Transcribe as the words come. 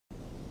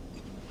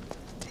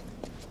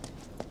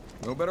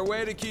No better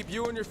way to keep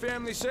you and your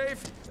family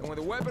safe than with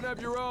a weapon of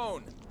your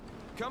own.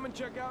 Come and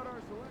check out our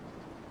selection.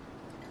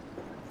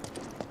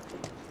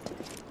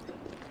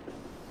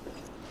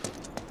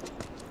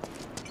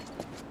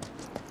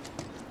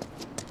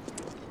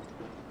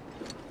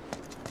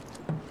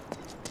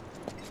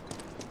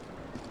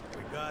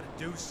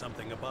 Do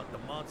something about the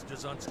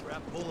monsters on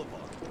Scrap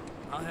Boulevard.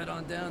 I'll head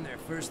on down there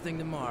first thing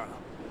tomorrow.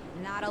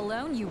 Not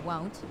alone, you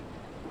won't.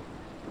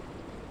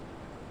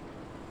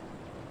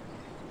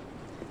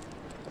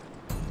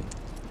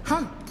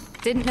 Huh.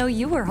 Didn't know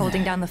you were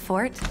holding down the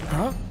fort.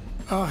 Huh?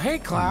 Oh, hey,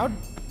 Cloud.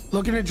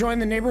 Looking to join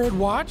the neighborhood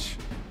watch?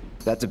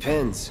 That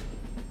depends.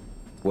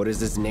 What does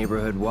this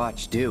neighborhood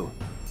watch do?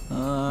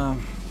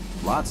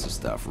 Lots of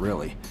stuff,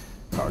 really.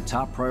 Our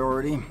top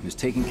priority is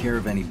taking care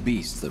of any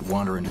beasts that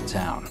wander into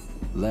town.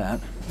 That,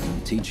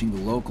 and teaching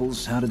the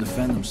locals how to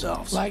defend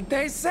themselves. Like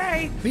they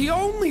say, the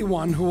only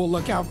one who will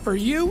look out for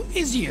you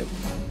is you.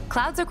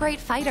 Cloud's a great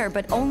fighter,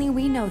 but only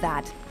we know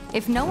that.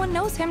 If no one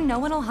knows him, no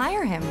one will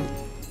hire him.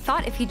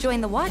 Thought if he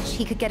joined the watch,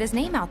 he could get his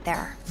name out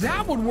there.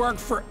 That would work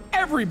for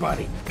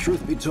everybody.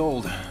 Truth be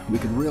told, we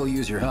could really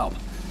use your help.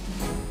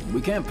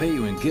 We can't pay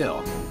you in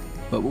gil,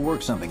 but we'll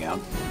work something out.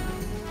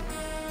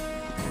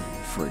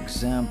 For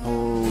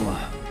example...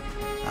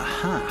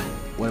 Aha!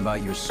 What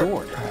about your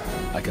sword?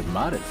 I could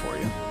mod it for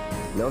you.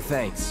 No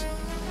thanks.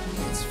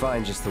 It's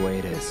fine just the way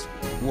it is.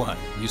 What,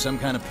 you some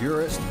kind of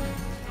purist?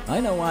 I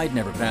know I'd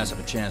never pass up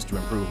a chance to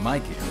improve my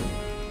gear.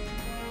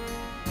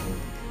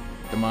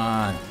 Come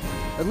on,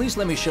 at least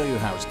let me show you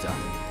how it's done.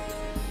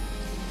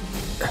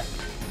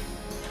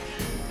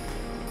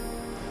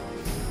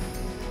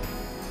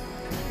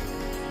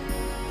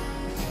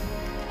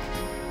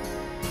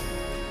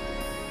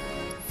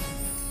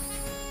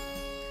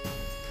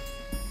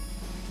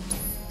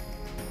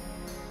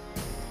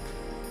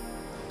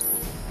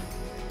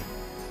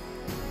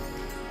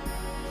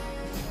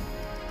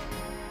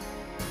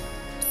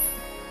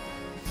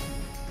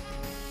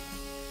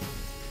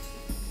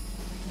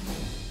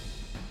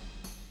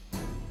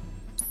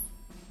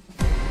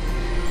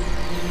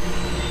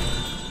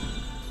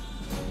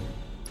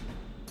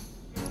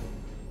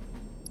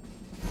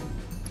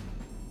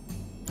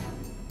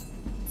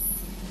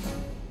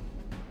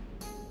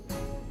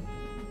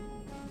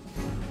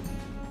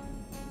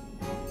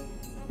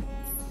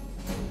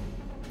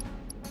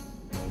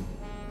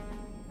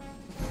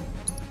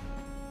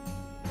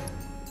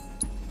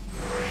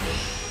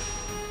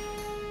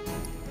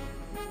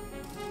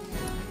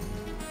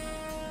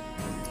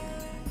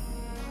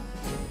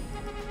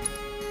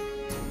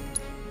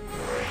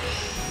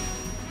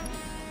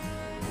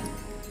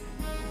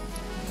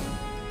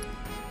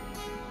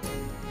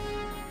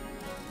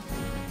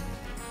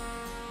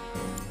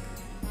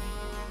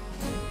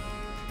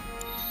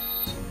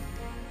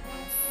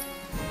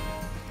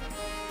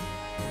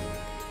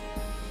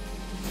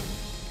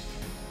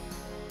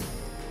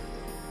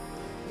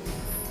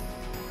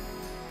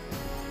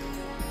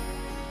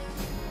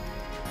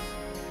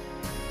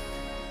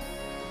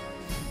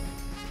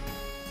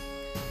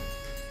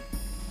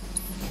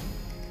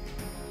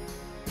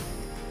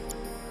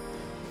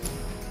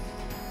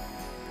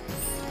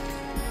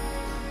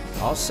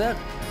 All set?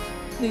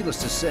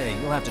 Needless to say,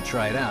 you'll have to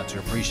try it out to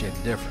appreciate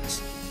the difference.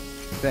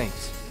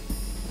 Thanks.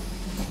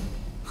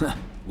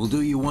 We'll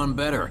do you one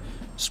better.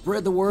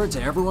 Spread the word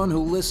to everyone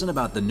who'll listen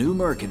about the new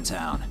merc in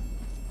town.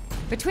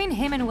 Between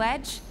him and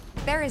Wedge,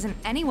 there isn't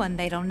anyone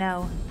they don't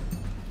know.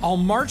 I'll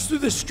march through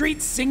the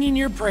streets singing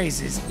your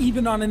praises,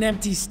 even on an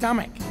empty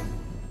stomach.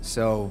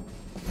 So,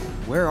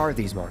 where are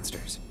these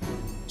monsters?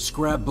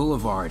 Scrap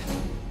Boulevard.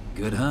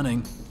 Good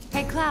hunting.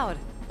 Hey, Cloud,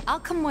 I'll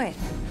come with.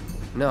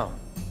 No,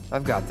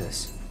 I've got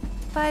this.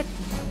 But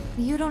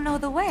you don't know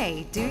the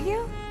way, do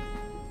you?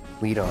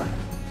 Lead on.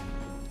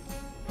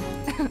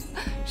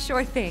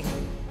 Sure thing.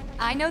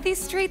 I know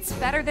these streets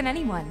better than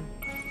anyone.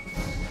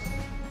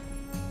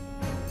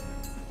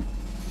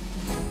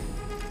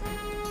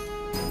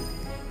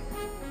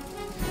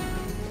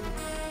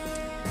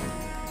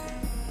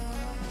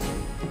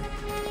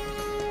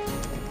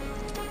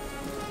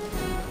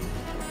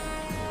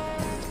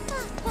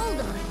 Hold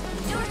on.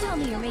 Don't tell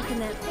me you're making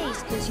that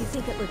face because you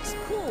think it looks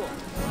cool,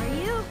 are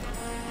you?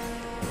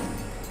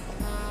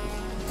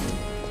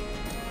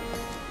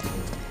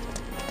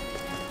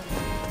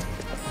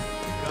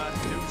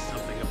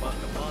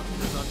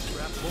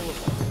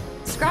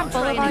 Scrap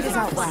Boulevard is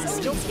out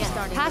west.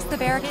 Past the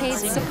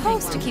barricades,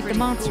 supposed to keep the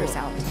monsters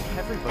out.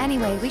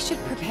 Anyway, we should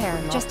prepare,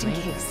 just in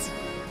case.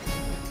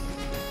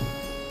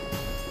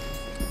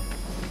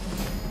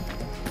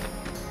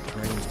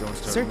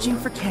 Searching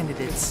for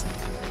candidates.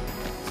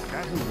 Is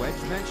that who Wedge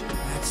mentioned?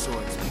 That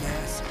sword's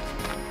massive.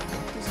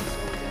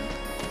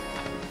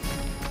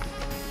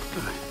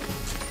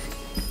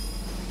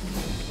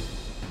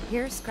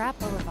 Here's Scrap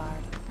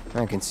Boulevard.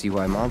 I can see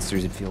why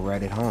monsters would feel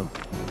right at home.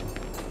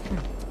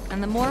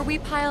 And the more we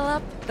pile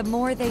up, the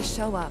more they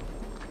show up.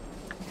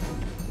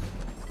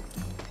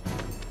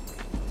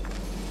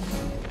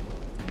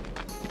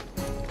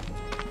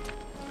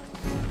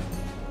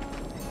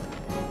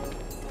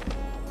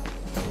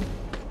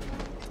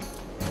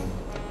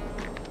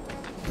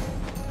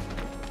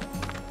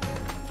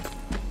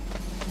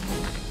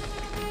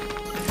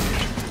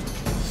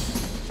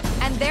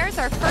 There's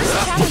our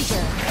first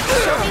challenger.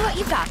 Show me what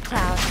you got,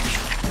 Cloud.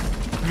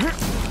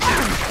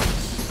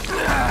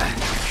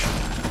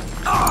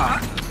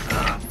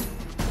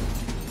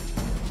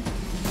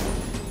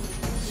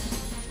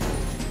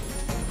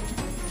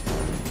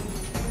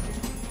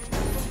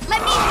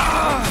 Let me...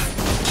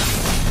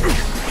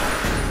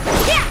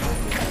 Yeah!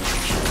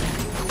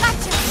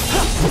 Gotcha!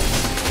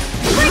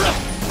 Bring it!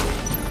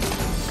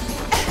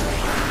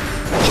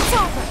 It's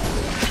over!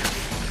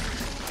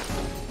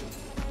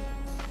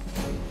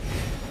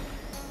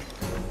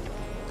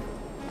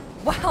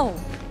 Wow!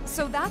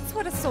 So that's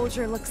what a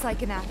soldier looks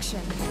like in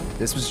action.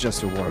 This was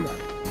just a warm-up.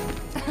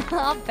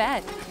 I'll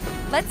bet.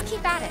 Let's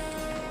keep at it.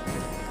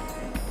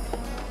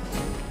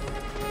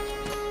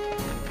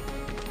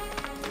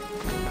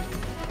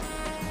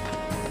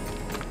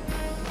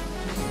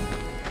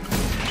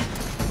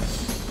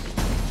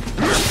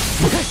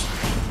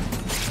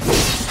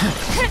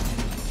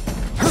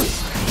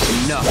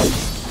 Enough.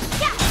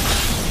 Yeah.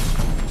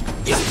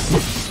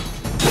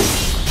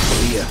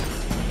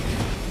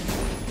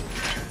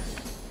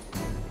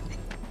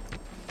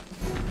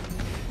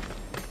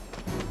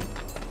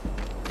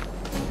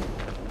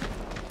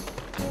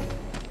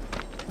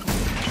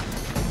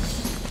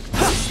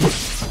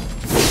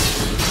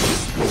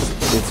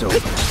 It's over.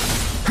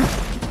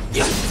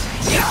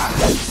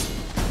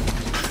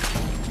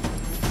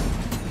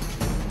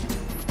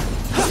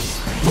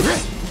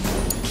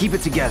 Keep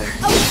it together.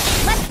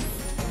 Oh, let's...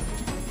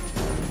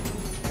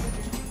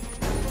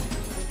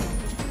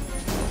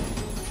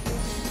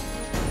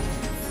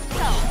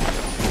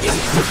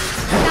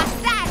 That's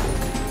that!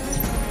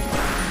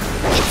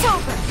 It's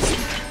over!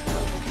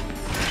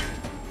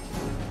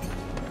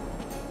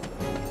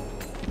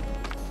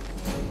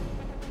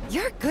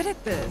 You're good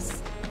at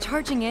this.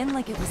 Charging in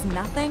like it was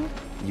nothing.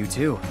 You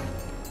too.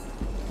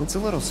 It's a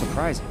little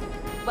surprising.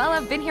 Well,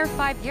 I've been here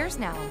 5 years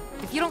now.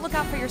 If you don't look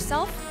out for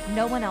yourself,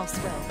 no one else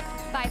will.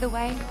 By the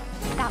way,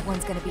 that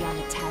one's gonna be on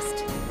the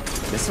test.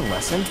 This a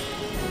lesson?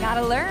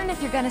 Gotta learn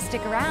if you're gonna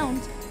stick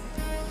around.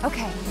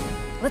 Okay,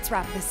 let's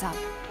wrap this up.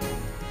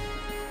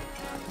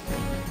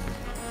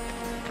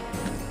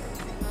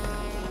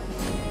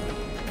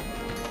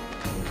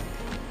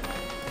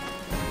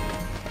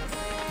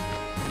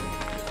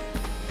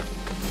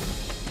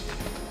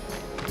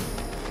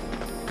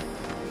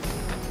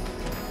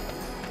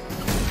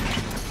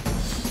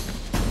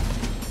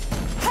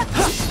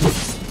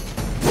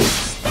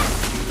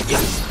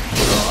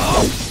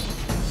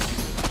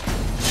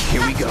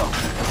 Here we go.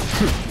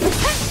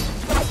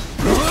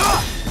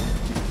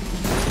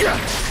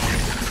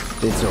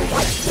 It's over.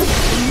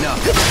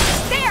 Enough.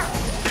 There!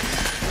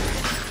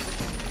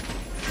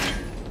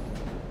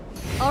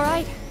 All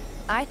right,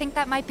 I think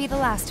that might be the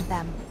last of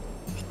them.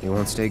 You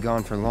won't stay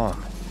gone for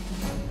long.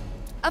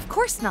 Of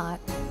course not.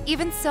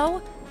 Even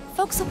so,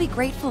 folks will be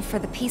grateful for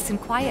the peace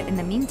and quiet in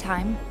the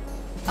meantime.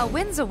 A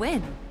win's a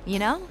win, you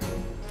know?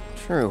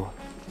 True.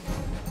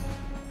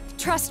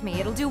 Trust me,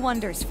 it'll do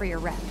wonders for your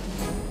rep.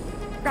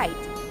 Right,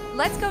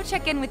 let's go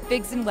check in with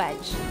Biggs and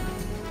Wedge.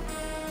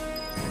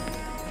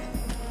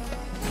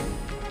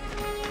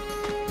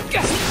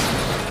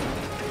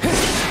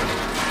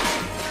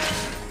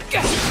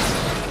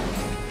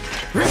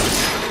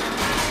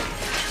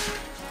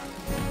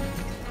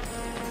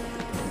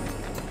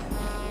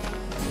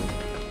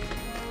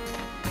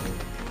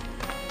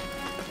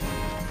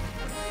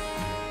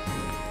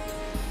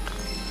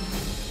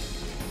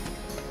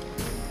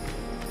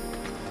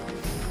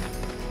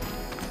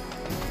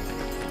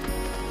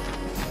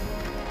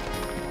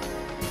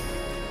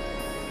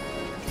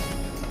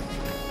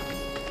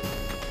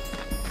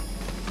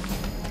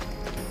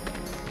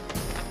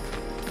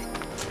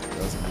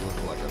 Doesn't look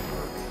like a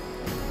perk.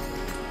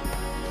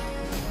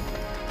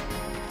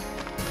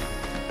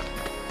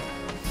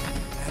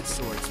 That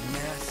sword's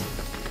massive.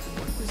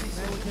 What does he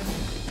say again?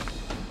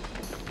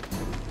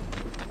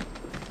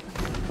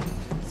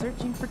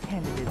 Searching for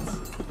candidates.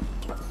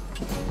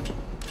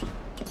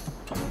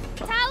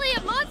 Tally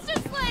of Monster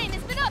Slain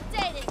has been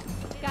updated.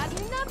 Got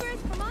new numbers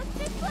for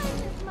Monster Slain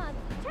this month.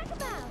 Check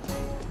them out.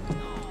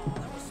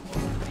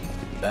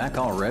 Back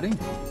already?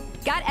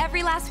 Got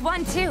every last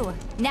one, too.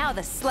 Now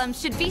the slums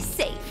should be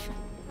safe.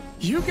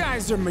 You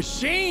guys are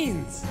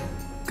machines!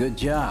 Good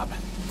job.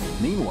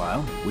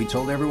 Meanwhile, we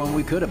told everyone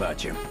we could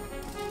about you.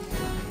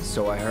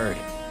 So I heard.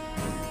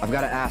 I've got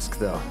to ask,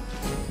 though.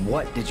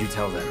 What did you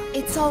tell them?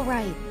 It's all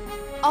right.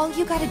 All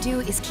you gotta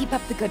do is keep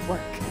up the good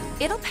work.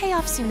 It'll pay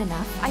off soon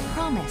enough, I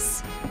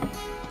promise.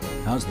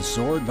 How's the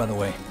sword, by the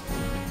way?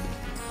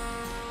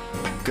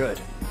 Good.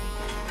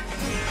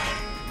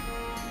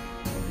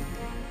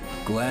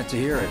 Glad to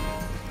hear it.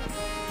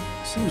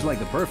 Seems like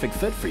the perfect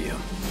fit for you.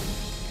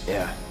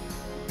 Yeah.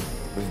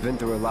 We've been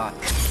through a lot.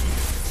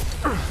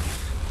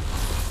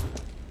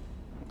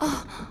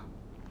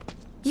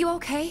 You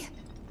okay?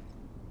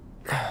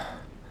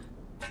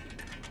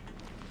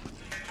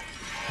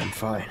 I'm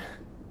fine.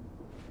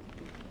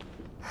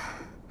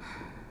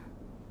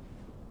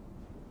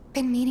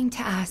 Been meaning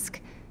to ask.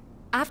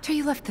 After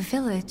you left the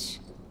village...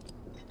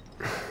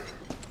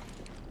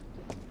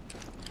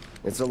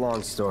 It's a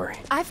long story.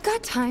 I've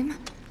got time.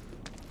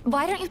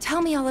 Why don't you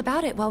tell me all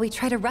about it while we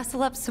try to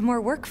rustle up some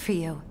more work for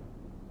you?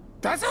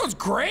 That sounds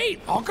great.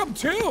 I'll come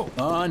too.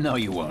 Oh, no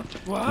you won't.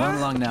 What? Run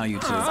along now, you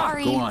two.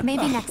 Sorry, Go on.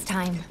 maybe next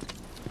time.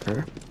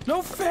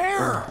 No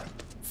fair.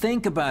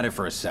 Think about it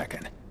for a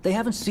second. They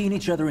haven't seen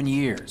each other in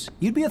years.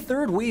 You'd be a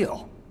third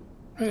wheel.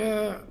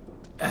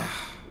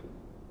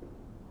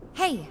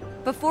 Hey,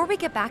 before we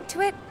get back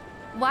to it,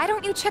 why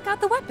don't you check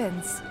out the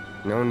weapons?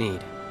 No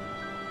need.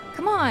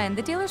 Come on,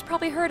 the dealer's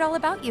probably heard all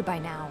about you by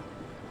now.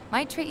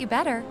 Might treat you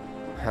better.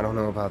 I don't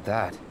know about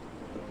that.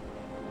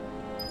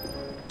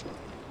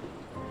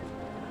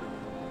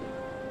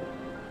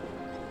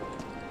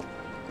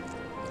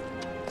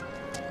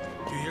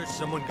 You hear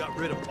someone got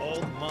rid of all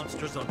the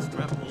monsters on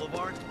Strap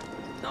Boulevard?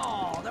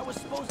 No, that was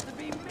supposed to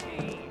be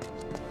me.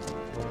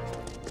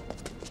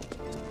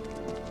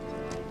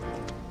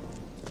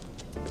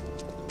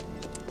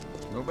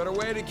 No better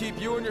way to keep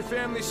you and your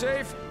family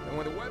safe than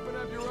with a weapon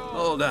of your own.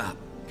 Hold up.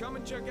 Come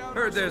and check out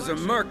Heard there's a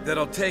merc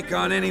that'll take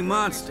on any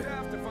monster.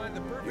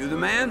 You the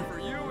man?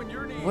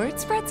 Word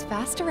spreads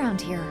fast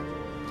around here.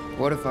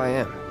 What if I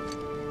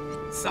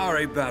am?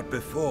 Sorry about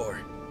before.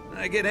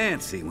 I get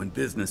antsy when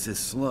business is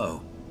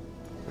slow.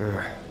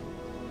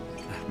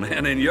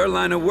 Man in your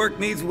line of work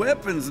needs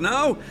weapons,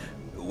 no?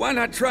 Why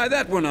not try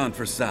that one on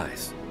for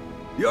size?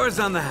 Yours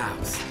on the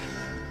house.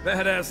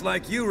 Badass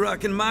like you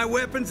rocking my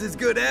weapons is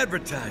good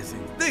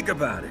advertising. Think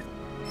about it.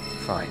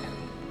 Fine.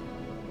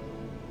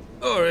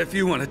 Or if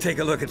you want to take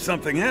a look at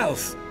something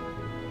else.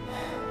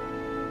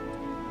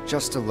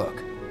 Just a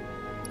look.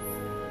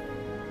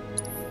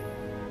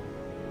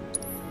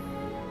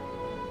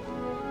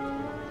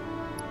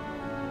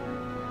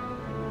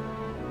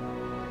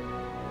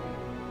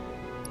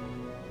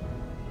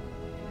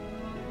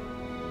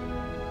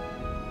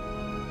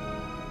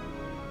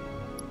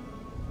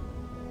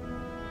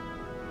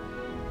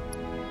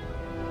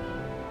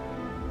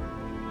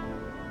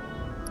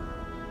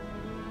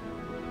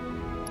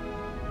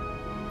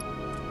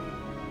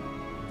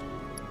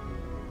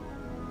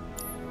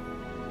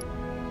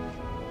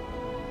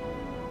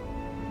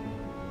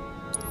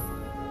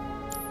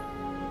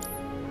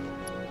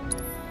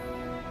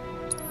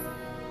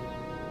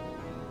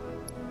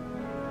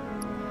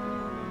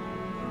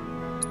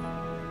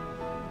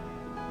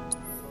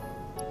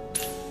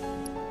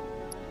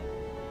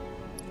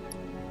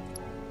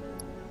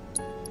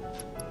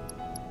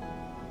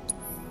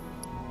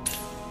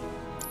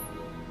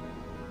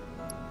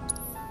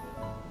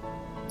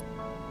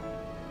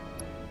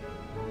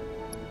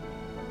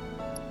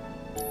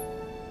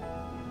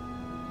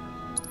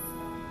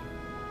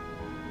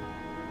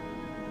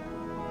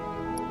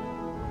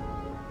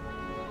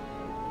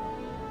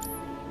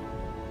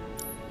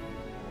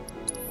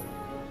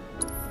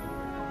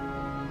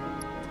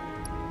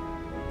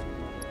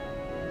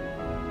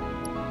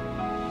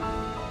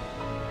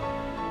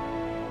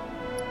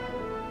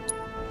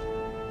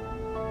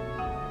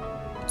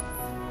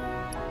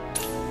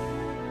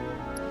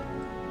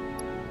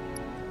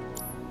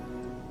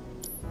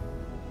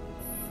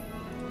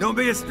 Don't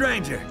be a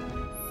stranger.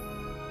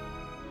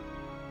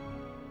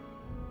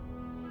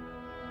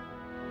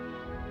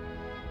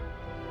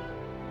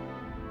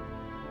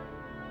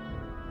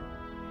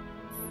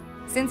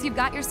 Since you've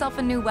got yourself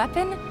a new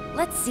weapon,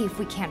 let's see if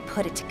we can't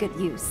put it to good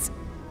use.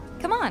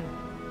 Come on,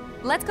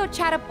 let's go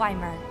chat up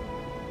Weimer.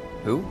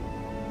 Who?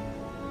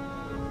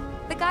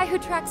 The guy who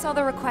tracks all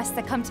the requests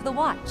that come to the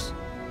watch.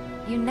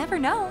 You never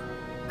know.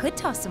 Could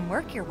toss some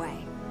work your way.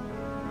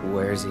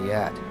 Where's he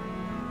at?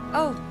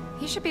 Oh,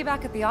 he should be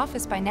back at the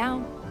office by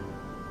now.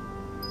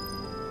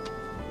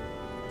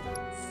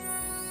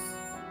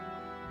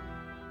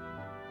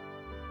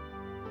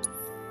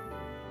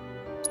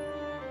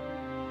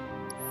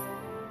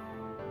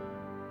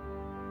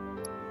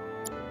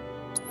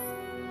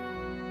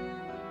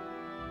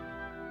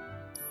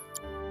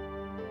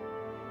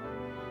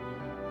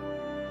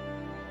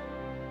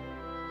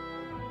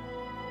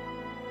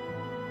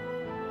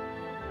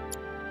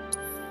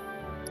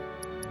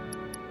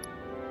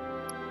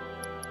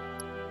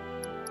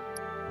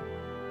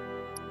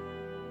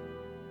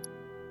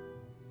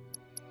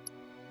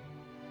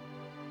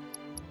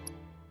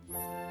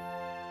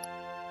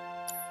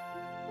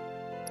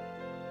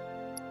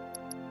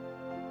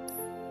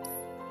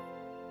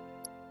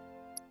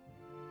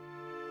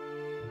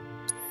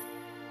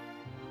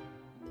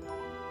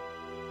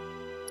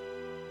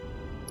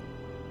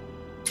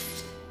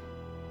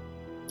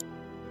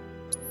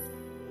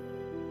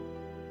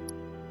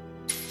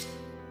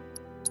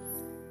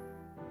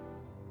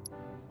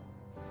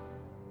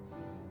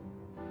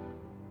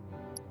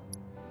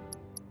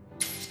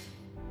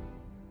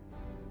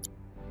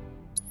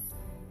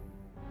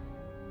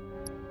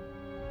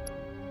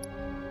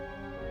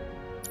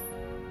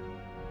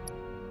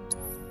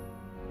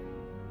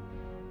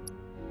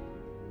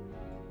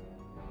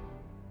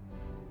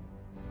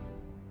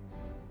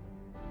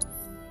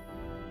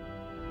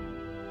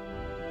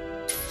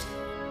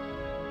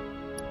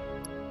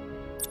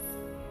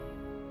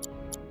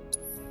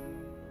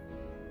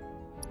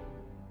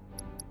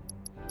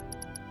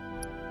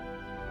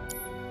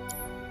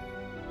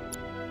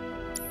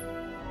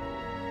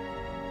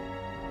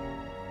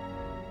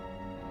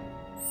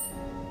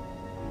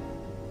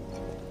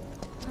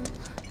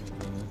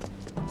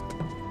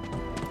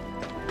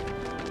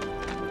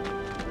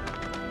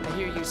 I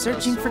hear you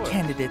Searching for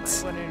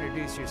candidates. Want to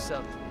introduce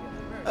yourself?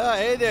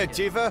 Hey there,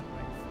 Tifa.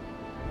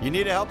 You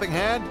need a helping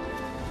hand?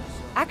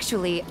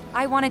 Actually,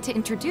 I wanted to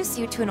introduce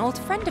you to an old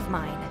friend of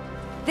mine.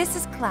 This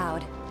is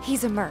Cloud.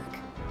 He's a merc.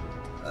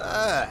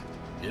 Ah,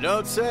 you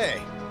don't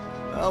say.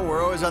 Well,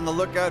 we're always on the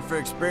lookout for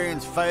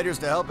experienced fighters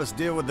to help us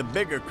deal with the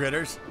bigger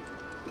critters.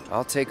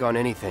 I'll take on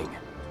anything.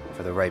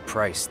 For the right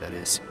price, that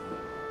is.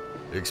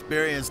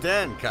 Experienced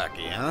and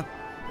cocky, huh?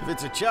 If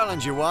it's a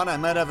challenge you want, I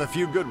might have a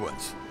few good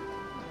ones.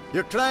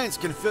 Your clients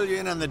can fill you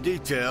in on the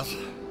details.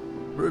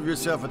 Prove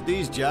yourself at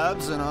these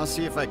jobs, and I'll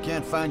see if I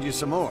can't find you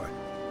some more.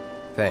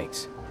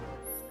 Thanks.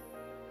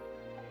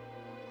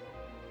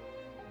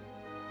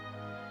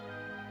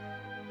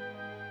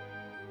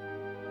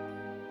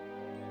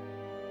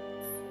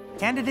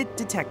 Candidate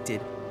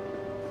detected.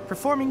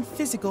 Performing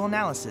physical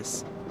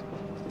analysis.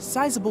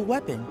 Sizable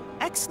weapon,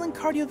 excellent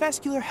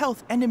cardiovascular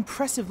health and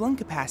impressive lung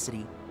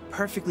capacity,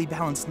 perfectly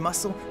balanced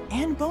muscle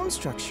and bone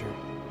structure.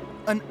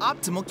 An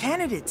optimal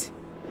candidate!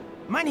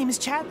 My name is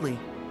Chadley.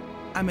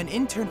 I'm an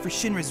intern for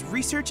Shinra's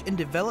Research and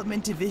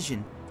Development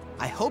Division.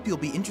 I hope you'll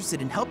be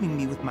interested in helping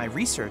me with my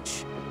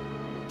research.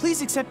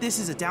 Please accept this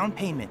as a down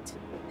payment.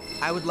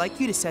 I would like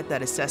you to set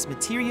that assess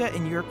materia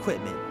in your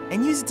equipment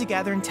and use it to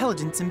gather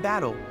intelligence in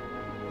battle.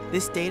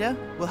 This data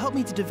will help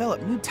me to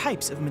develop new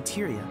types of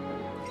materia.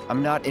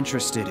 I'm not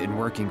interested in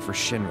working for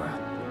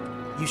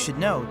Shinra. You should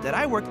know that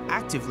I work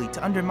actively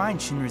to undermine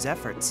Shinra's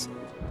efforts.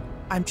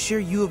 I'm sure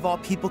you of all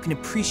people can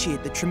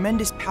appreciate the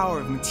tremendous power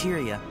of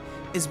materia,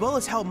 as well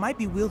as how it might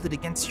be wielded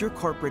against your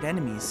corporate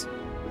enemies.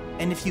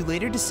 And if you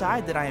later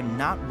decide that I am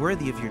not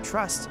worthy of your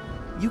trust,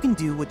 you can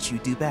do what you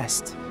do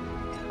best.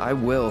 I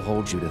will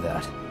hold you to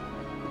that.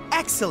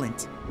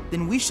 Excellent!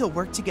 Then we shall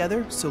work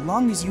together so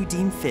long as you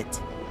deem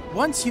fit.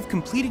 Once you've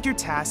completed your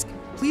task,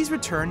 please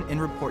return and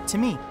report to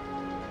me.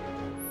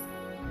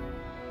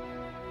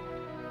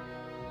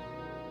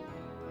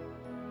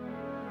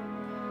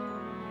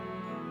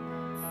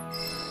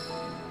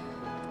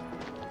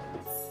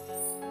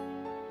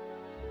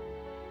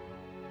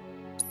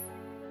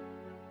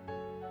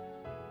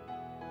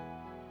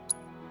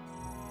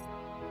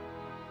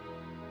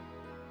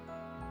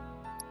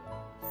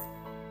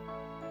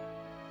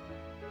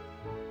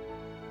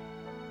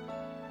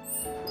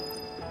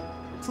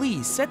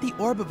 Please set the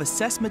orb of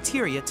assess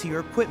materia to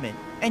your equipment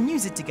and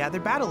use it to gather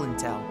battle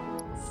intel.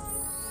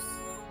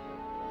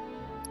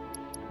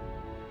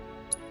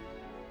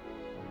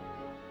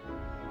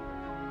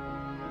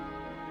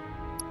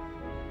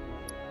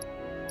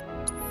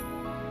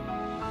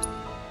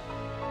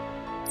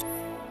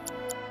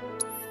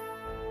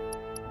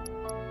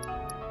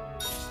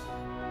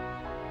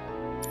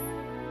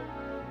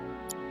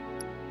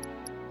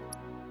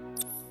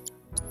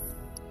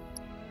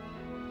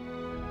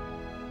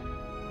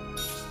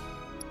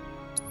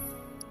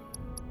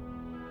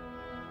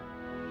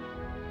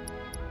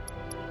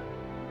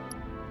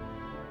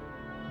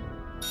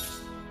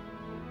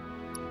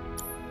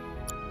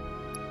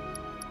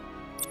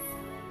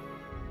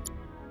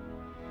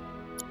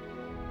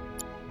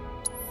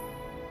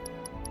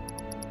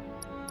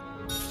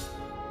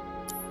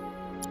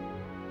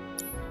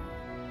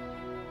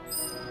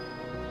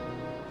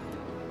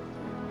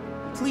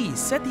 Please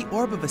set the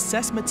orb of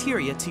assess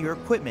materia to your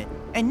equipment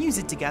and use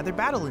it to gather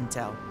battle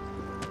intel.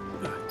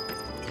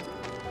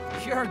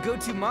 You're our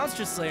go-to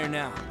monster slayer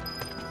now.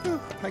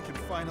 I can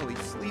finally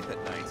sleep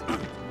at night.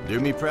 Do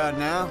me proud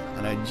now,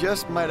 and I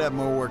just might have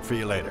more work for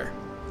you later.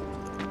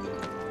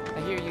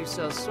 I hear you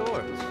sell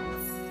swords.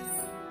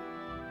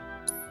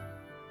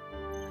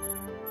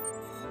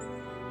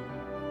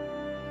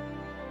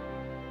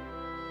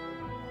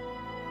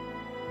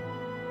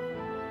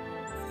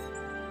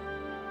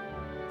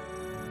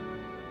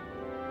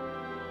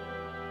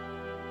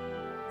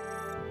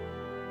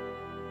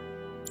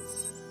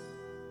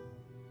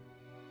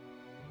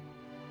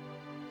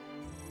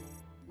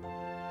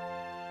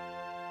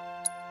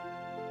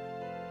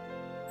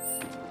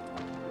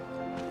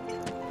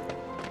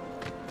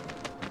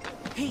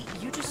 Hey,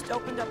 you just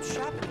opened up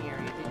shop in the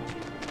area, didn't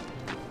you?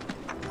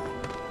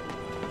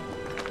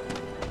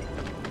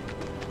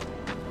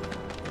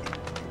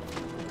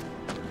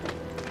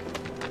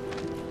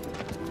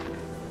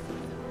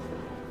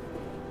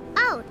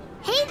 Oh,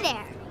 hey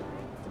there!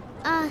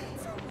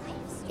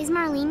 Is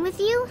Marlene with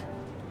you?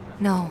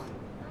 No.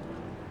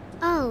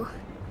 Oh,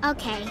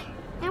 okay.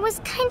 I was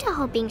kinda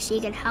hoping she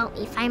could help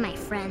me find my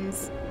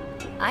friends.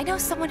 I know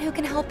someone who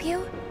can help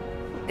you.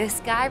 This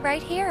guy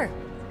right here.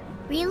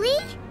 Really?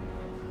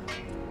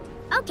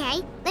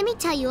 Okay, let me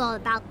tell you all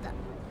about them.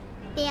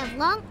 They have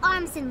long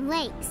arms and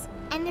legs,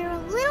 and they're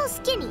a little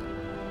skinny.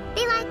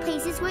 They like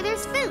places where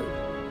there's food,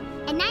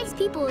 and nice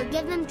people will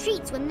give them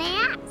treats when they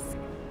ask.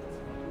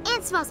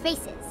 And small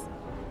spaces.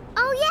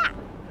 Oh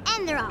yeah,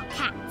 and they're all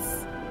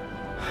cats.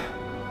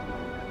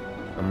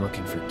 I'm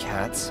looking for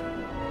cats.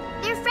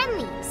 They're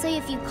friendly, so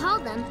if you call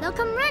them, they'll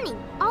come running.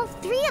 All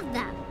 3 of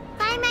them.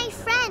 Find my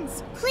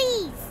friends,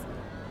 please.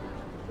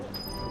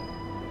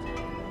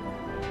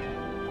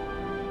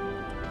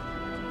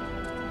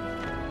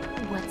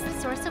 What's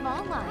the source of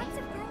all life?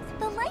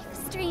 The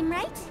life stream,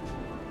 right?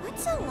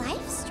 What's a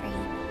life stream?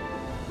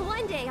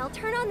 One day I'll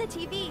turn on the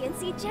TV and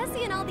see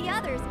Jesse and all the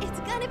others. It's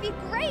gonna be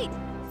great!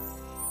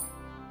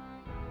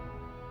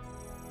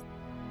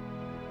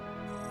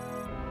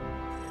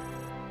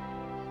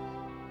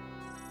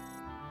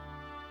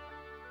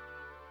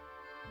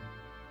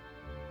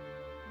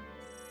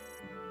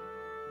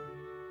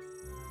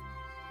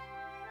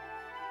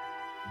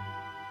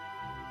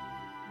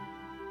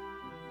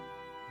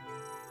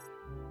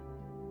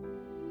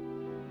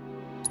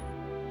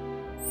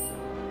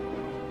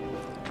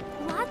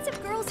 Lots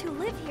of girls who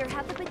live here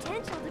have the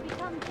potential to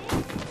become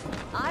big.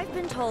 I've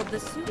been told the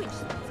sewage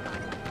smells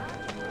gone.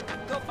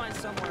 Go find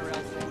somewhere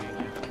else.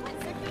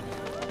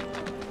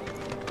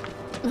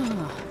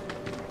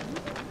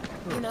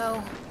 You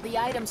know, the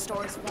item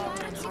store's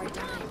fallen in hard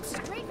times.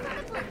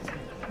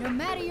 No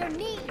matter your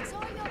needs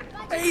or your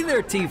budget. Hey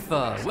there,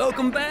 Tifa.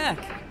 Welcome back.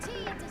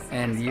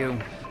 And you,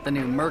 the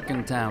new merc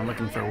in town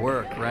looking for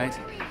work, right?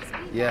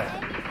 Yeah.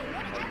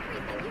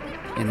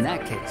 In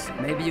that case,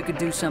 maybe you could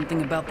do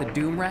something about the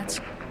Doom Rats?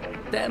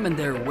 Them and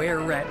their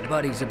were-rat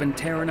buddies have been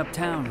tearing up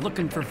town,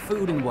 looking for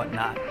food and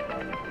whatnot.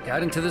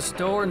 Got into the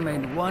store and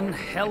made one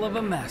hell of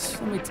a mess,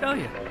 let me tell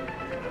you.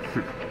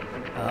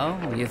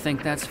 Oh, you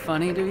think that's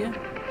funny, do you?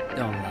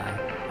 Don't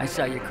lie. I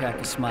saw you crack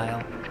a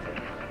smile.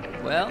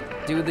 Well,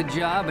 do the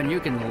job and you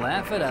can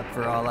laugh it up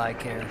for all I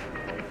care.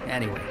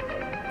 Anyway,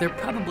 they're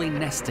probably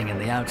nesting in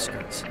the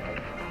outskirts.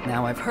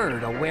 Now I've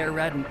heard a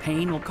were-rat in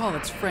pain will call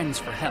its friends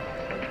for help.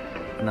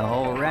 And the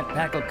whole rat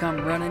pack will come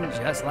running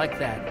just like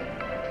that.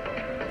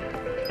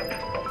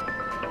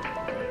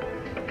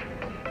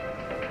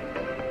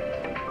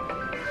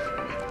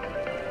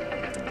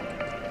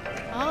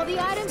 All the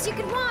items you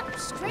could want,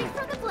 straight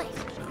from the blade.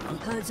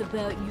 How's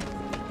about you?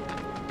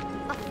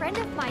 A friend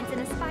of mine's an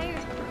aspired...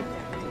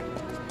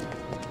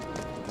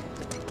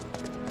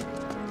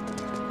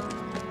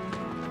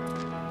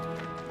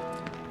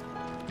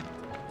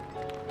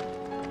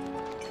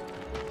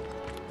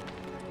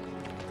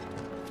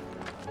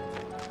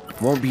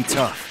 Won't be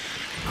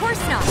tough. Of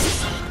course not.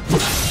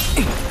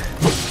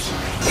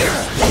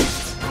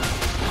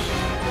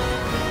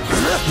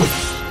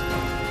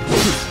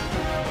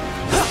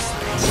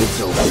 It's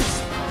over.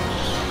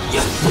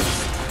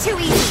 Too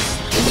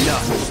easy.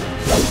 Enough.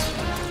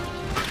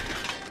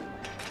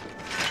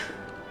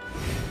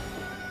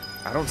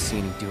 I don't see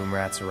any Doom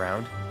Rats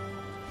around.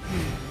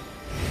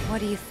 What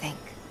do you think?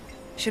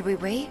 Should we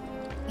wait?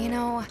 You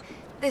know,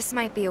 this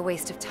might be a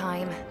waste of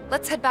time.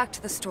 Let's head back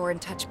to the store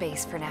and touch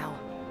base for now.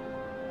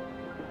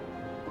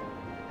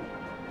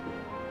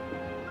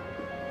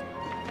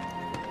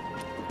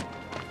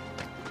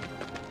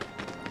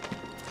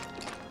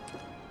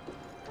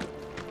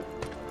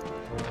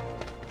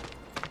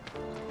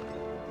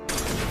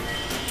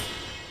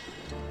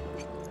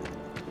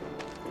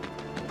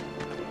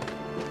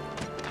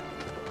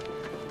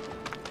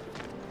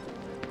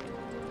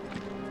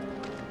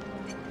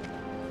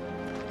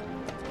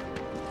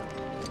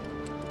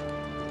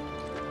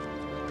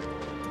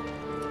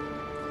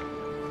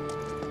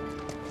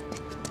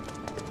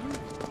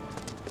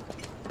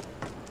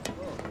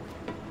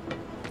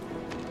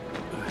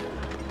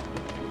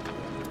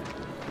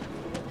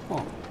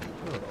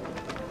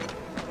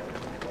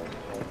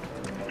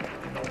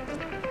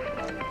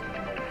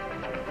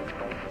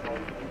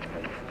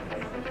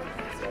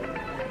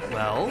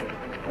 Well,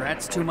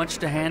 rats too much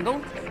to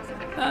handle?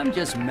 I'm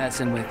just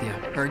messing with you.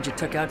 Heard you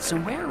took out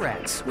some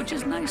were-rats, which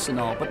is nice and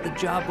all, but the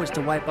job was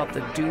to wipe up the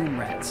Doom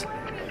Rats.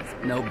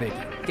 No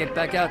biggie. Get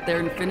back out there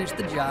and finish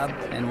the job,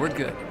 and we're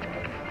good.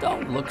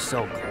 Don't look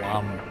so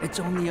glum. It's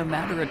only a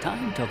matter of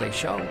time till they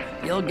show.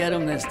 You'll get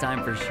them this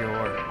time for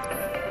sure.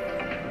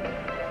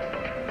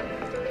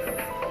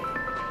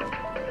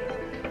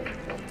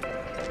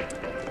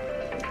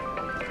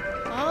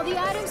 All the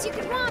items you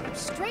could want,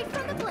 straight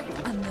from the blade.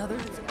 Another.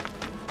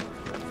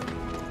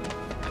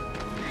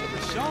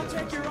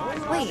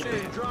 Wait,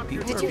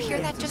 did you hear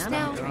that just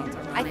now?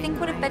 I think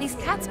one of Betty's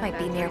cats might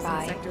be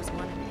nearby.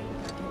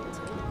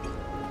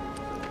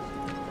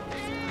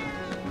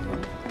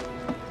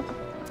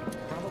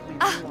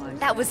 Ah,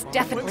 that was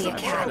definitely a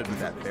cat. I've met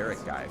that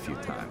Barrett guy a few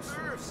times.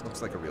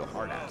 Looks like a real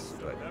hard ass,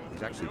 but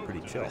he's actually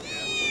pretty chill.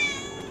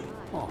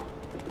 Oh.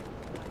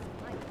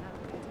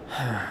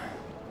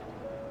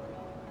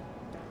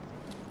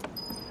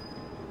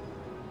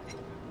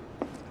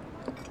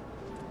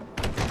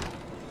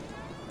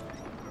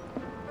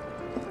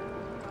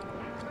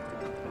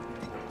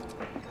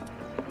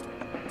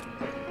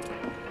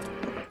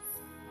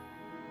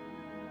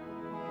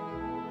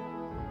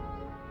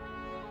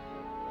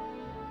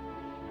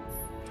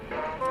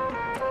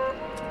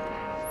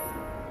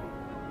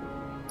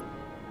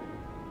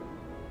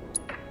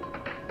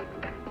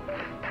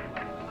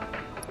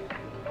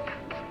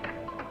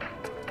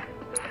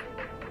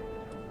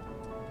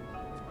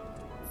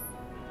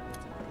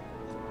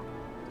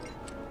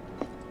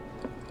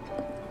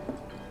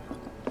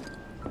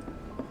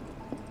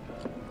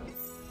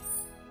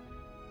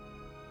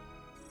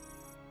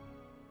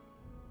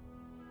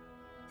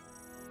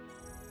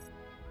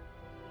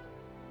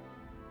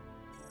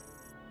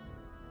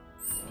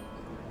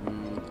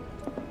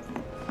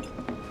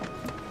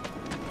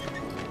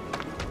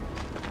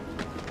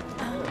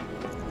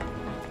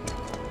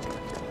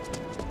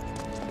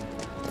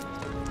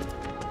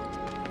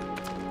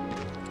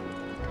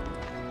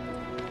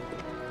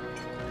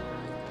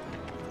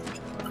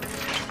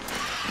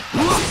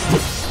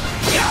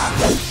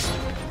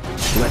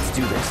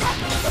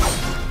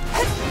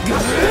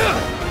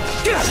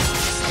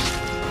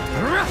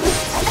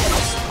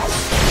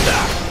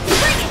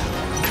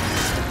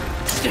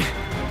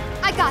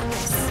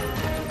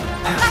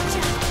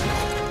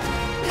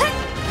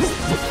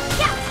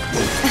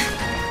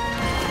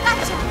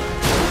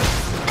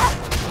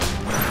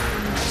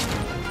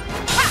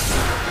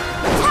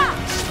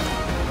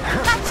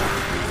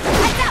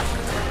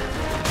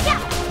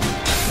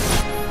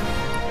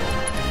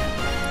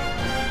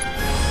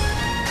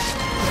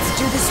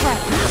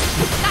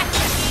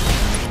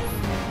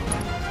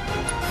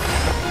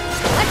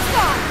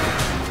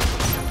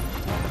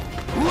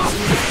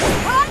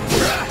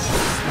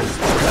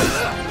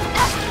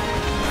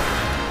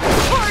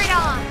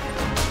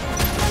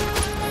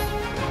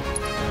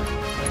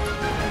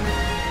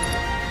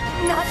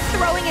 not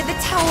throwing in the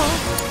towel.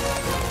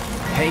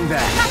 Hang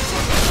back.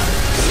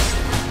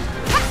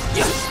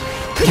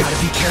 Gotta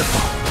be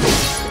careful.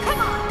 Come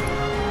on.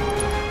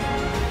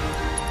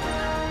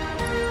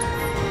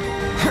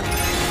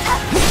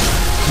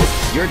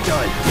 You're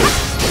done.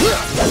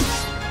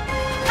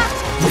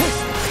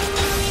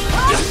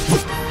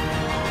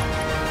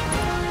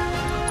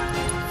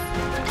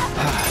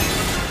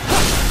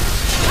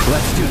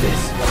 Let's do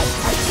this.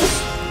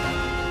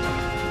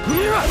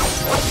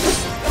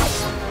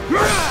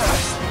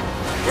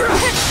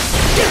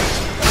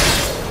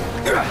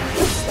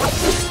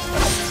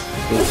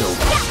 It's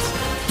over.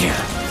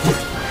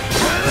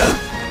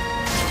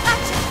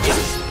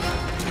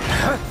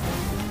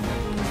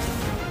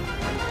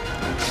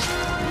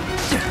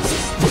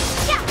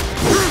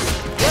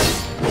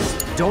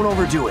 Don't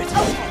overdo it.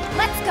 Okay,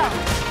 let's go.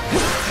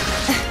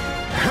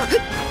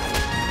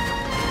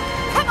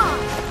 Come on.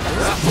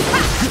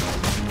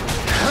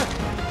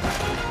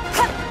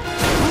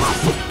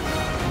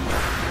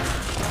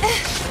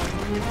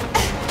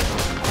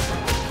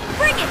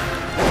 Bring it.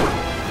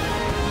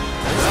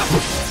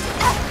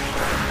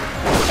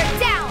 Get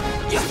down.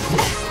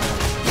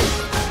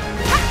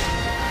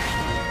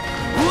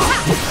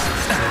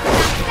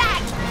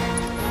 Back.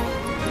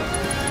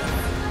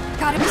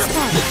 Gotta be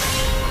smart.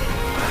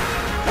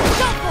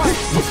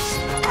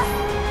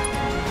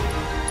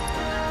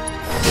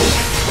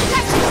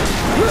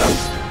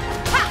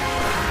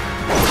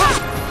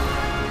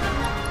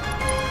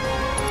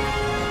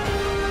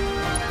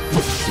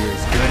 You're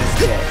as good as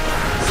dead.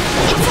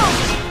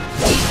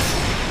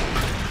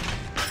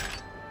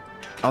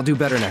 I'll do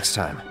better next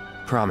time.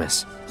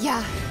 Promise.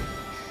 Yeah,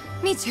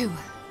 me too.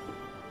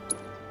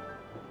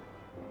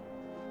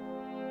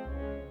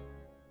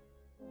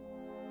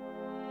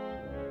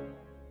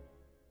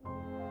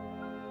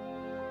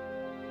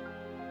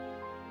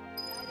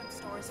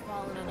 Store's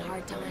fallen on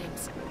hard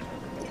times.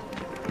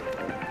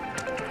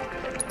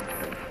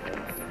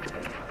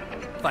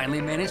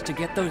 Finally managed to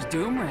get those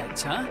doom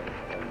rats, huh?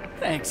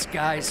 Thanks,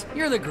 guys.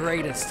 You're the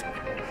greatest.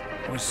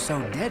 I was so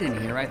dead in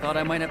here, I thought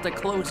I might have to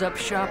close up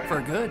shop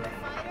for good.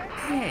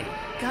 Hey,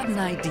 got an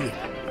idea.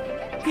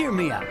 Hear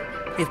me out.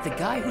 If the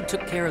guy who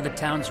took care of the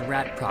town's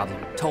rat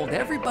problem told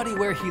everybody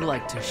where he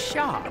liked to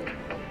shop,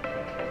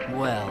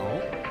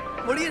 well,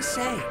 what do you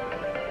say?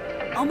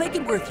 I'll make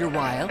it worth your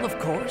while, of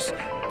course.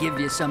 Give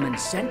you some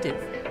incentive.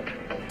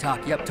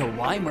 Talk you up to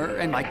Weimer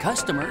and my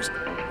customers,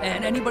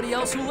 and anybody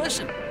else who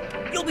listen.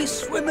 You'll be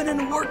swimming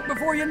in work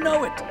before you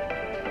know it.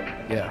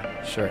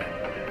 Yeah, sure.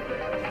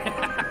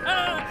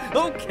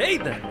 Okay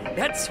then,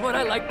 that's what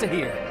I like to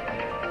hear.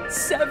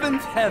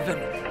 Seventh Heaven,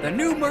 the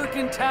new merc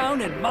in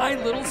town and my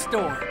little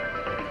store.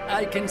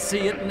 I can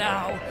see it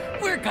now.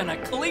 We're gonna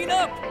clean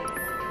up.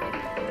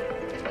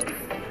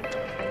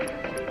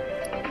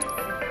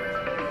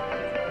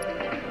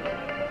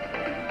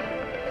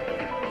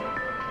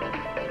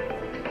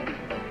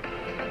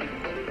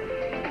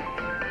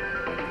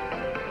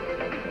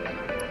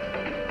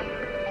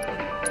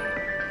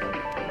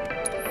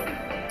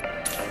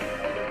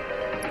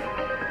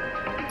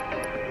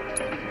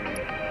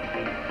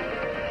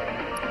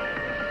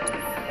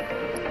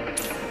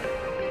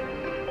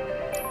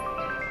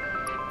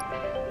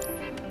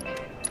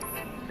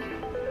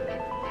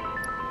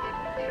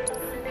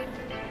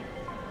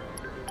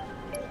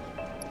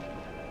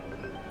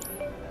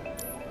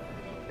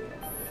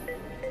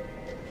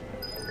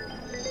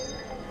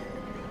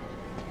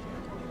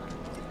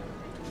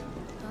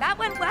 That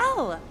went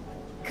well.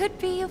 Could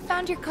be you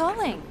found your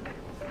calling.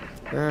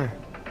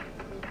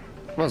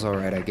 Was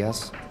alright, I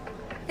guess.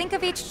 Think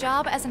of each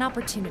job as an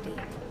opportunity.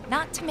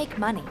 Not to make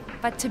money,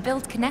 but to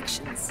build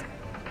connections.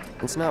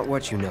 It's not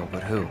what you know,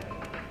 but who.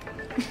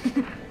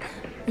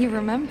 You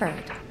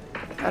remembered.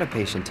 Had a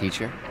patient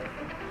teacher.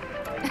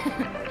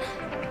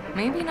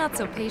 Maybe not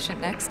so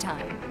patient next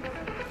time.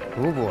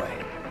 Oh boy.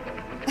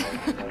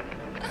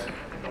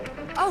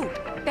 Oh,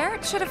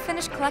 Barrett should have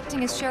finished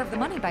collecting his share of the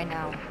money by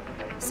now.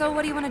 So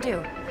what do you want to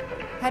do?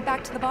 Head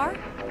back to the bar?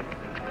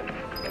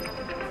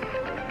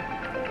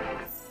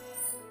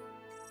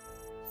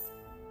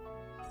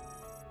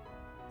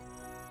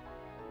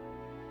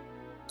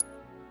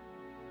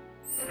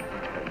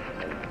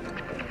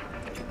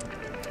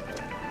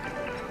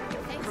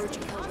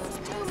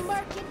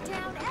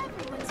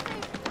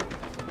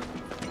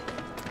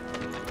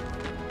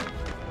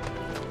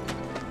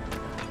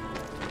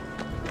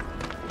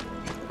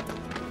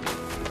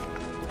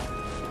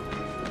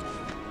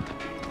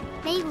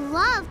 They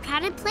love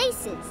crowded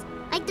places,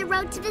 like the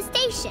road to the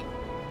station.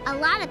 A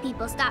lot of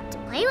people stop to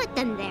play with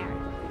them there.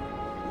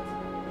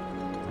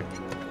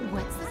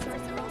 What's the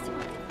source of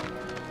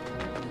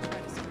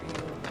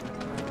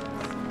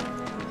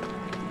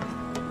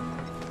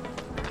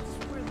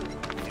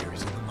Fear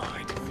is in the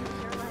mind.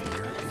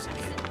 Fear is in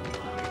the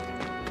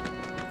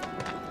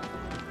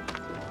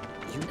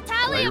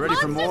mind. Are you ready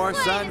for more,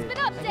 son?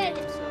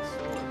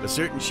 A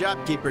certain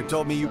shopkeeper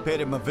told me you paid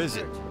him a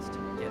visit.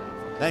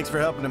 Thanks for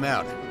helping him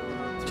out.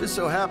 Just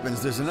so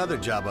happens there's another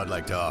job I'd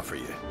like to offer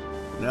you,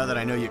 now that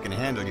I know you can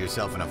handle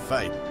yourself in a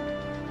fight.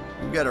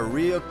 You got a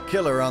real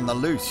killer on the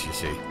loose, you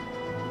see.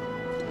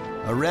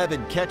 A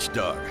rabid catch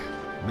dog.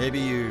 Maybe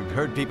you've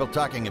heard people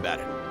talking about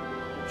it.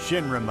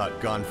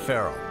 Shinramut gone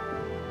feral.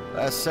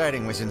 Last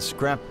sighting was in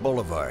Scrap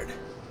Boulevard.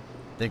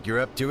 Think you're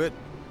up to it?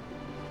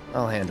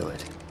 I'll handle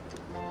it.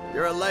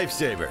 You're a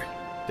lifesaver.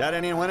 Doubt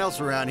anyone else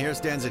around here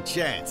stands a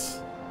chance.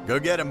 Go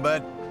get him,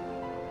 bud.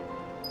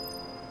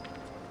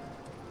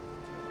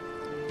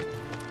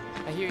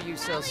 I hear you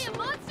sell.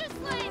 Monster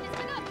Slaying has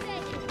been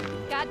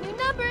updated. Got new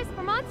numbers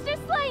for Monster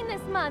Slaying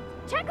this month.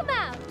 Check them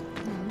out.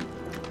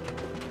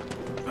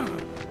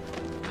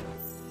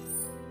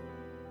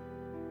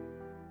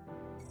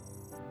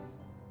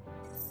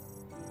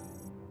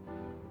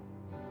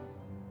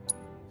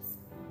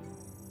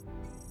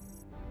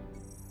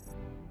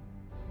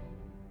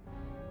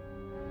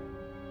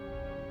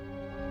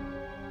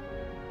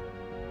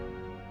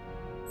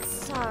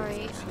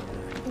 Sorry.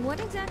 What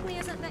exactly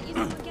is it that you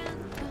do again?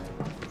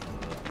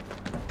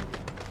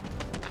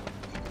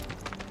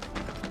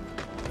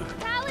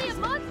 Tally of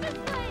Monster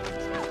Slaying.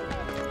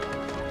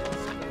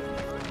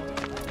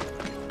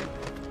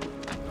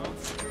 Don't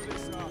screw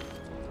this up.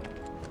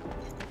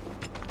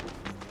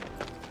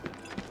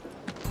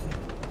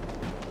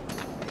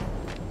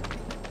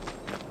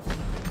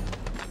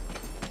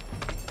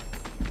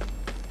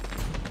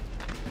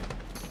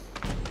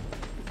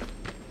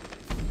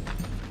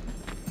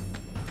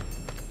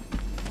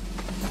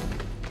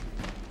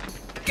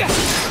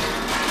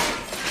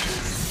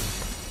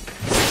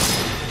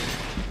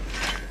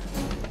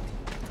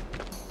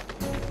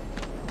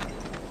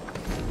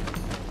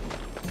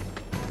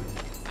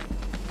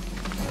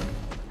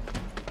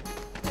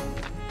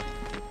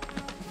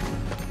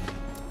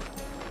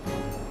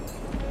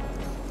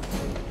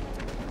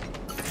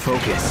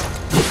 Focus.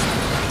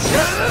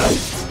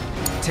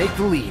 Take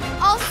the lead.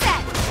 All set.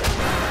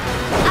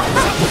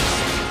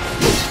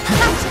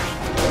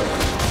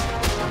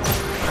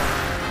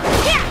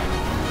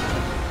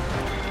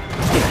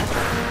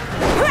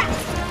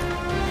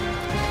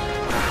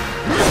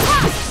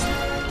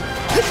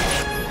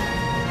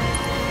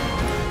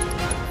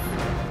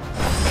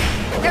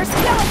 There's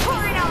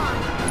teleport on!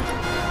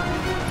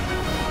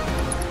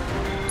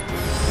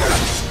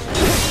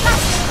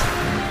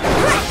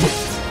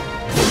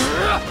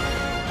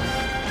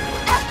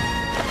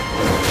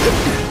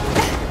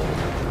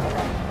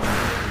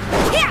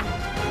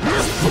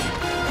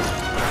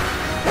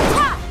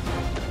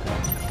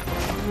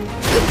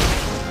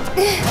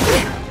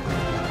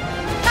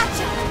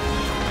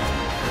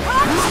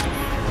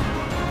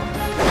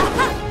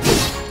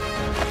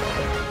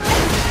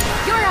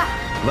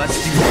 Let's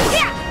do this.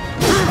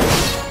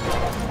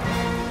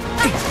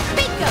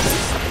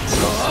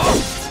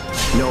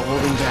 No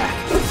holding back.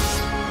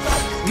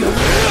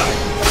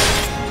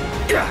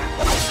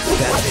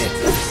 That's it.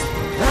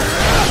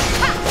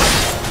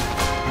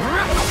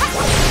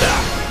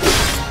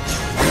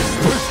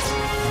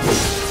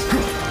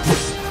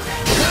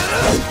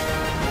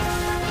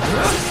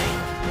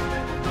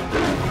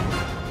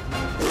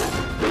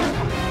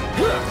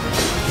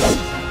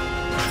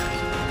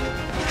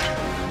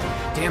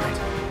 Damn it.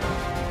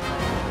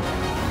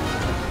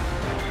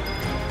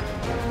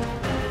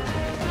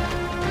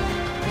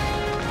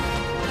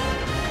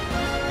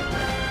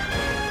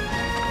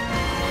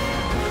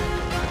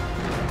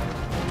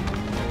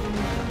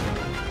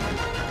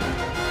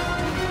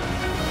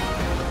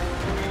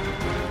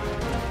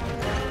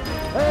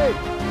 Hey,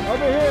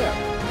 over here!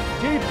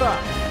 Tifa!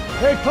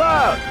 Hey,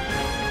 Cloud!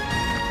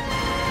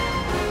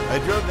 I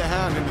drove the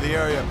Hound into the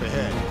area up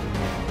ahead.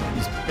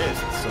 He's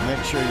pissed, so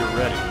make sure you're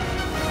ready.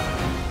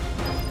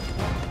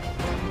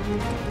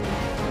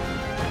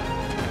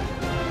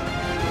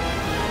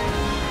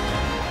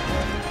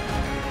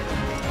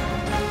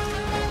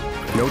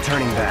 No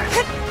turning back.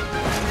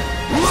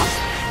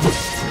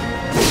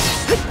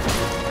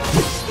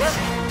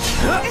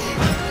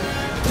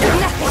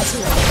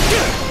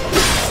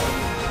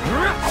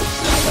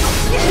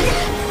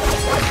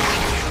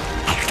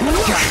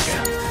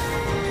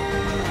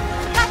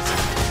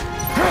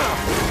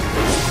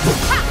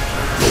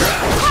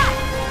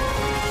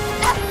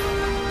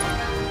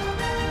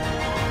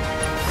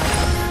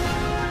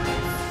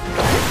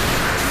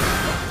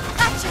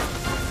 Gotcha.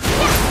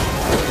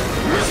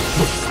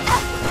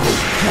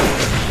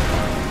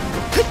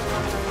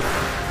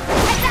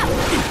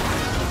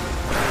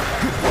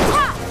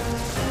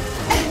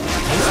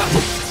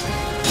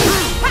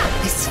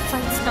 This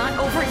fight's not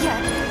over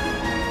yet.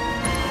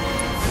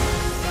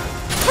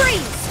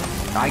 Freeze!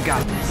 I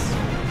got this.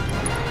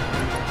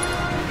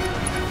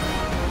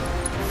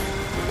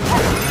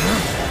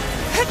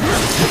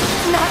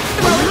 Not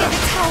throwing in the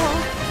towel.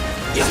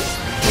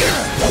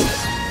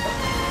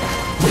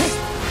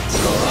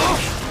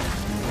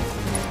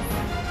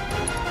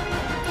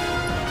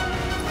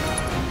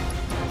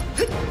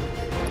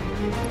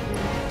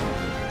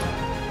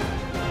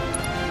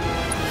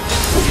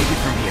 Take it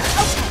from here.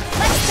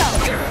 Let's go.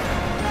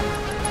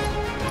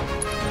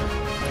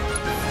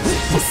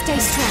 Stay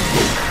strong.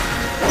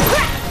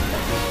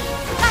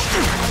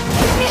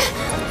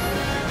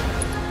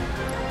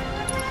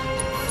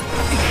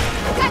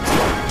 Gotcha.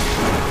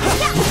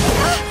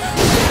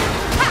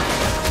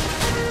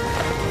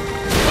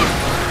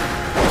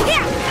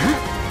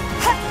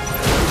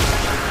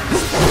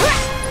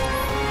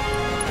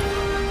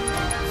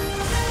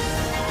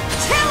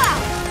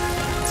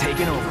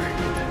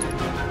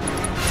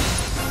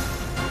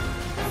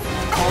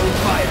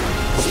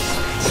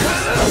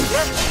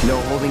 No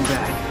holding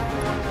back.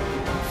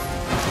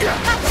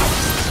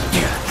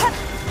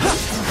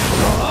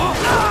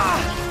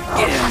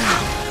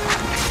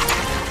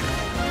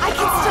 I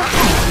can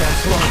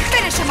still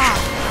finish him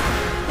off.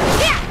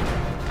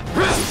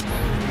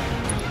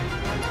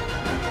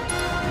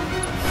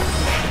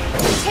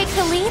 Take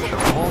the lead?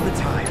 All the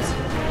times.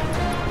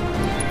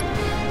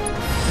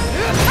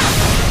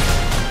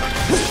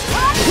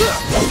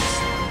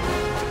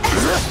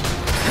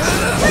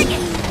 Bring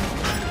it!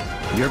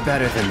 You're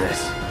better than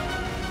this.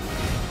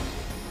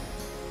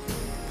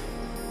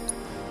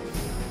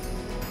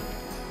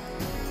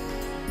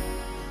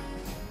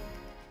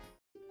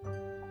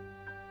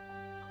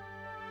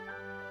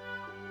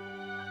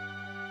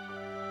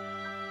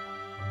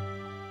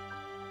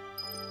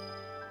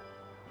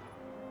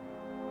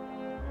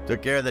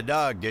 Took care of the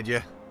dog, did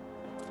you?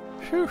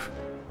 Phew,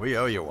 we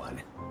owe you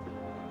one.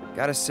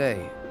 Gotta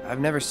say, I've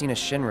never seen a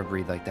Shinra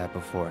breed like that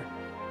before.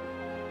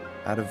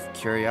 Out of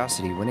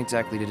curiosity, when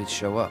exactly did it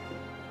show up?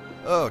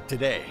 Oh,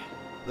 today.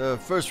 The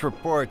first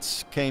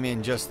reports came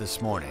in just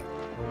this morning.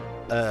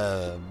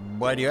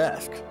 Why do you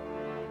ask?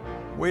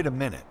 Wait a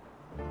minute.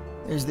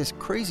 There's this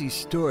crazy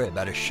story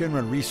about a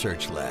Shinra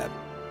research lab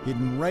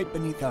hidden right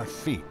beneath our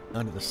feet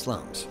under the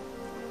slums.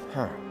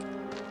 Huh.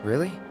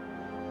 Really?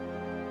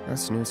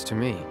 That's news to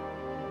me.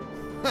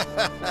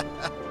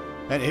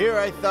 And here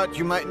I thought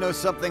you might know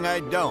something I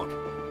don't.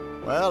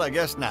 Well, I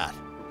guess not.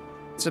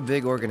 It's a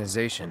big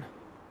organization.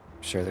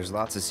 Sure, there's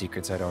lots of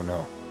secrets I don't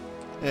know.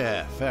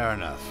 Yeah, fair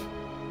enough.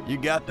 You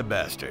got the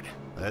bastard.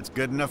 That's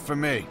good enough for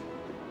me.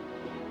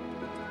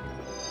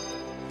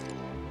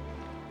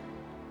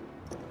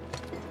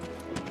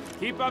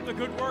 Keep up the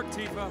good work,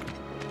 Tifa.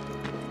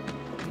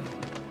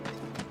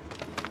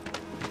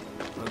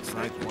 Looks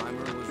like Weimer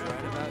was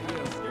right about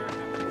you.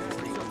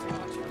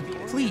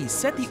 Please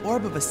set the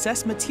Orb of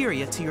Assessed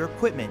Materia to your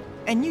equipment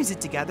and use it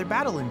to gather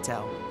battle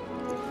intel.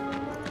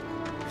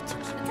 The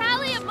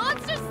tally of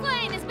monsters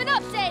slain has been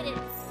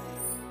updated.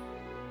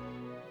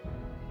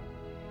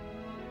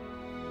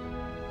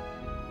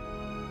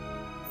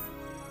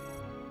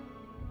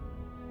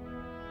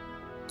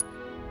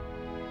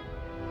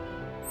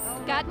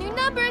 Got new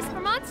numbers for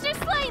monsters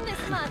slain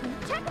this month.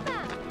 Check them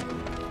out.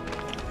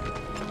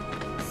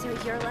 So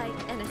you're like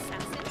an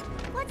assassin?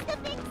 What's the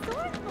big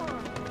sword for?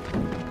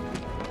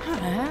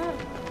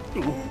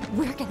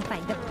 We're gonna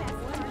find the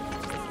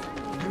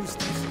best.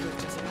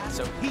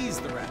 So he's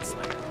the rat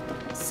slayer.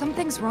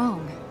 Something's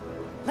wrong.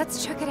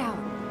 Let's check it out.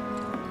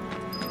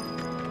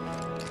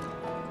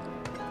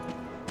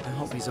 I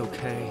hope he's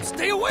okay.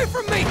 Stay away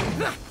from me!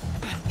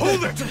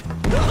 Hold it!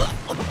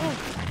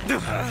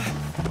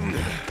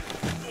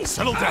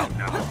 Settle down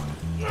now.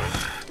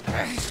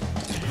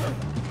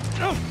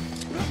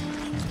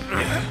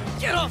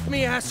 Get off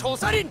me,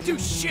 assholes! I didn't do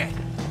shit!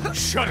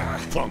 Shut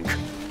up, punk!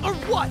 Or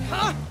what,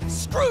 huh?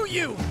 Screw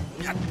you!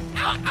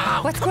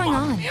 What's going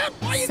on?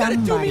 Why you gotta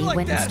do me Somebody like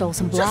went and that? stole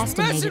some Just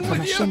blasting messing native from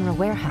a with you. Shinra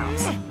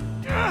warehouse.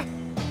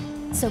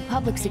 So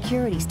public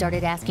security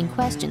started asking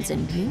questions,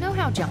 and you know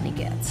how Johnny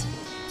gets.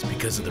 It's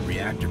because of the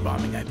reactor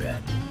bombing, I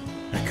bet.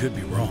 I could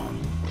be wrong,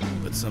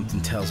 but something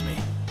tells me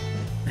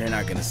they're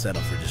not gonna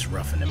settle for just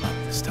roughing him up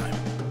this time.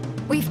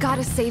 We've got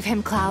to save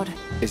him, Cloud.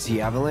 Is he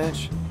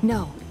Avalanche?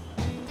 No.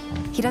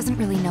 He doesn't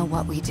really know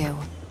what we do.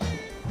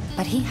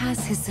 But he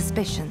has his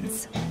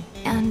suspicions.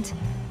 And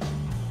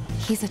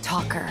he's a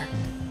talker.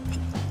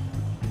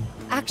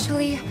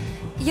 Actually,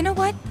 you know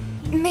what?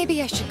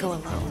 Maybe I should go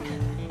alone.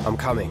 I'm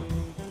coming.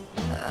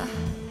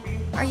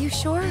 Are you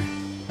sure?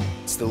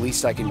 It's the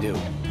least I can do.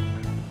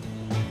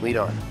 Lead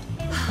on.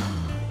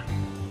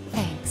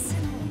 Thanks.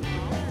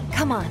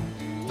 Come on.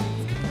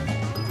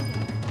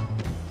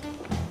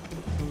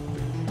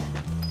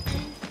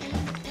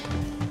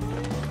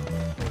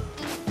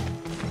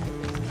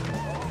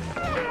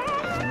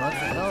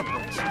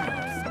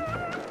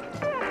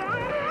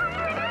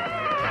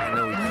 I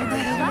know we can't.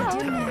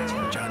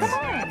 Johnny,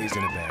 he's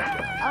in a bad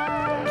guy.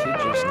 Kid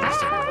just needs to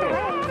stop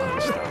talking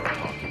big.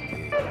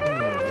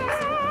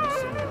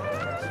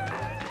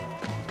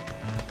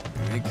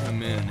 They come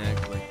in and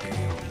act like they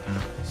own the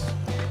house.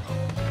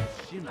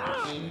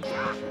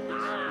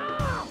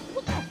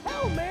 What the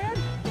hell, man?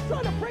 You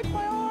trying to break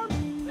my arm?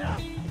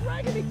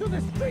 Dragging me through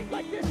the street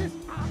like this is...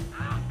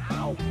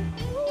 Ow!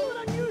 Cruel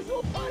and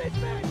unusual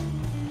punishment!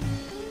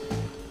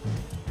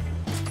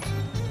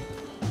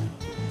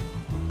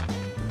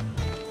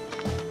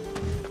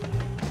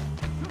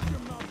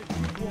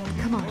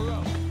 Come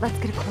on. Let's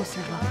get a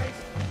closer look.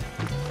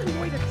 Any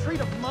way to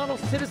treat a model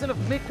citizen of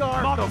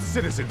Midgar? Model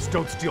citizens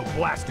don't steal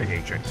blasting,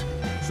 Agent.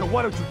 So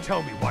why don't you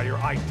tell me why your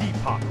ID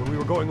popped when we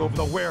were going over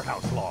the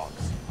warehouse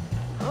logs?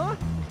 Huh?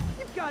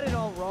 You've got it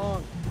all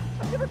wrong.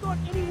 I've never gone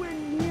anywhere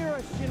near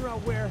a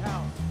Shinra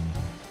warehouse.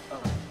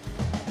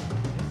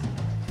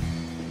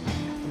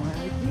 My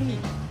ID.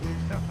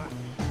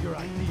 Your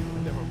ID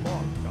was never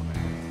logged, dumbass.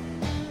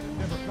 It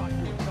never got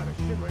you inside a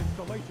Shinra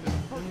installation in the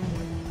first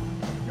place.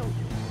 I know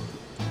you.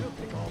 It'll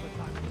take all the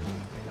time. I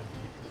have to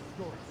keep the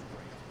story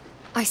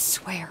straight. I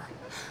swear.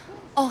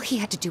 All he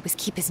had to do was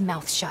keep his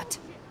mouth shut.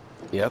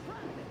 Yep.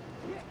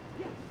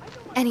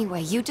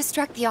 Anyway, you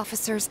distract the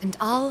officers and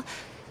I'll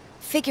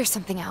figure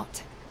something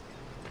out.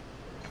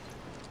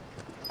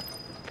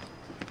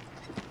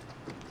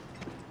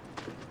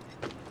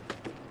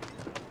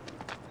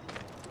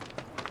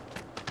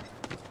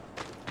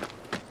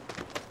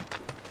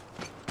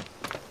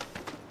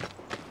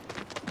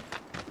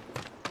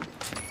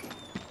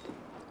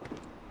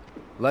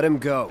 Let him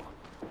go.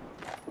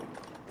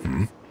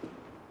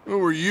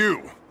 Who are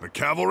you? The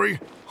cavalry?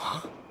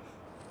 Huh?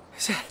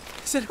 Is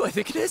that who I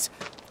think it is?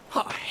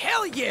 Oh,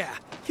 hell yeah!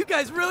 You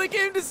guys really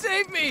came to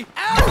save me!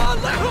 Ow!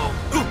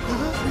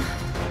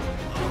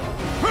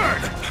 Hey!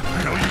 What the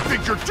hell you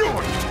think you're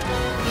doing?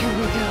 Here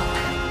we go.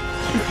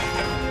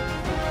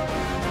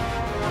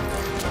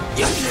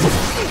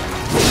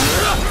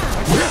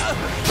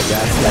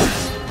 That's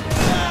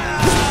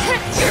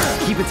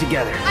it. Keep it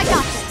together. I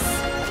got this.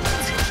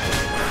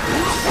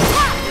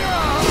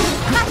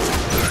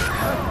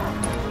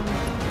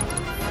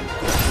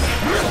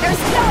 There's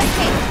no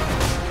escape!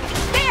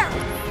 There!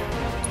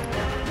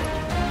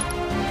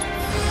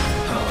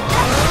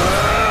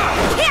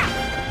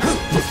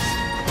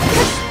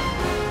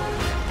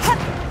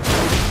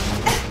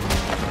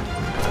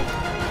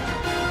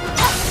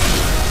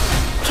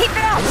 Keep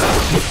it up!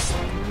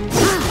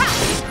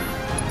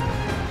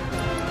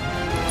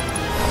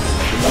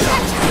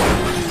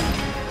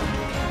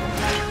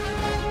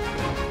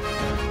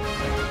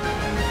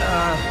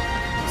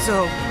 So,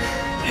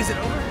 is it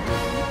over?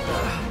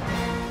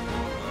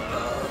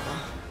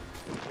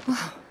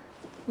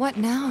 What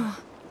now?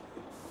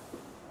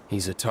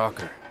 He's a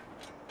talker.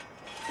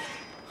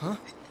 Huh?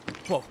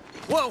 Whoa.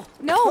 Whoa!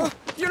 No! Huh?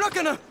 You're not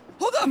gonna...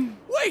 Hold up!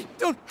 Wait!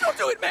 Don't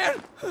do it,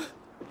 man!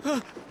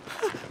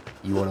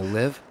 You want to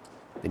live?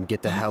 Then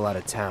get the hell out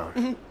of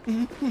town.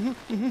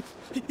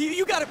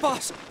 You got it,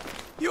 boss!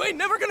 You ain't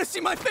never gonna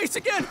see my face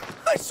again!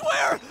 I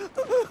swear!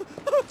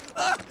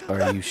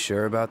 Are you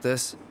sure about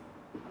this?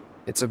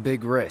 It's a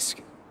big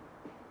risk.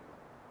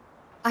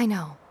 I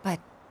know, but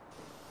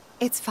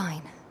it's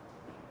fine.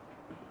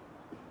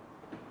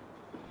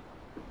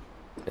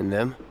 And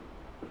them?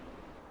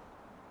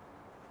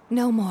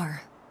 No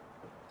more.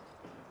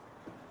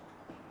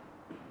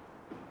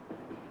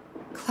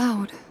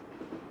 Cloud,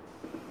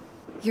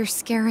 you're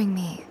scaring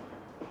me.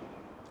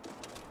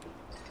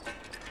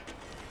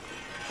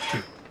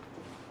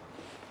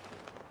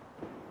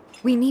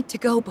 We need to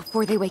go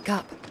before they wake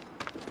up.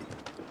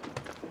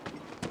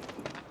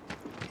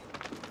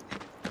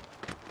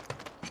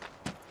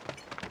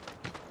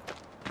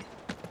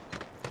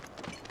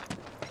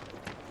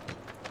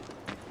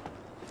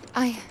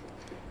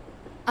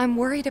 I'm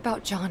worried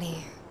about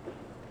Johnny.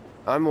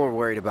 I'm more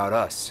worried about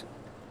us.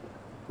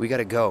 We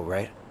gotta go,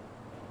 right?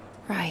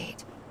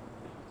 Right.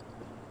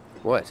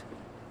 What?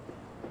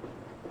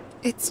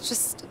 It's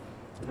just...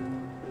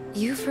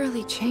 you've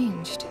really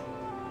changed.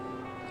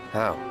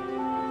 How?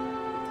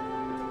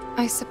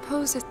 I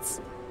suppose it's...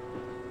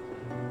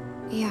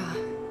 yeah,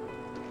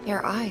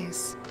 your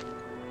eyes.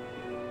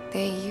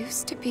 They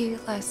used to be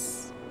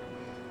less...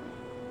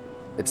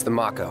 It's the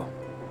Mako.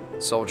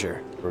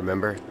 Soldier,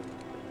 remember?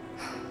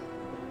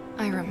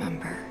 I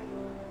remember.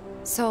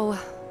 So,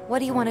 what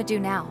do you want to do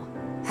now?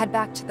 Head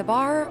back to the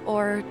bar,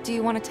 or do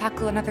you want to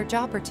tackle another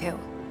job or two?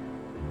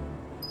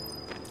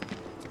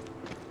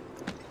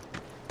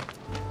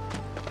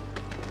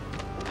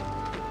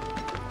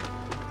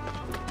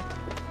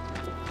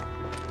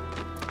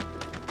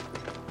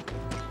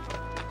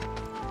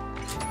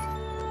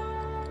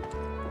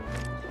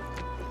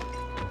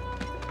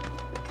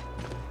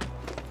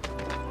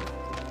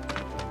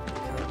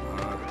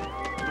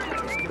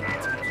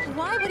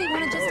 Why would he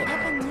want to just up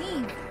and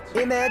leave?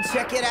 Hey man,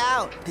 check it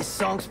out. This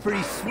song's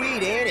pretty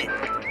sweet, ain't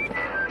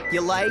it? You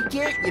like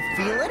it? You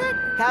feeling it?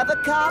 Have a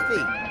copy.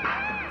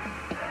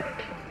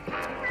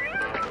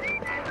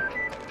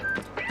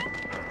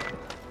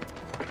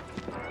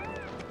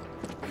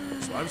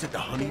 So I was at the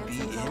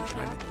Honeybee Inn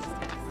trying to...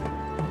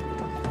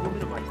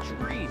 Woman of my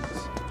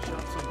dreams.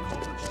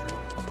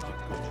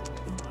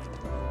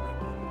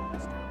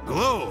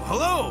 Hello,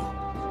 hello!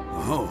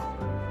 Oh,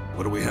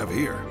 what do we have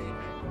here?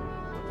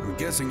 I'm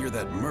guessing you're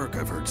that merc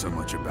I've heard so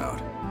much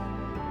about.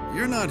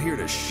 You're not here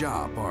to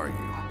shop, are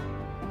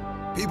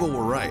you? People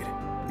were right.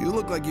 You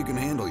look like you can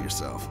handle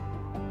yourself.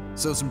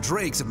 So some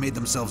drakes have made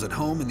themselves at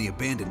home in the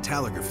abandoned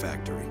Tgas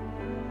factory.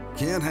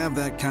 Can't have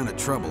that kind of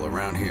trouble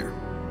around here.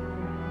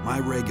 My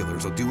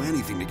regulars will do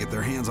anything to get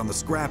their hands on the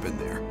scrap in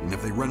there, and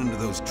if they run into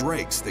those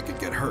drakes, they could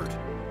get hurt.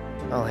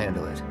 I'll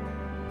handle it.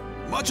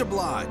 Much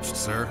obliged,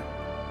 sir.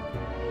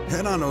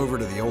 Head on over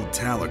to the old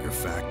Tgas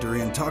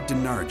factory and talk to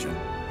Narjan.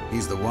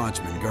 He's the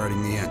watchman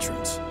guarding the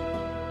entrance.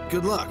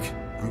 Good luck.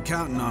 I'm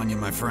counting on you,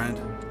 my friend.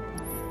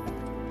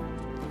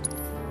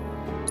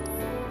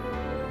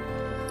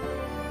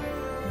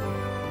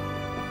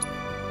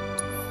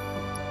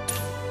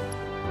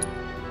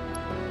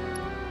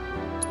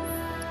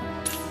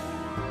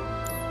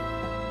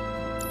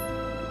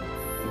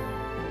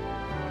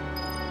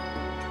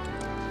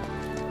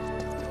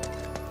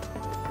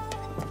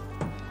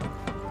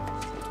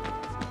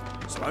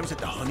 So I was at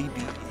the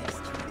Honeybee Inn.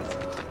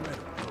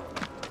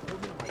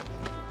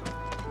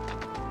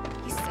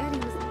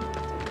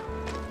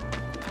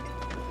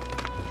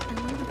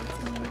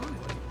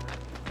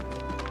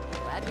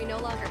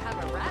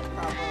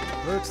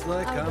 Looks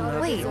like I'm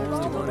not Wait, the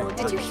only one.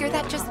 did you hear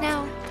that just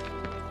now?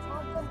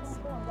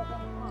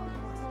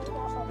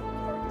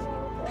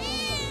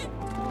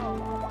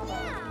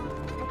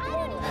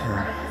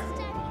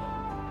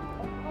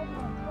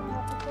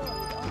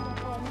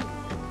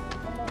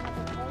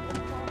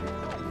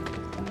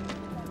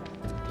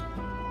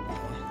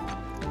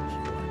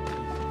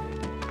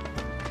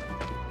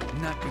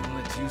 Not gonna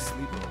let you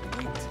sleep a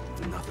wink.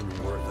 Nothing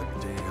worth a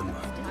damn.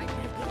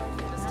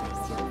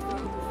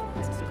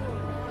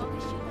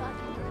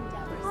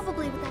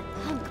 Probably with that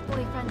punk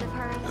boyfriend of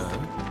hers.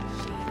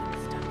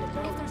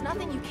 If there's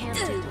nothing you can't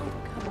do,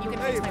 you can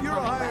Hey, fix my if you're a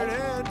plumbing, hired right?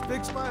 hand,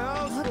 fix my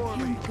house for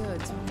me.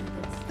 Good.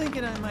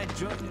 Thinking I might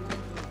join you.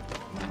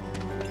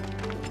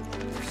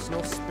 There's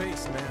no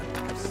space,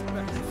 man. I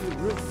suspect if you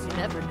really... You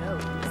never know.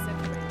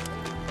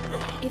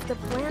 If the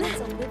planet's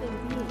a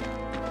living being,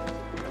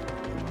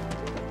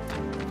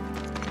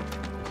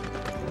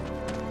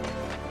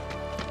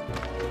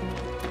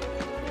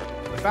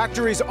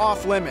 Factory's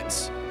off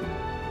limits.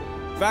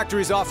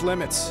 Factory's off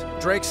limits.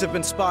 Drakes have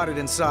been spotted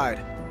inside.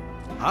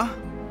 Huh?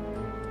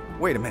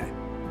 Wait a minute.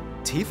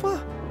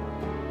 Tifa?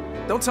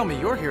 Don't tell me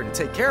you're here to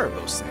take care of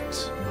those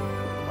things.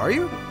 Are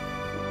you?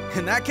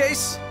 In that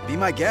case, be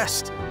my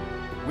guest.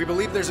 We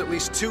believe there's at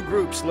least 2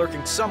 groups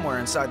lurking somewhere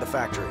inside the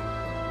factory.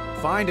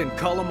 Find and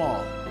cull them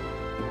all.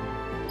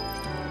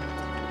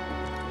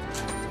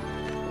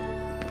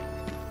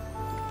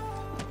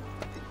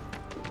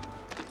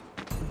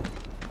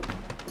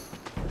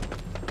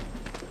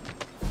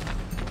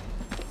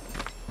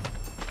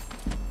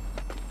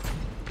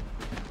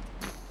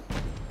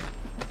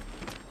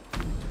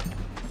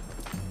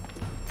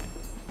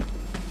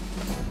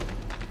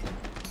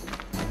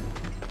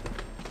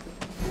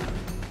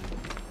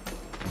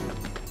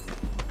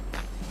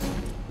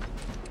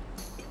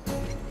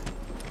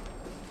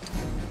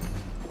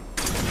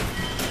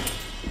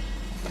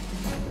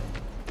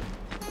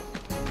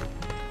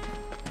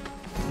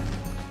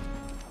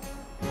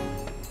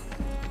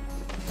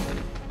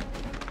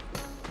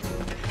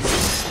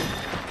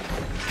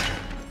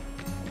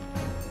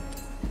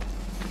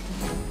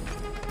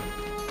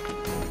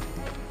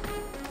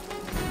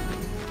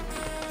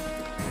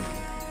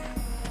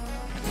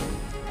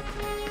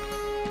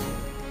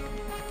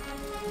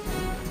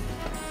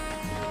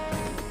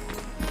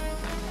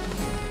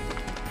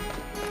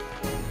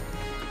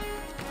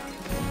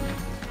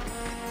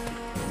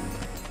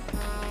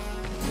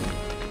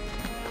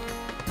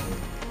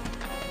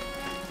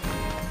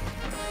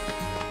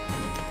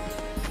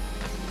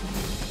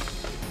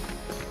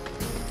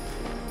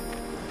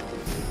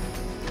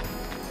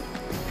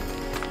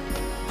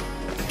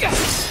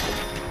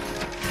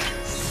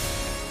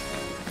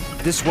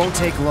 This won't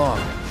take long.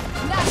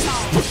 That's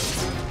all.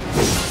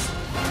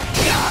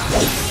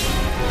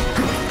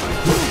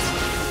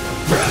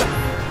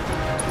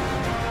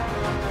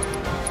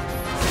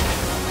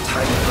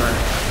 Time to burn.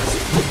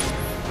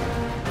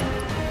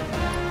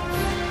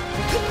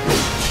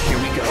 Here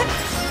we go.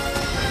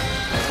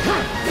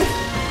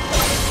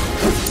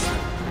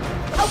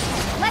 okay,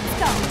 let's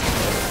go.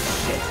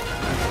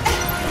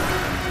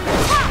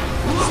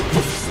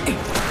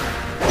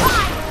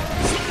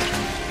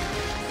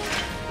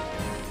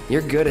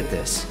 You're good at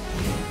this.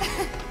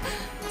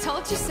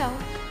 Told you so.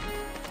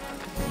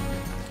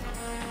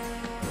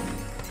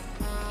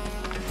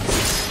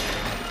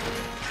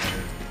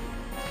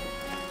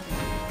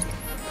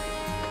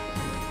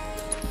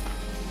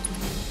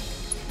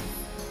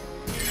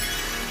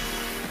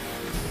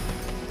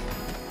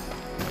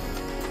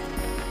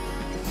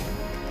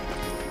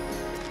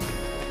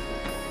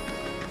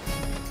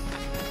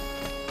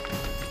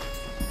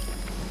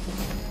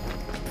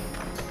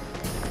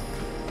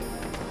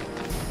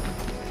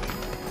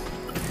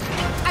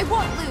 I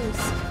won't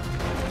lose.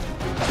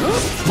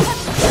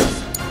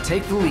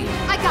 Take the lead.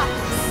 I got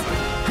this.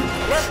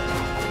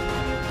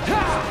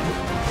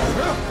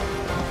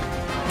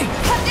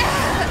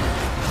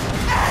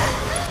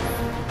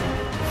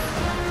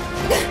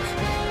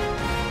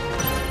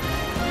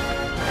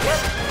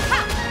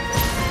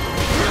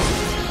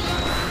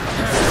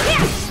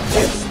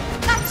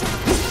 Gotcha.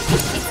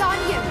 It's on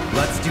you.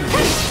 Let's do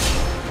this.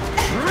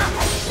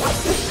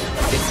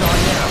 It's on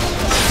now.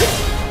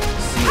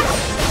 See ya.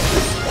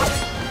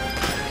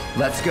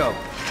 Let's go.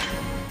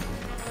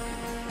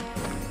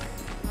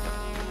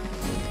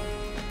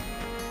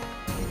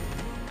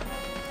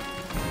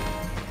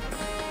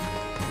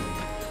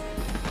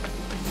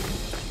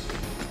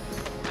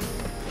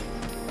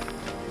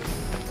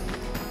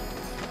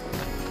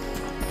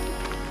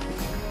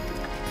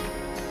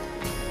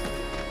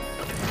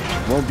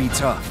 Won't be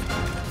tough.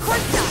 Of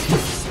course not.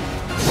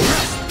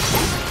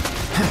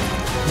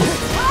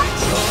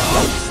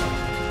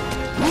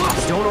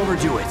 Don't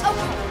overdo it.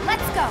 Okay,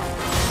 let's go.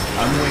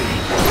 I'm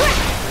waiting.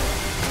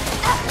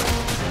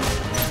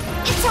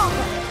 It's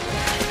over.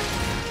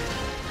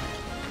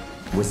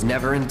 Was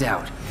never in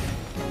doubt.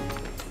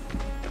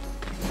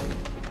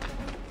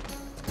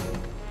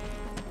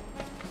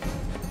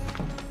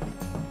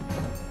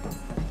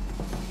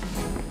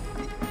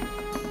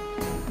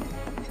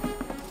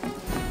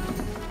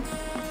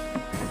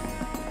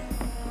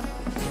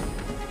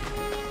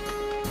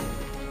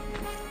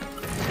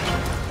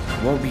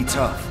 Won't be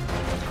tough.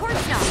 Of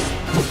course not.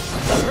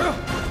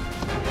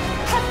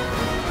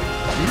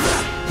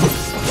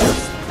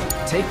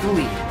 Take the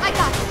lead. I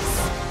got this.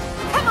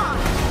 Come on.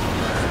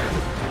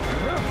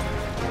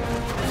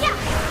 Yeah.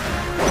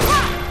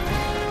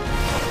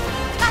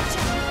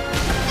 Gotcha.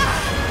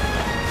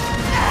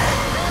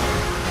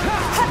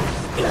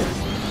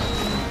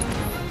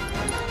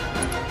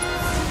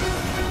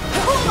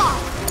 Hold on.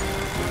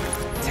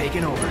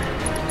 Taking over.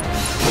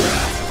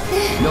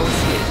 No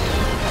escape.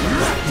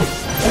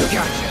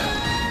 Gotcha.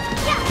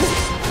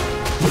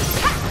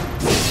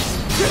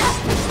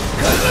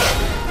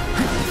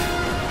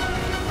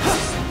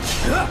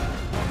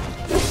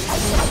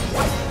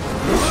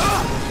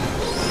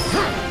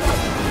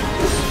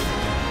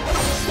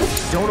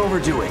 Don't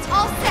overdo it.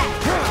 All set.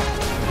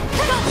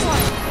 Go for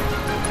it.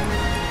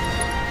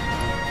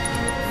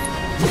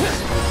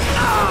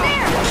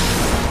 There.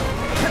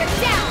 Get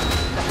down.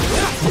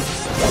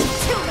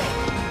 Too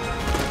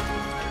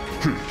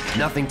late.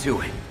 Nothing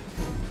to it.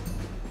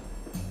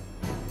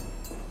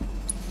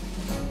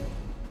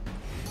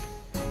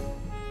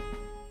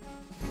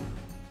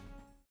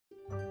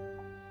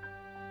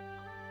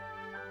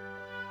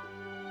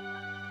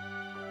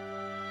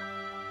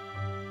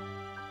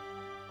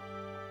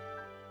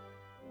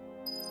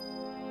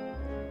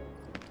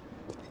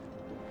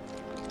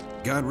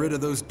 Got rid of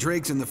those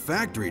drakes in the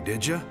factory,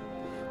 did ya?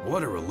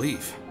 What a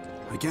relief.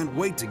 I can't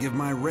wait to give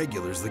my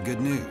regulars the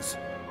good news.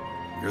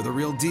 You're the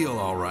real deal,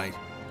 all right.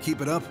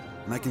 Keep it up,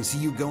 and I can see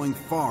you going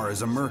far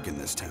as a merc in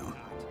this town.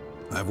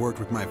 I've worked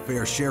with my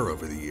fair share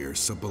over the years,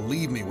 so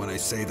believe me when I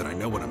say that I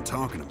know what I'm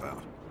talking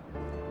about.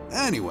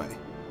 Anyway,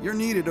 you're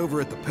needed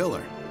over at the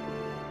Pillar.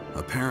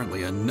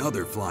 Apparently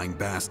another flying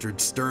bastard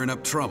stirring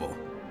up trouble.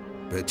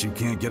 Bet you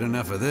can't get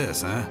enough of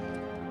this, huh?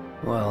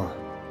 Well...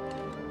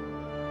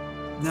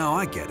 No,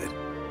 I get it.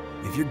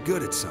 If you're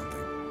good at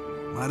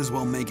something, might as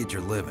well make it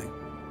your living.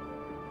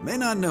 May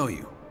not know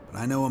you, but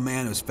I know a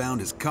man who's found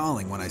his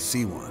calling when I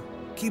see one.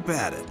 Keep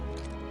at it.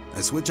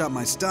 I switch out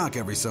my stock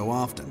every so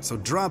often, so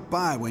drop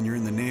by when you're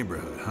in the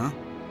neighborhood, huh?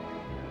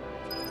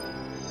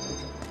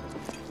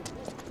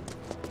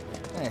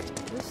 Hey,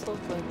 this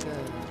looks like a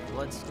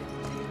bloodstain.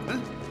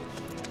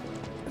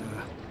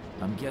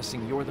 I'm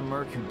guessing you're the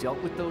merc who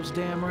dealt with those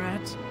damn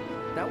rats?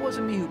 That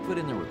wasn't me who put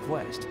in the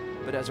request,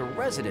 but as a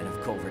resident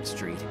of Culvert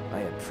Street, I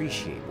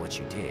appreciate what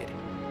you did.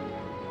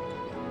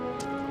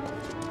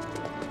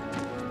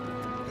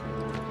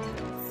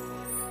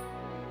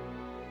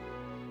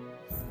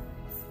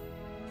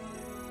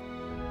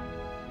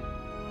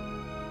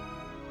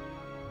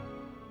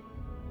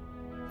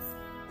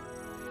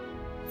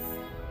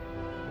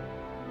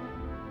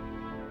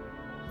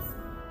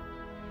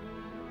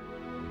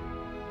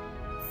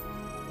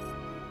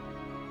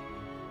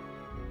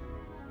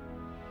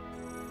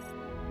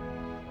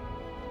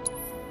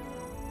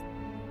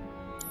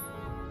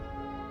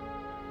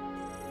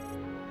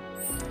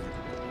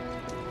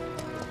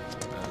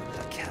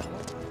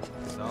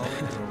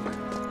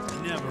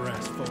 Never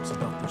ask folks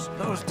about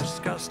those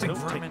disgusting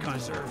vermin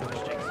conserve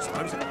vegetables.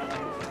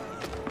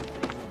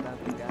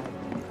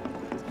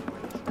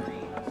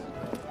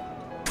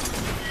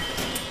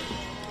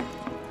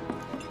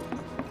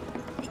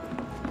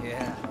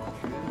 Yeah,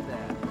 true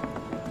that.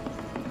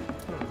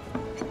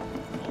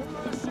 Don't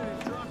rush in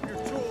and drop your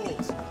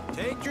tools.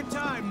 Take your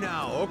time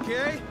now,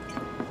 okay?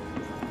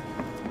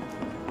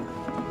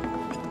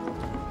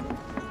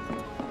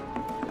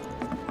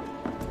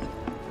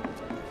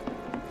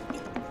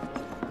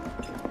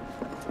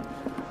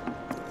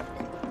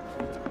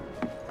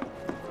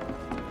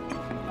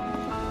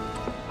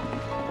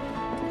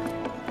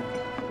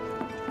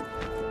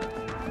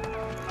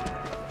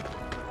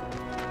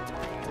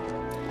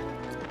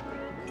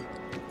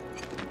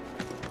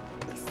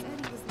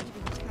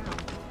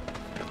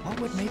 What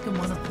would make him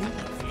want to leave?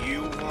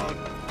 You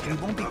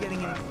won't be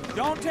getting any...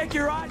 Don't take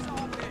your eyes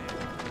off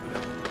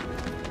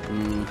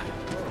him!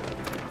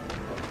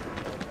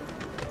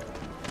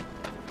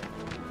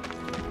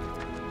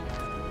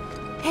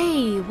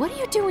 Hey, what are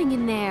you doing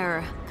in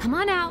there? Come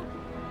on out.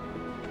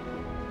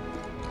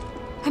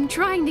 I'm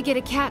trying to get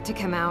a cat to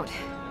come out.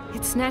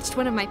 It snatched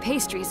one of my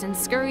pastries and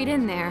scurried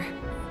in there.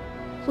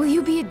 Will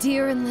you be a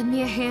dear and lend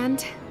me a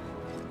hand?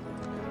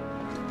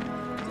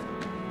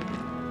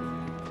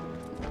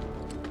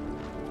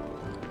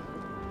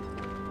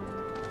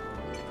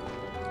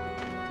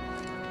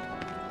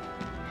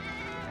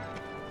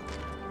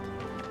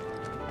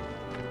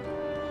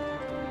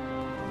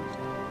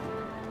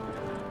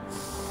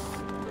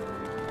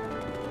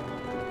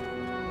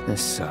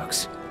 This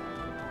sucks.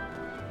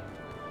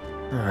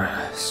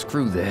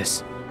 Screw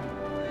this.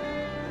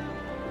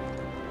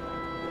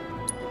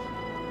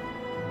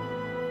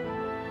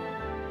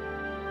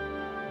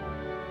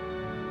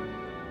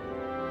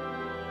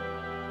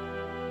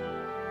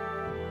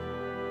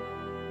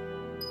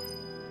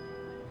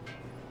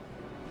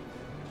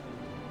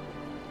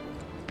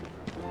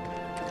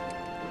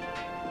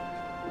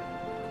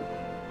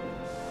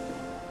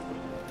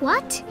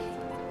 What?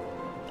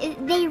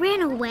 They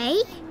ran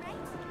away?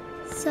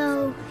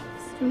 So,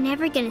 we're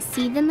never gonna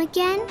see them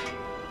again?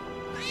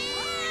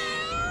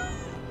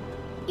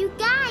 You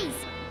guys,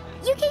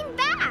 you came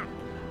back!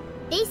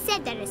 They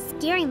said that a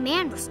scary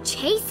man was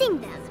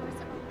chasing them.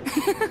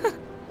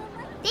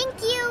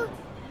 Thank you!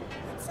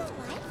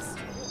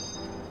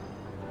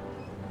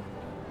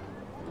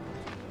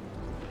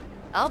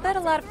 I'll bet a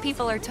lot of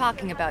people are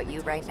talking about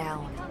you right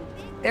now.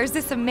 There's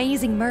this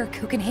amazing merc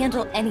who can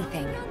handle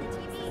anything.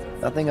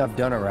 Nothing I've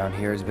done around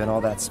here has been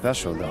all that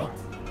special, though.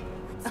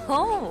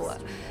 Oh,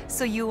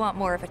 so you want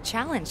more of a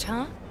challenge,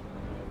 huh?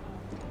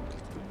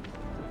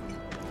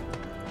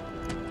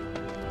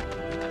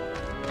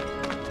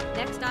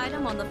 Next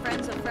item on the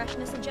Friends of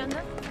Freshness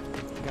agenda.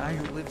 The guy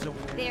who lives over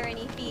there. There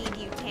any feed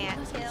you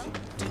can't kill?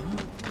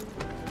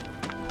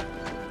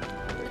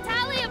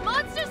 Battalion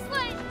Monster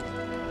Slay!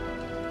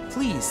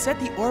 Please set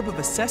the Orb of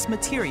Assessed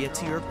Materia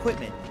to your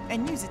equipment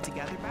and use it to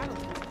gather battle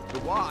tokens. The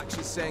Watch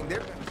is saying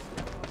they're...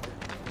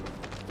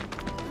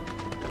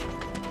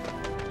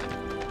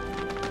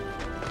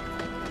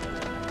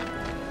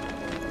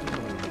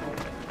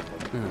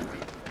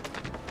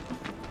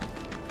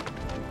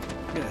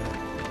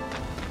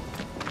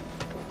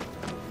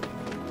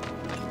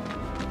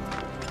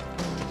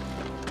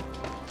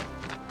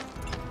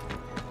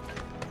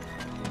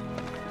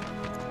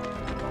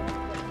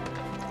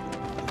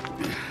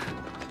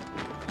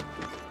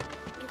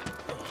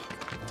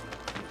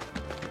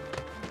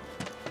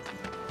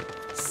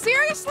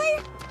 Seriously?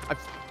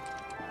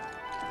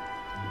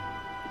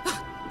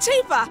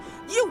 Tifa,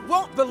 you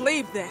won't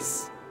believe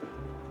this.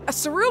 A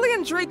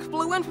cerulean drake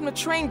flew in from the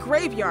train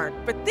graveyard,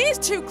 but these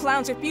two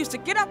clowns refused to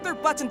get out their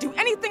butts and do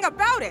anything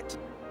about it.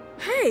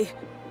 Hey,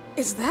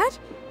 is that?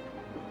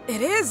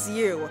 It is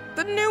you,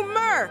 the new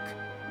merc.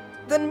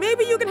 Then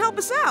maybe you can help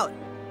us out.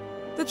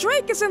 The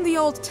drake is in the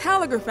old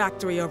telegraph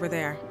factory over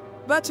there.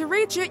 But to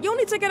reach it, you'll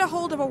need to get a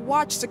hold of a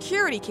watch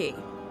security key.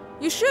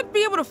 You should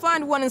be able to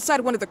find one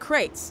inside one of the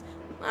crates.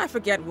 I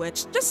forget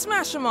which. Just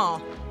smash them all.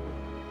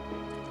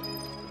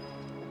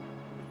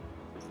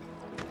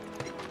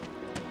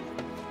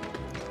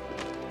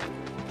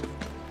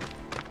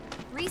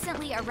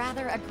 Recently, a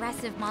rather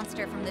aggressive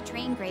monster from the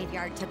train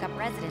graveyard took up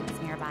residence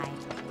nearby.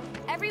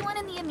 Everyone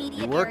in the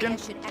immediate area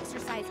should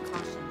exercise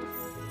caution.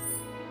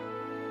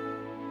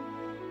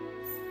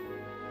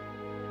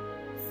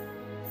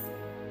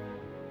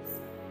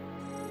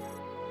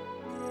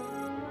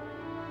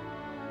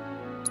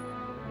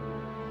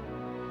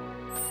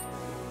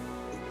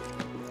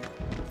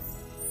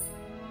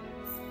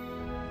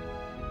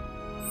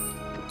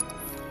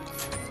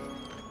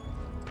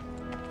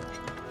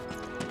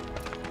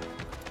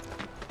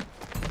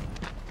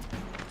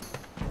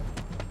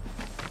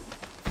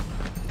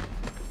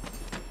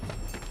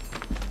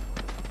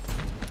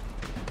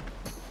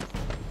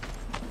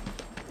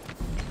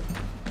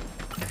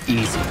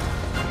 Easy.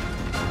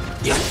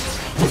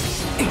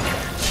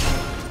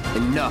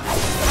 Enough.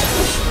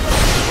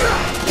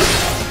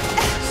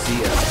 See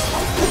ya.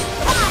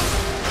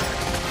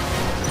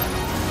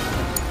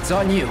 It's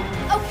on you.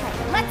 Okay,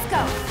 let's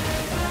go.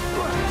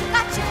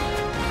 Gotcha.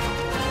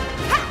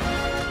 Ha!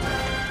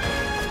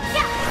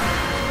 Yeah.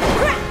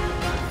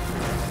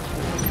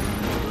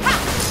 Ha!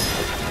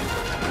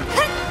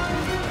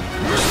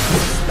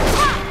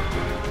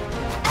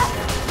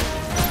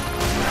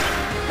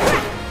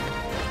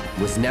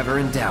 Was never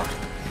in doubt.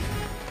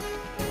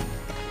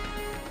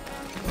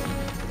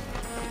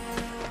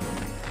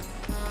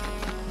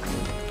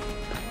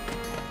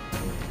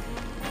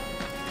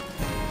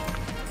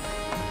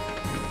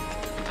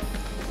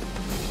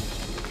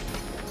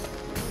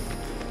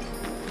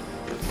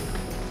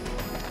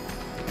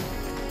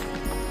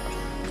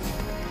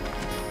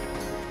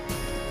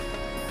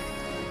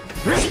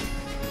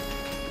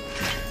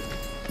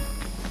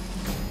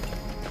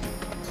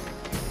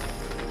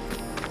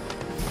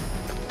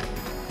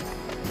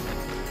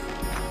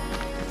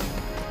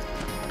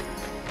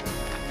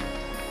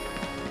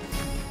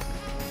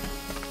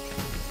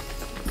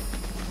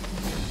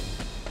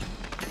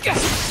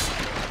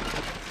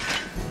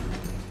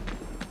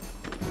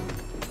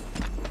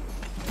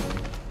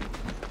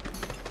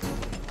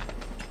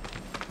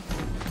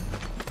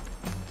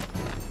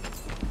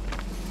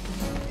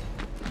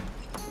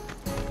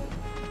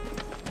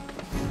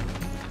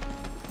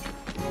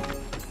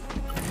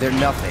 They're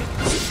nothing.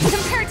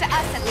 Compared to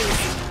us, at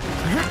least.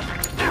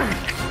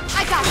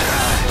 I got it.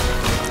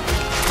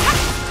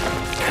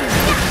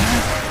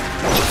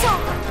 It's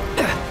over.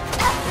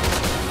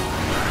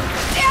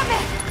 Damn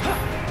it!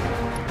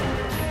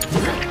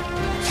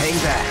 Hang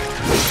back.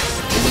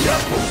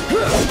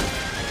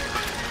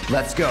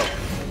 Let's go.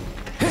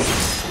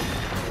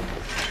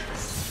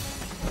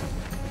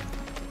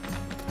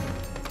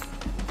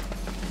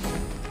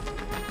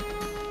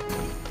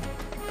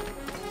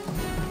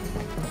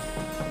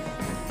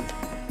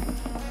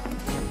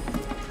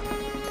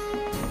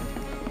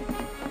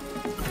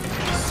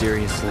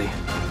 Seriously.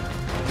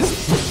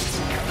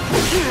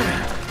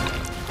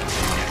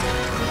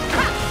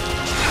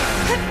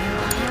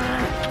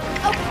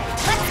 Okay,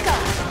 let's go.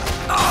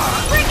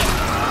 Bring it.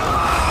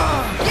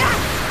 Yeah.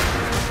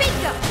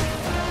 Bingo.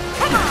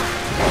 Come on.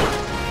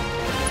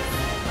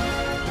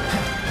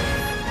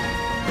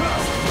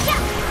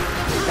 Yeah.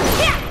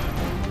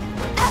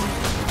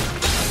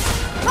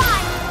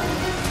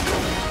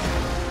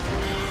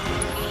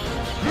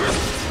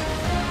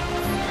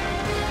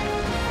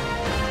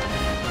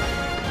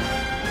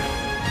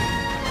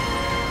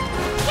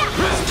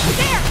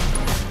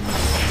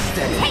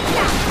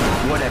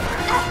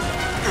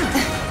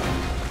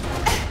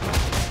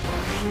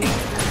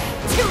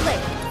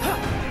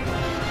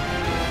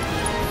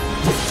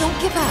 Don't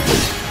give up.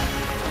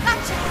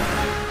 Gotcha!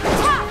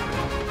 Ta!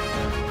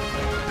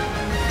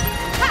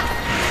 Ha!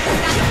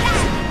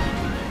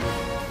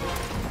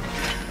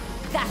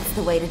 That's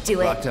the way to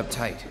do it. Locked up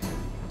tight.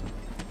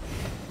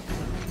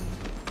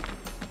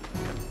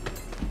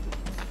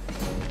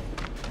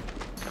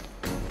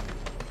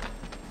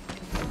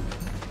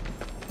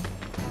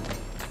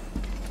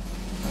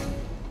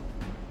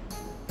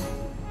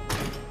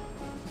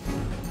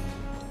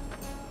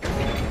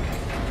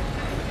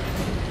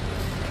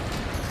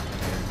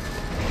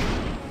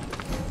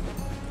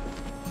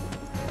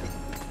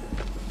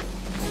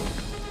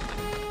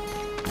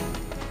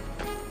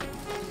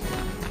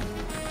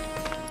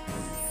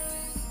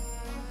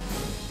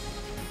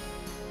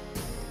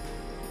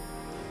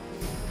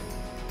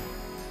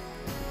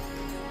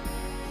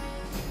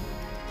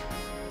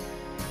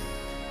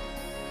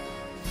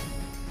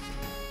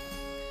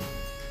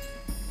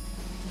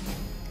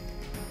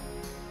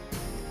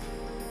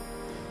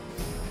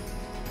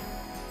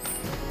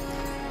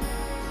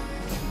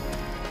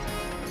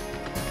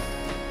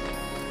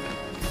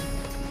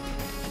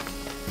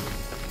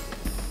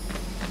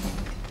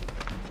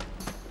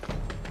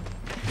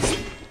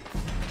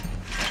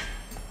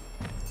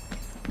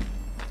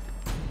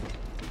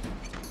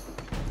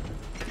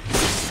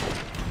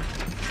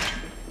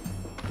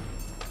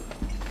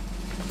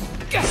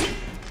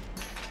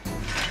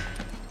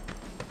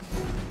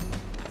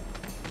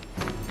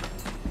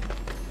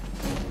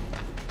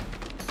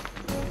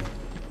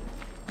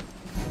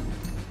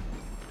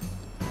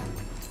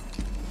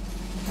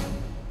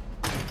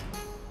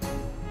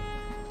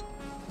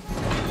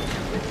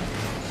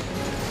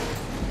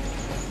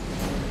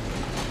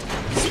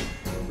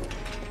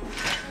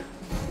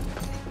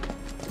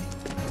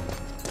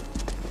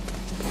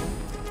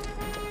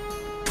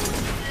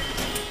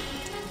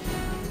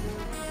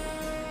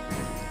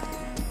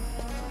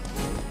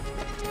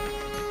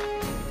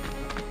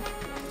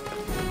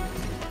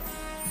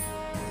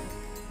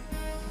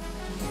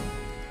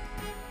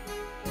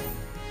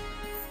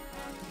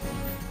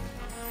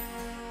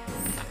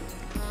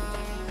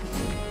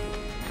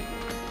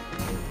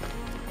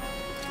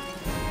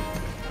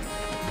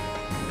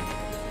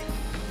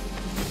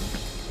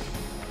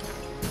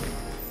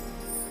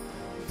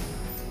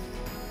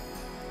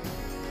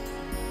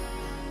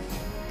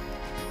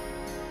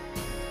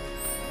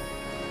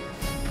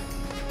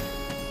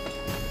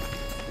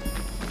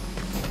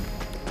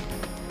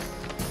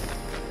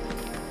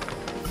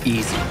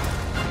 Easy.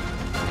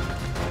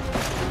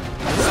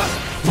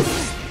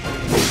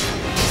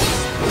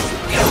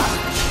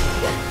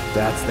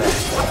 That's that.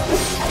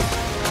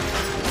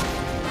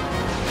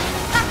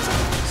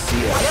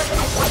 See ya.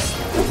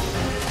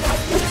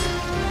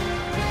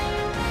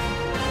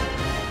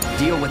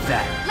 Deal with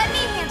that. Let me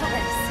handle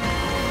this.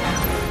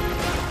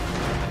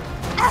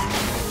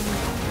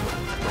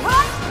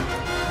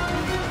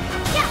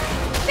 Yeah,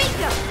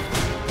 bingo.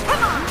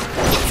 Come on,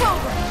 it's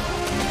over.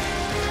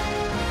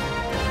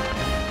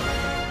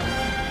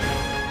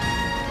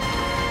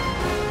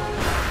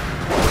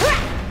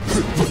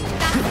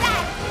 That's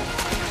that.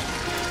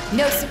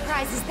 No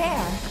surprises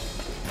there.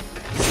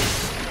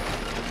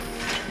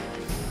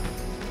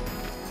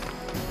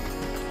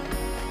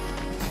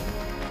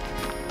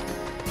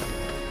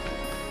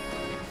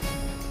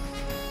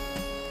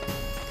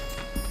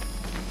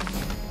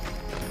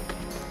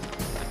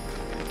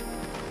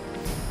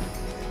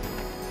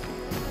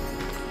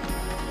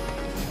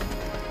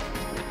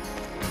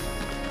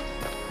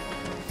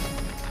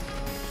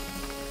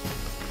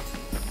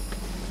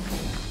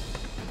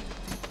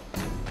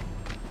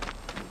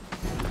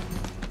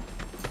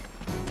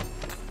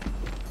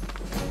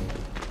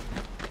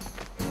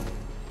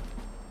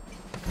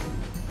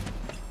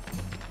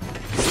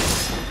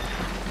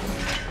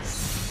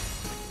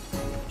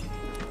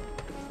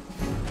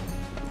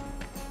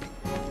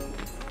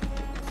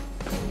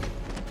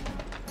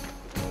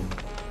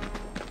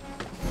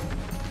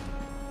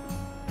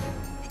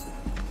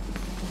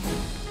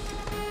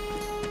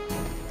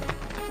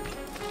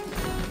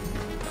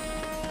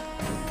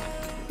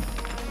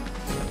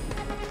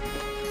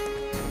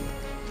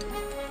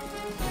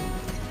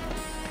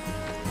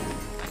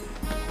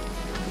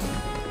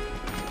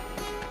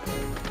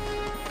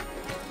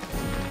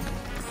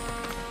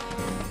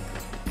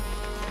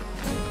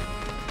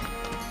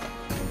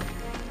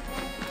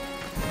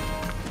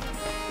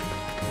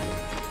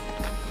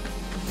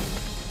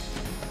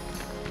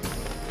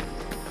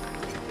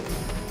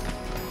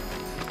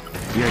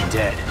 You're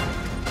dead.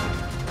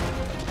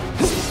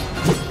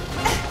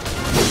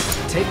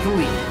 Take the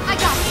lead. I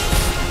got it.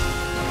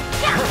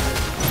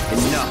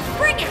 Enough.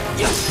 Bring it.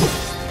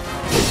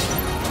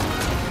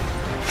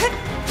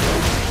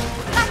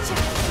 Gotcha.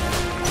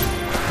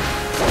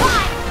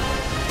 Fine.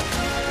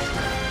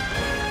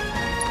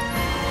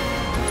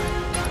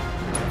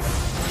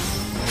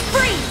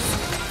 Freeze.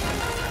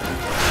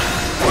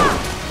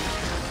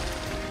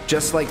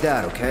 Just like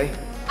that, okay?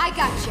 I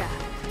gotcha.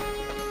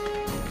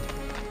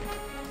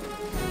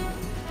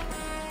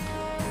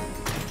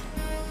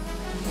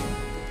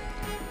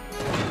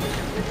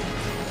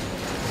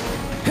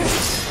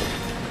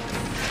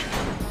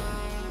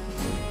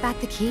 That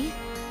the key?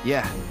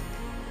 Yeah.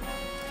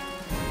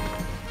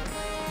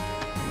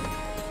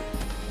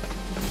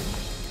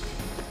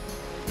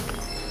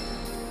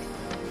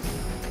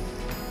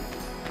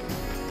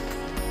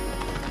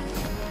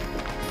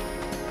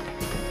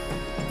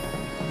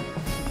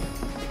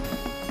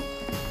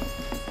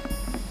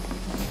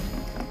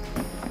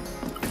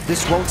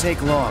 This won't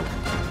take long.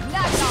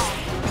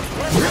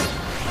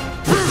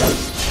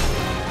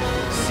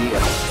 See ya.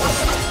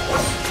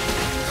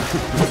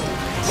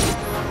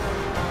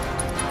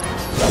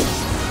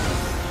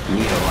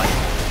 Nioh.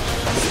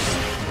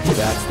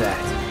 That's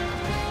that.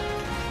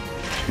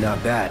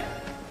 Not bad.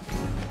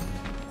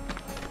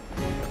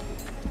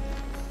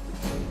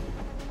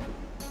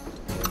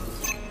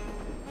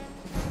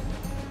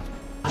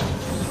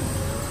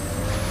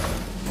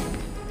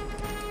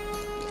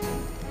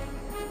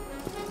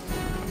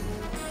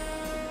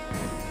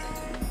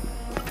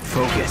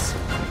 Focus.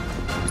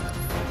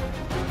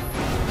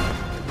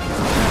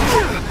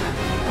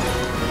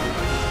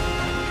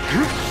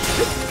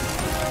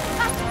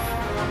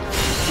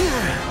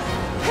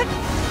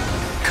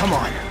 Come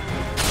on.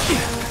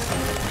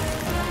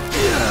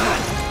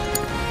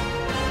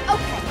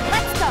 Okay,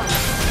 let's go.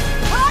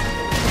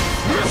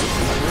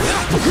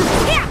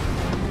 Yeah.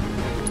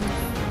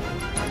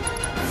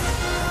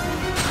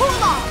 Cool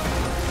off.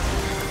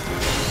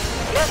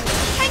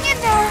 Hang in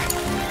there.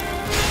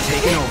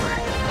 Taking over.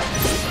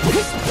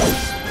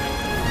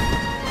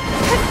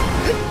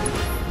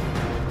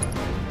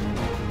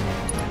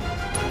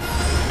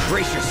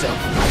 Brace yourself.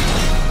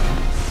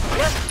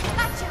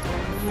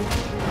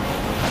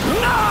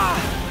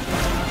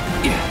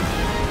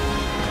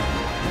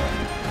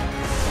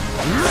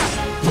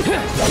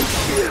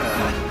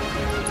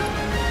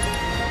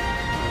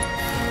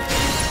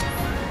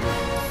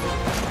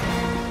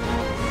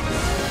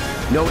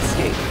 No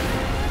escape.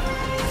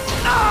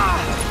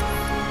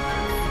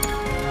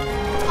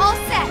 All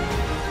set.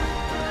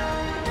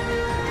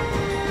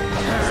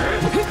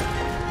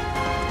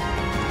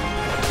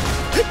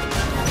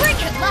 Bring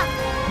it, luck.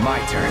 My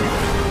turn.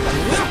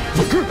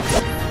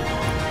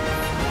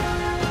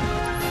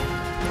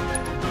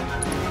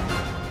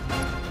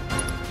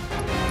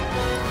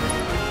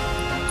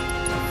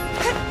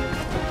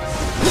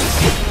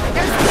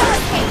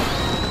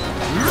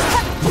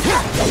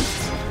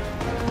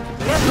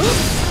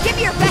 Give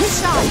me your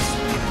best shot.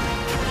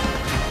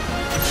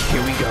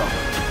 Here we go.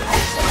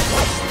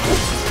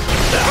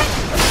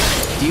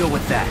 Deal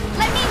with that.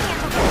 Let me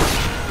handle it.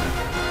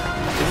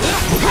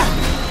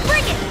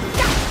 Bring it.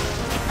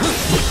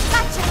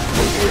 Gotcha.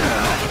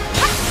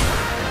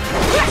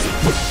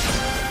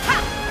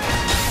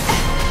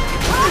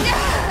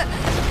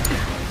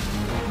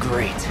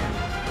 Great.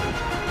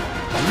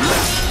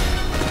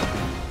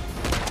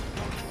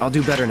 I'll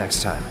do better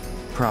next time.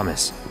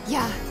 Promise.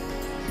 Yeah,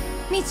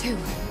 me too.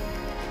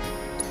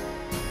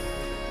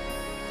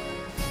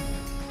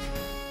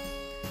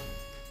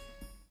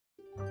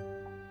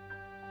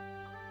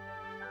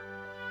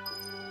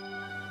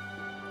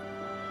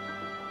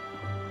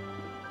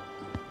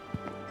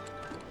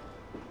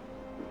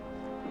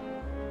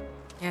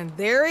 And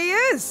there he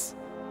is!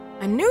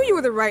 I knew you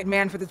were the right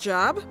man for the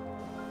job.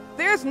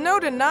 There's no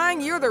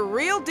denying you're the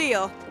real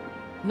deal.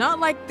 Not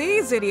like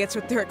these idiots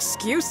with their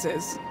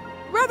excuses.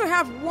 Rather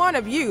have one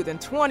of you than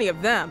 20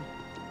 of them.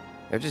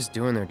 They're just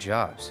doing their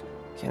jobs.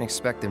 Can't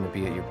expect them to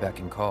be at your beck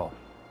and call.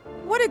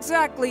 What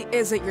exactly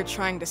is it you're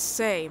trying to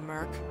say,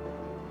 Merc?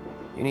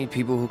 You need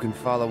people who can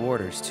follow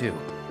orders, too.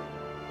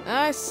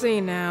 I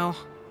see now.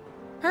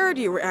 Heard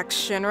you were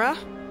ex-Shinra.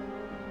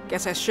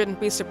 Guess I shouldn't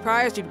be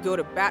surprised you'd go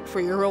to bat for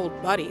your old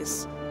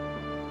buddies.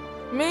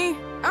 Me,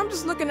 I'm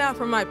just looking out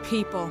for my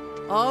people.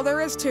 All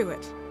there is to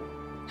it.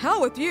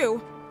 Hell with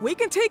you. We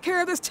can take care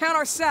of this town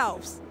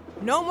ourselves.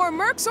 No more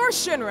Mercs or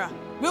Shinra.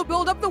 We'll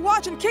build up the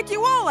watch and kick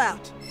you all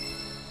out.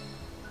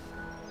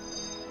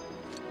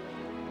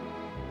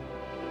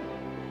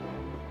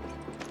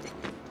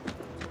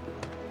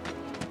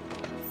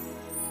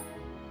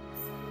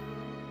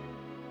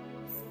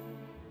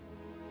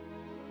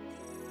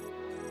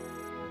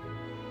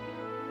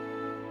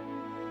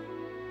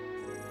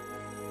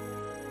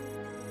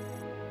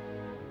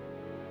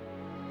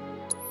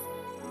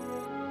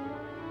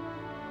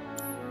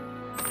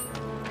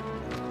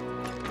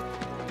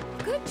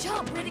 Good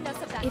job ridding us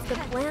of that. If the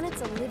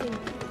planet's a living...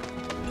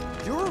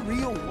 You're a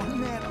real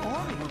one-man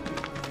army.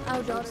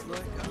 Oh, daughter.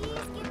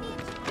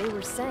 They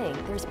were saying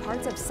there's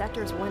parts of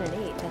sectors 1 and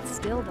 8 that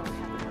still don't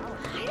have power.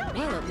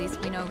 Well, at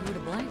least we know who to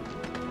blame.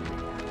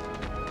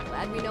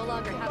 Glad we no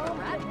longer have a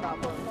rat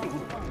problem.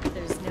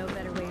 There's no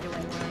better way to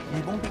unwind.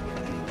 We won't be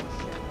getting any more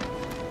shit.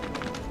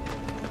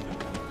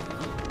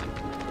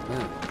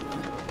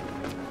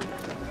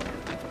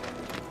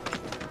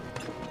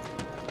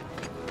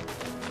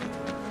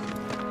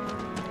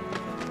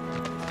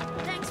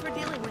 Thanks for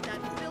dealing with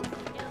that filthy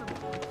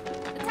animal.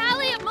 The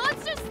tally of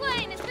monster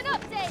slain has been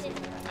updated.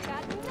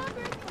 Got new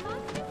numbers for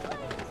monster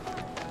slain.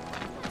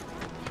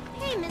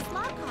 Hey, Miss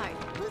Lockhart,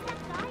 who's that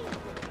guy?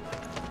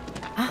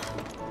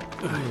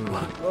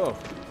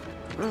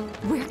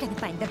 We're gonna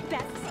find the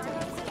best.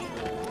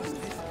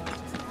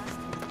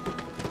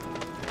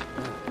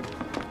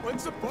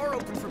 When's the bar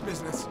open for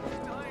business?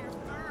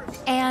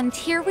 And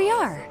here we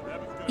are.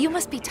 You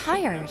must be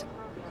tired.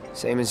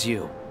 Same as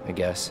you, I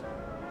guess.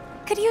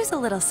 Could use a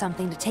little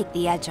something to take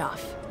the edge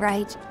off,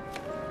 right?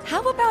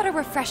 How about a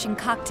refreshing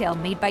cocktail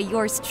made by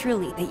yours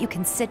truly that you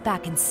can sit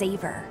back and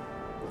savor?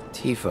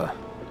 Tifa.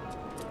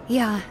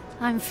 Yeah,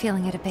 I'm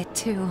feeling it a bit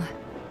too.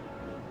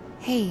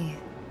 Hey,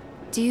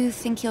 do you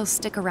think you'll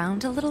stick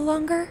around a little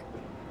longer?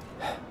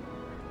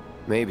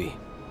 Maybe.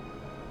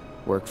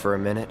 Work for a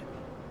minute,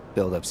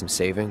 build up some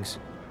savings.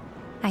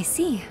 I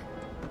see.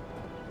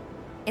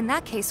 In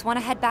that case, want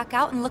to head back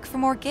out and look for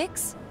more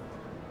gigs?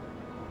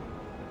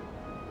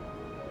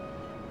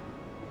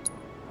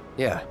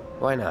 Yeah,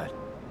 why not?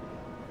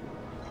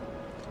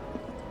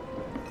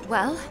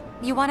 Well,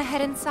 you want to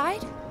head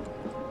inside?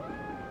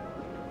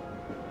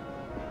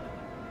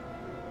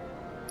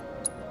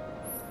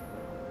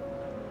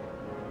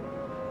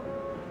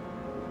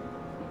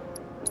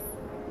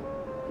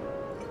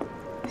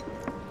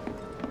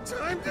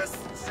 Time to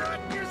strut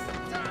your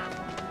stuff!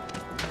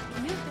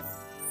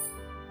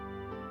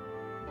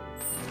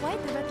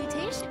 Quite the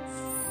reputation.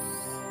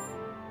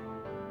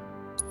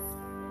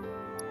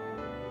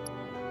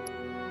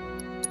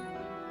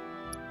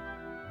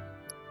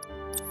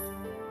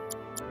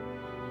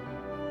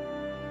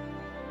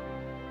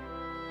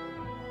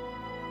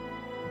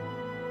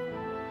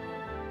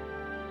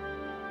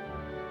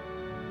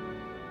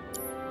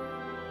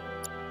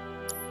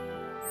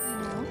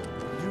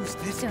 Use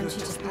this. Don't you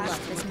just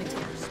love this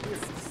material?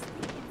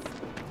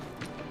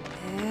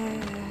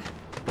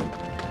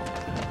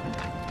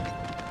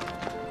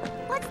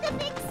 What's the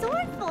big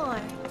sword for?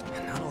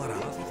 Not a lot of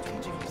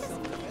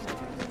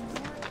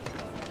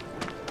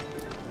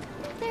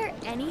Is there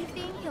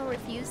anything he'll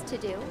refuse to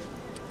do?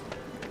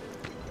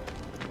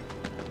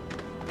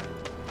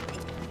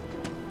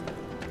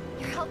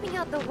 You're helping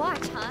out the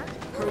watch, huh?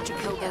 Heard you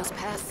kill those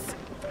pests.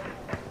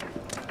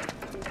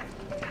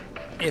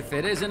 If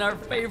it isn't our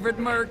favorite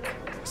merc.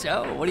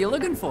 So, what are you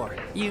looking for?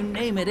 You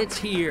name it, it's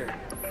here.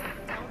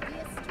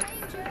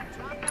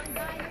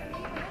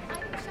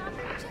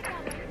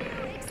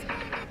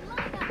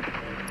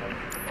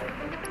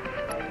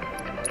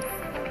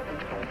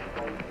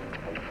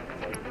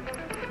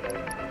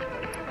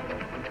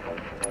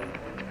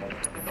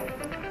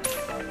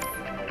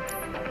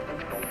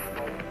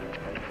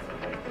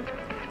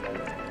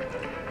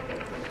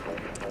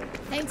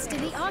 Thanks to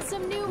the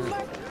awesome new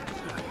market.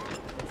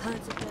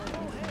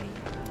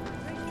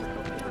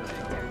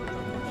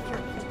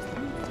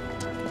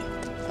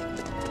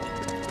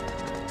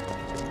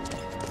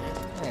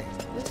 Hey,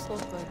 this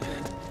looks like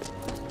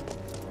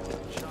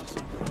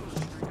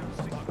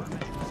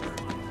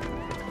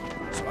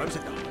So I was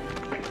at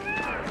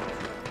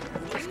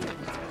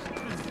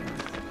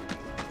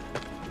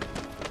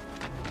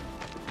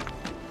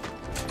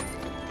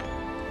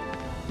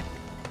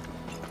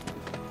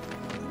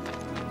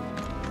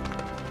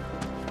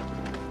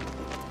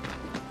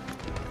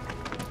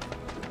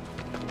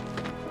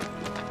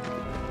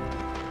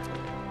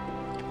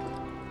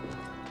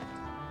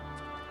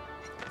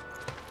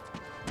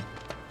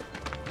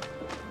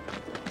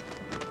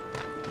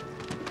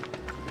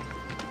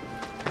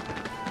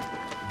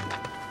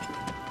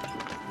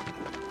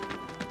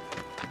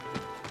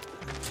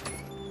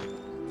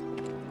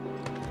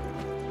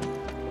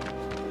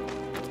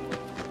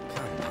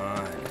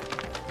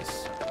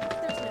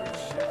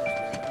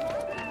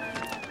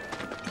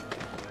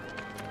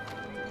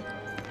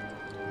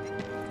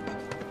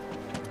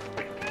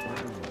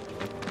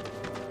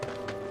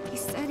He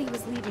said he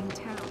was leaving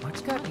town.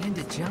 What's got you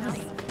into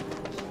Johnny?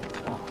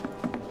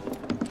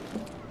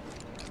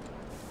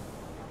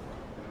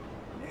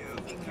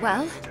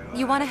 Well,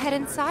 you want to head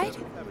inside?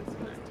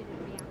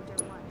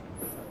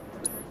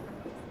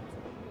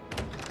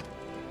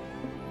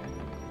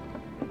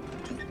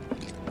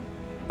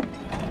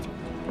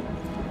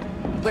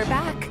 We're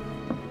back.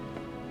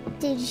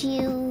 Did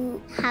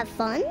you have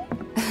fun?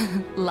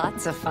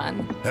 Lots of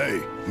fun.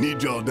 Hey,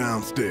 need y'all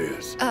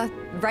downstairs.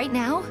 Right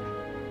now?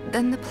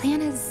 Then the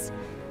plan is...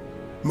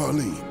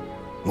 Marlene,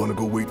 wanna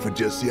go wait for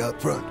Jesse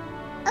out front?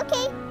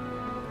 Okay.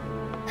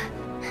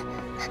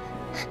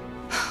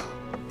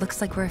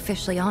 Looks like we're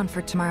officially on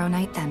for tomorrow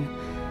night then.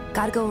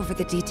 Gotta go over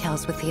the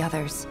details with the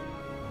others.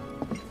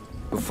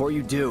 Before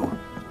you do,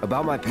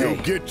 about my pay.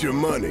 You'll get your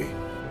money.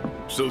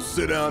 So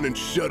sit down and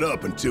shut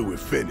up until we're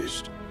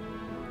finished.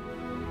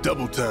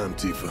 Double time,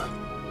 Tifa.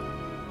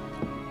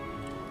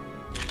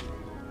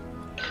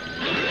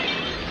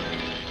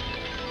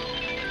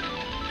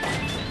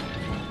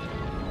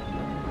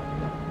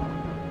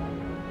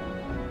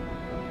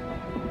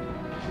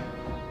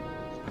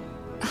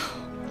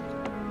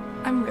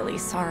 I'm really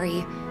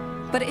sorry,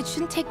 but it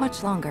shouldn't take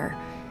much longer.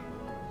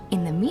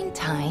 In the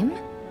meantime...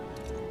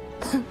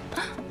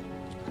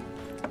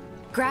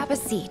 grab a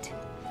seat.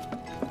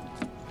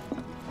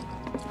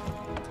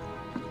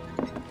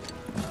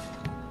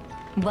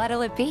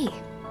 What'll it be?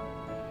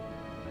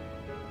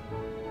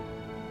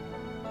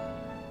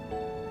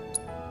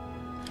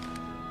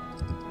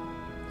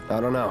 I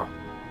don't know.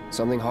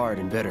 Something hard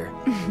and bitter.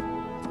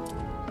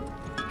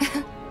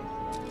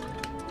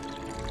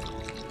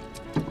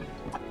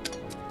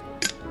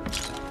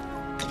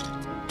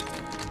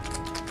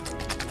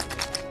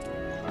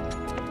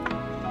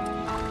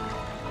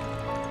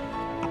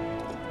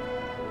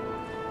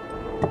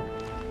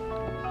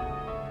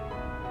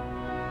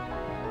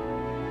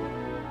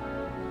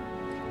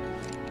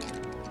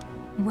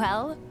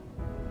 Well,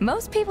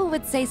 most people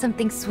would say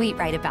something sweet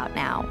right about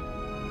now.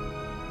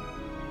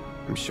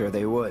 I'm sure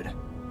they would.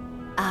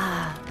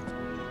 Ah,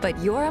 but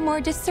you're a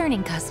more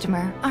discerning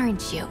customer,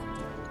 aren't you?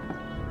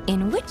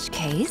 In which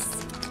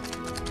case...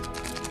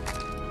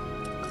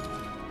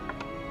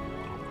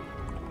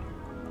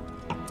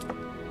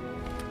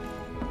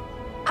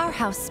 our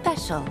house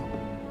special,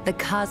 the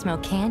Cosmo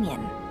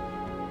Canyon.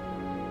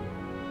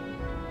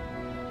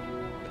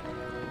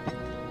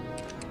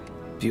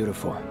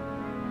 Beautiful.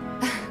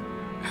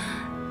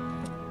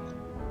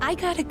 I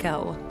gotta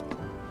go.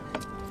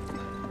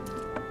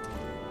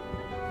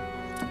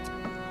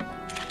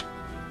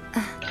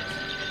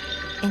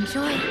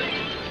 Enjoy.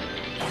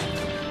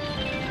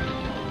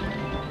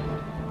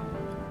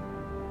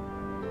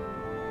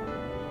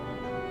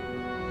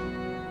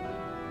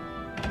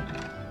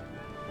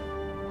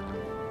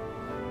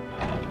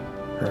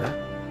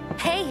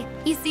 Hey,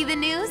 you see the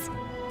news?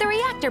 The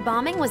reactor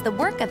bombing was the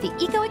work of the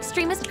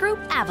eco-extremist group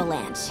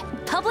Avalanche.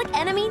 Public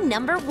enemy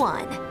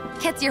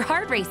 #1. Gets your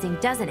heart racing,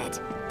 doesn't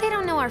it? They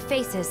don't know our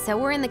faces, so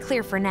we're in the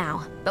clear for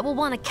now. But we'll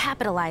want to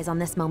capitalize on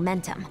this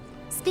momentum.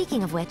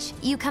 Speaking of which,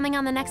 you coming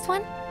on the next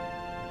one?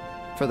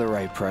 For the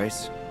right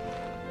price.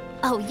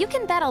 Oh, you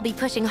can bet I'll be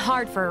pushing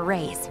hard for a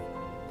raise.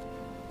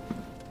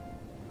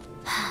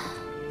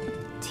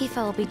 Tifa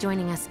will be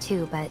joining us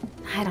too, but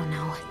I don't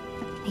know.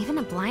 Even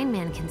a blind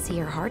man can see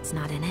her heart's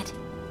not in it.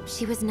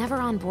 She was never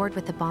on board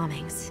with the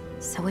bombings,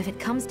 so if it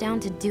comes down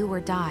to do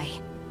or die...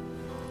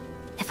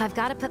 if I've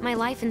got to put my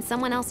life in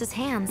someone else's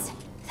hands,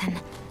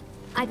 then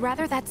I'd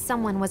rather that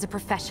someone was a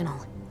professional.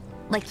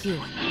 Like you.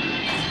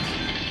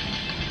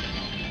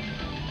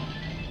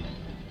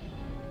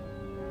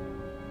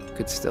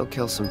 Could still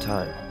kill some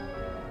time.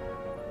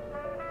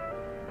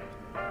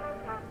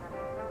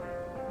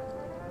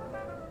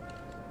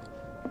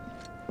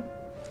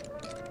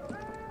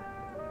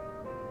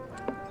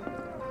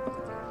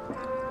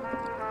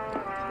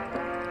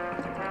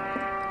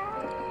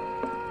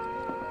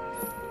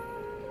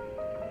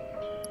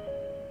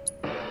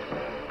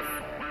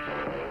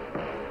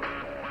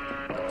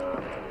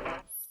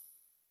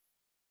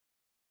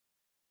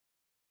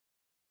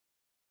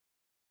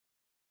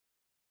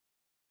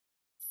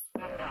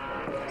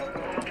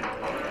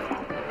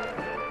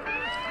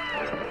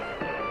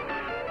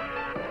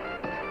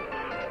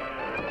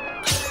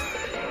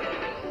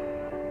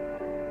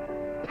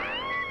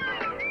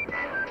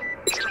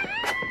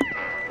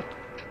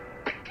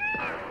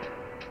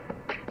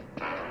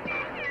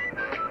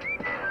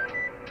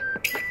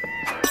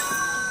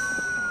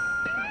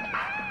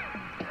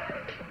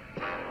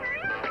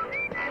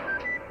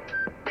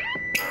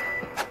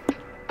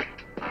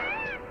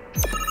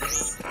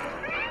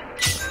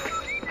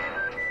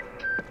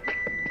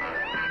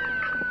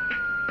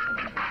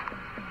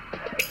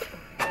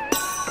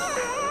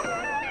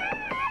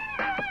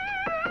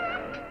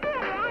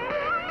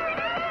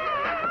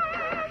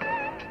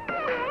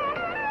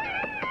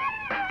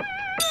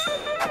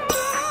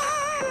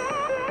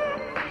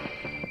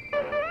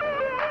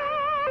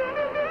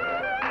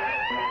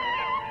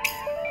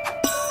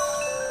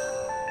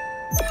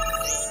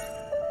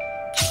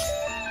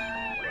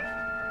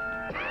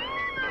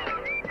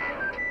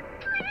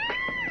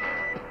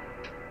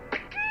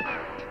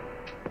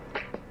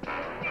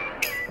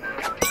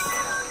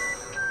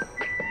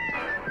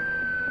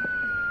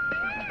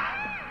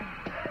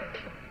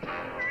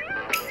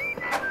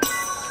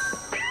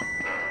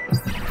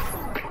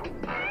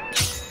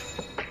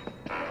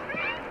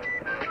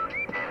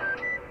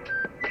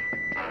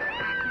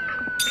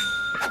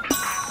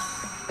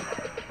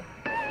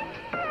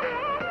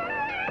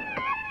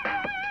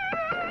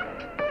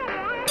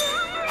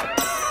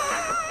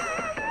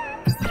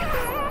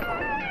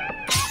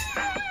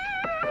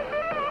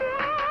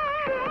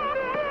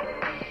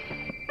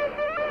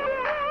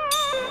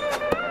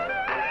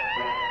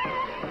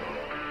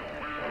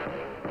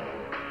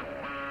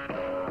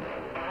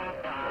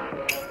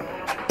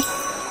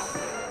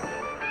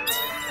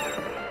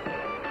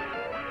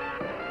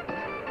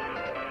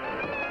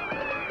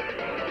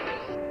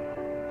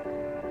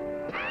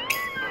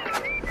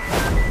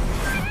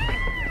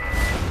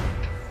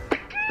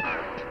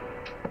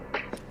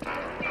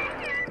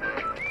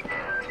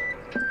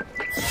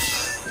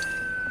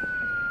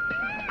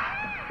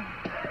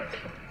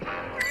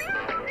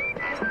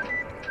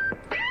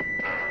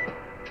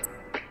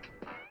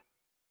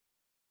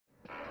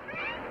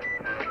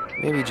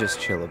 Maybe just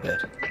chill a bit.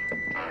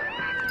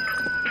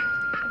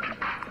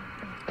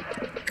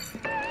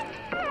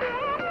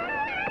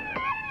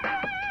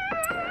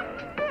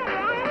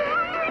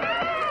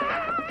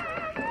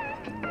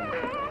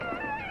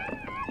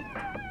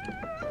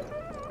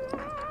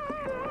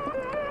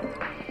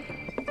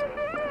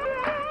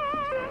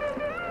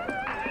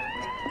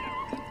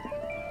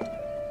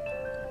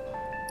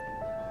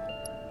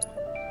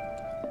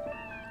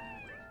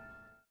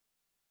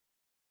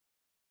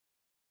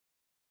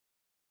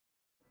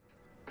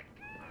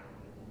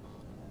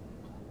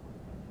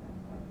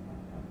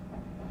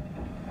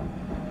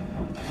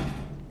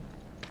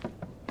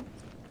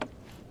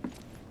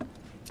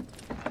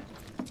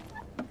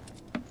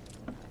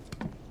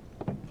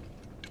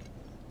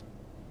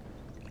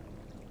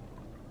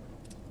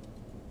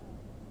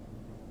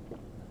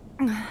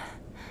 I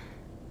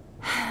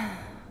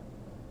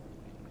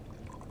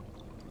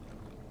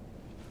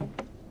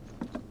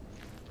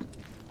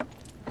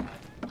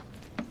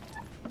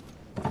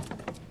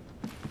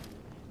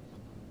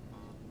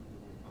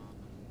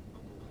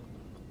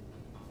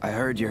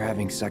heard you're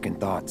having second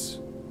thoughts.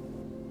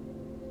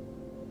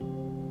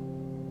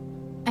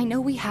 I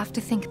know we have to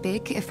think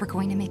big if we're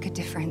going to make a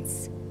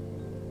difference.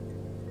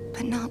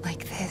 But not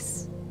like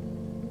this.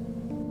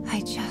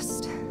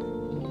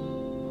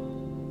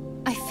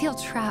 I feel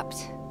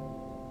trapped.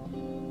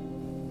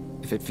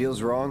 If it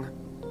feels wrong,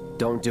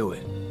 don't do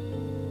it.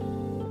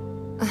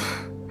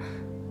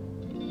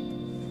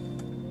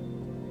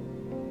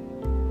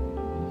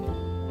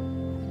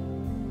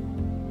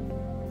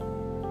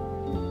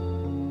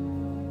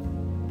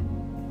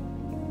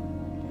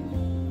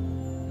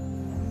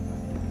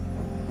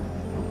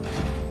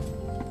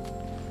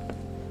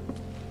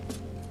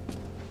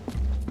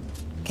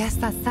 Guess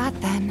that's that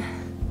then.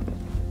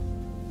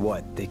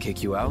 What, they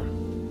kick you out?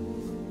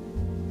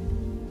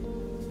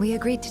 We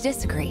agreed to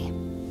disagree.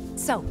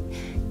 So,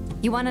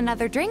 you want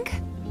another drink?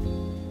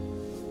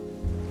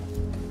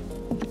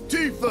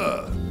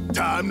 Tifa!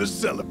 Time to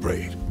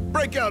celebrate.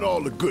 Break out all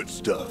the good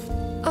stuff.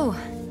 Oh,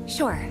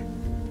 sure.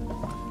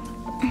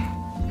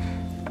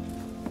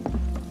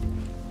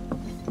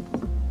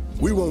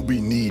 We won't be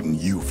needing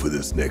you for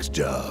this next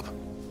job.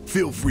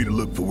 Feel free to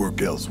look for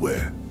work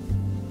elsewhere.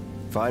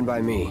 Fine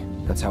by me.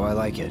 That's how I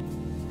like it.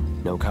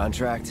 No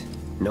contract,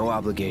 no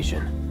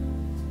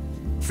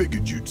obligation.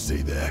 Figured you'd say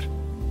that.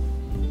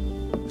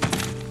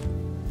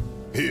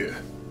 Here,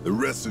 the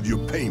rest of your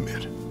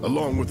payment,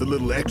 along with a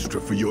little extra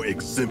for your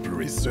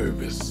exemplary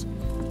service.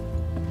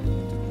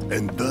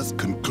 And thus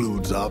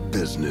concludes our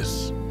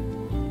business.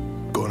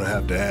 Gonna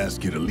have to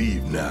ask you to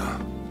leave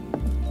now.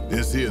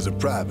 This here's a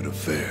private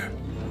affair.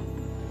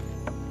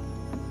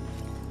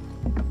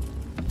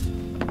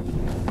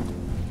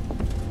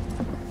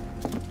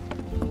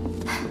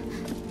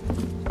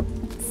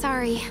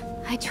 Sorry,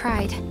 I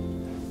tried.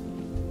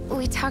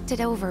 We talked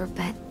it over,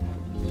 but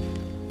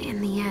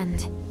in the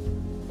end,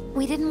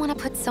 we didn't want to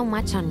put so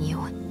much on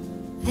you.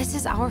 This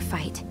is our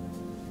fight.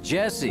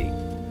 Jesse,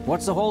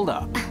 what's the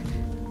holdup?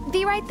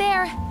 Be right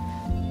there.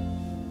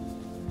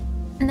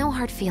 No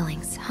hard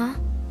feelings, huh?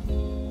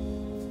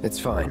 It's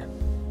fine.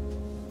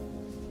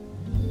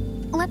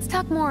 Let's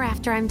talk more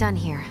after I'm done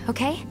here,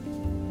 okay?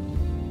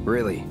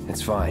 Really,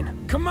 it's fine.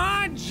 Come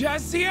on,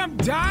 Jesse, I'm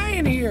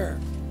dying here.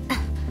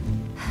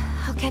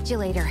 I'll catch you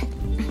later.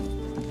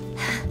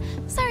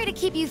 Sorry to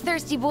keep you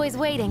thirsty boys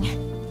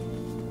waiting.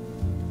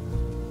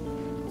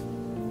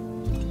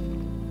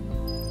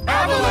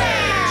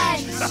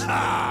 Avalanche!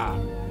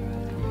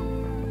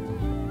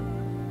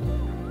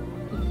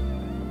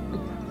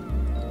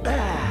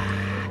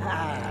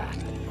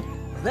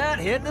 That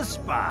hit the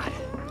spot.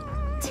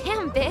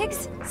 Damn,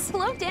 Biggs.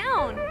 Slow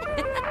down.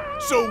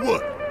 So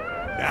what?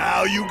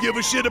 Now you give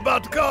a shit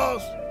about the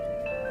cause?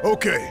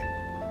 Okay,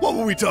 what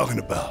were we talking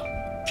about?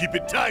 Keep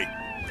it tight.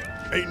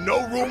 Ain't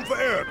no room for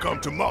error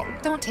come tomorrow.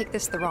 Don't take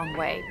this the wrong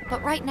way,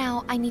 but right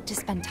now I need to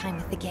spend time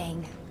with the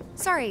gang.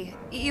 Sorry,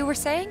 you were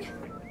saying?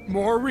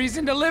 More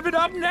reason to live it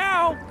up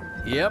now.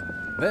 Yep,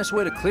 best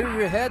way to clear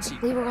your head so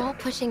We were all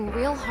pushing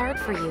real hard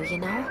for you, you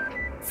know?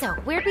 So,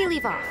 where'd we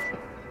leave off?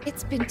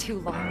 It's been too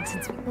long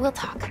since We'll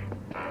talk.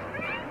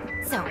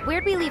 So,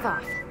 where'd we leave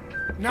off?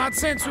 Not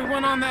since we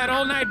went on that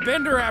all-night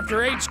bender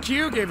after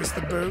HQ gave us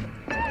the boot.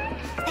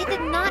 They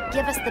did not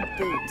give us the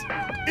boot.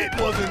 It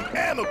was an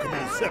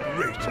amicable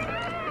separation.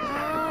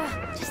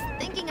 Just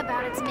thinking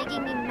about it's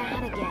making me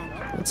mad again.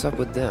 What's up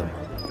with them?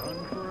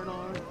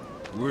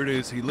 Word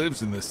is he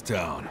lives in this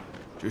town.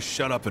 Just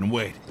shut up and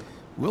wait.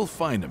 We'll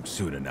find him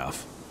soon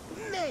enough.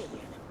 Man,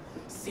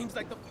 seems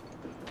like the...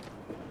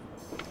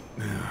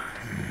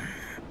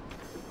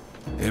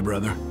 Hey,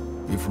 brother.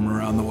 You from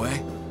around the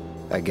way?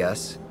 I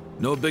guess.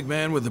 No big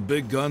man with a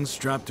big gun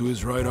strapped to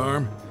his right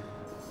arm?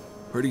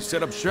 Heard he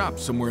set up shop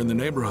somewhere in the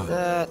neighborhood.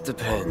 That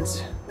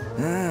depends.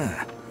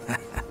 Ah.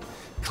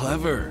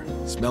 Clever.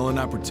 Smell an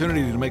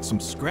opportunity to make some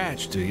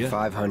scratch, do you?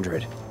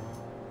 500.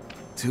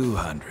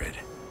 200.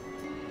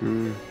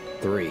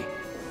 3.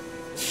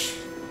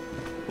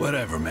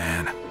 Whatever,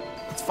 man.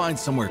 Let's find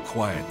somewhere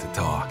quiet to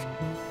talk.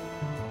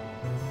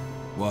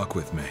 Walk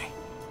with me.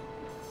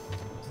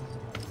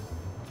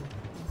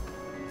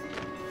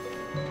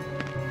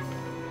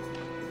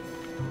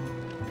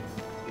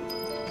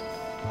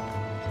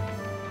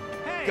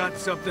 Got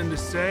something to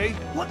say?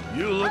 What?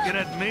 You looking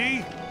at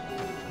me?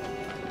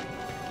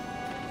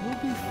 We'll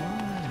be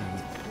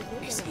fine.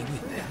 Is he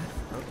with them?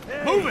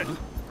 Move it!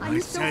 I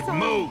said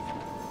move!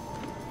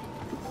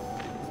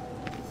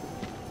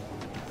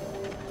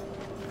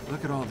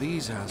 Look at all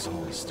these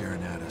assholes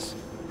staring at us.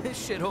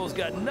 This shithole's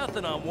got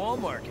nothing on Wall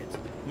Market.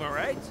 Am I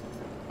right?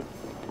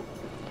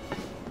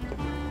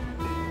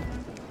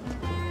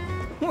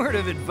 Word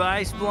of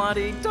advice,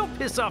 Blondie. Don't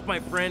piss off my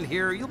friend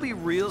here. You'll be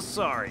real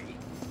sorry.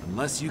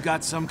 Unless you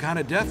got some kind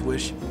of death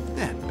wish,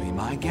 then be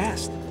my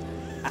guest.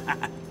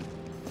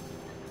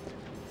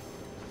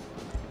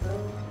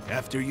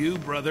 After you,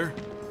 brother.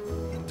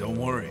 And don't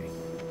worry,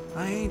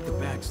 I ain't the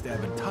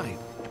backstabbing type.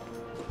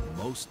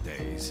 Most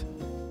days.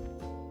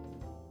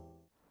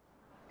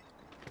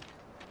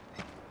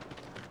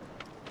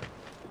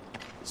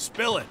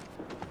 Spill it!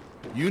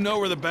 You know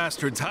where the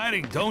bastard's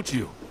hiding, don't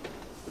you?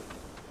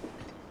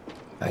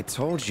 I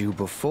told you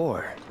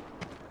before.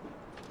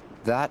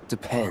 That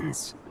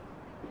depends.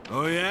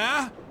 Oh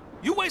yeah?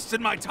 You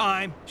wasted my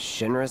time!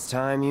 Shinra's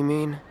time, you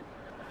mean?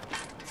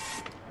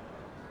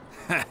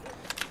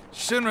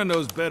 Shinra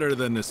knows better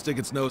than to stick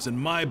its nose in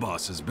my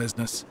boss's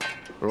business.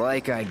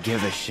 Like I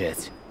give a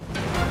shit.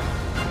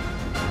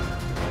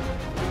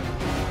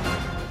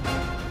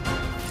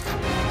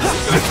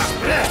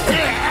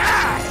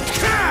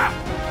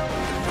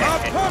 I'll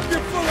pump you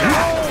full of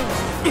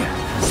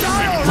holes!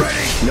 Die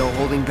already! No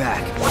holding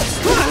back.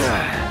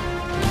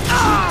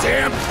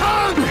 Damn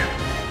punk!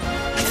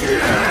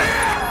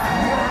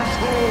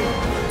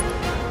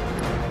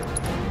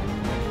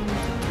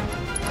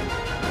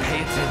 Pay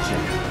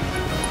attention.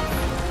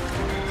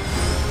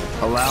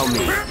 Allow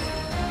me.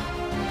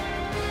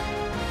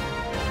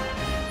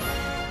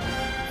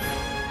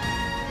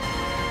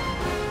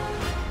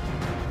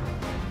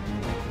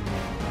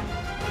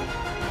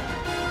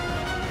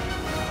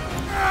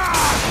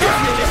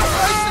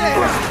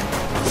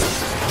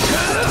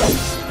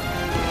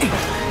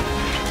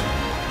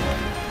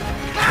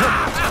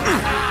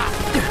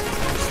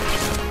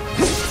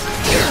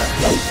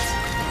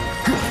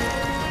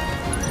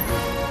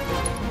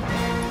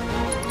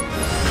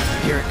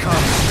 Here it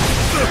comes.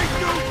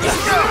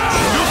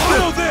 You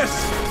feel this!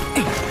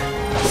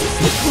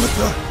 What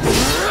the?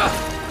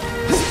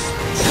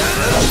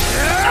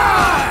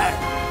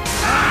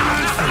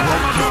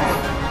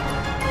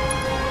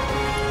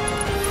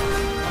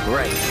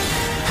 Right.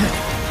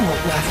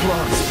 Won't last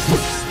long.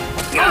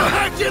 I'll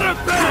hack you to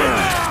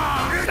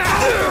bed!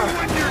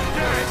 When you're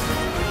dead!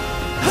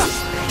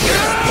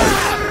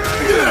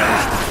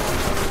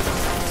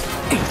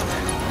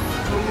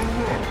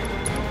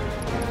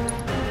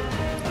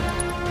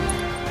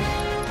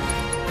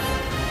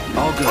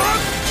 All good.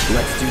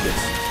 Let's do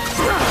this.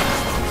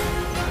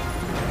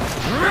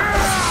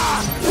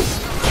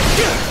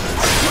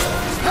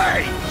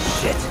 Hey!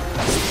 Shit.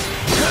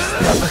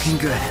 Not looking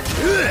good.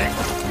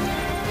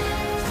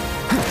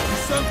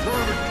 Some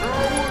sort of a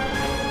coward?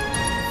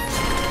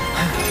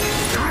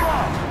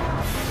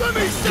 Let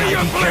me see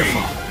you bleed!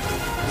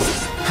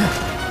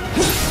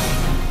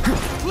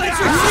 Let's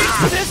retreat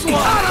for this one!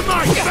 Out of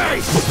my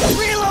face!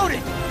 Reload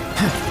it!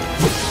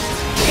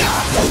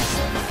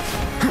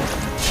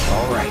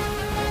 All right.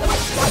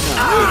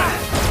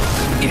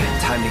 Yeah,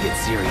 time to get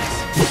serious.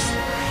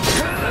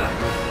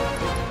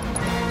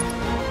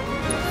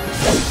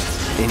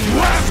 Any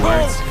last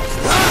words?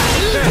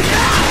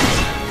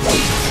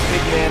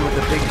 Big man with a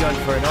big gun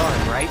for an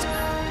arm, right?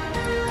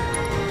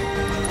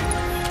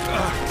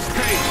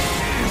 Hey!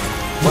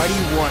 Why do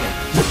you want it?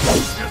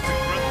 Just a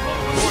breath of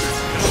orders.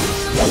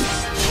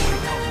 Nobody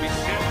tells me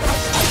shit.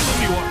 Let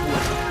me walk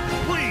away.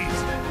 Please!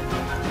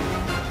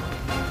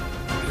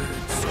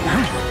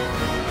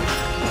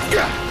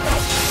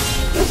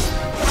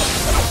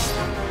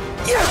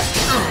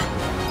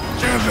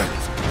 Damn it!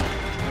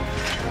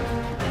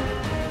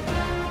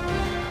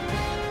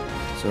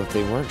 So if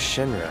they weren't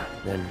Shinra,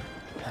 then...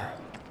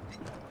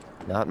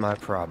 not my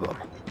problem.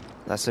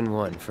 Lesson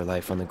 1 for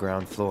life on the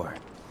ground floor.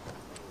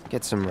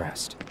 Get some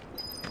rest.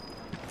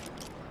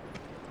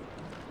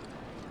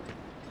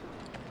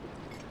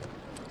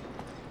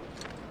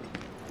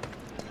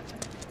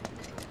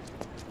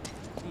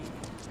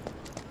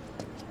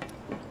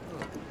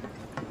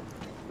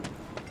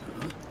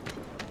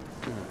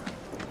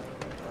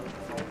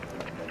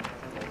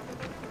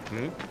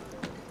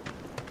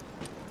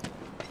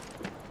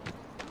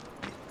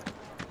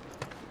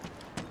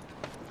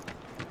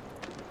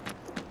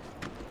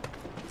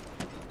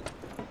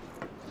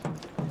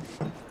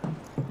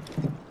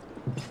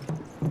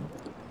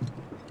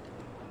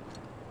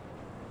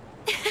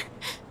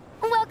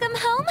 Welcome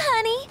home,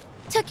 honey.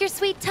 Took your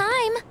sweet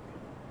time.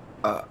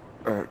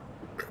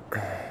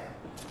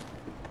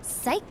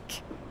 Psych.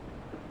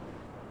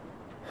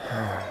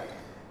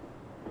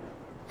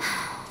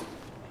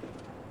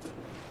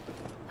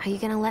 Are you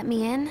gonna let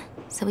me in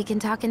so we can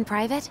talk in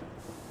private?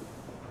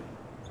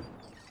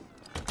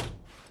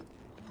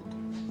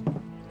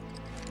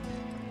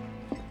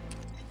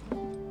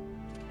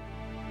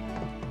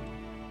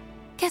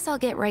 Guess I'll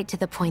get right to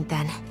the point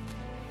then.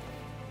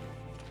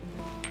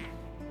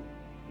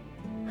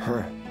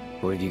 Huh.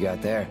 What have you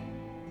got there?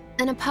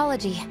 An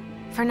apology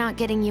for not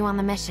getting you on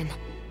the mission.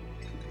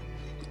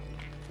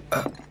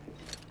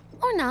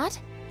 Or not.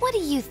 What do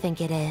you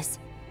think it is?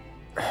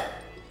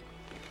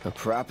 A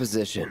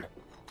proposition.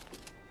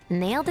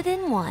 Nailed it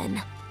in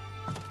one.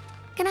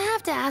 Gonna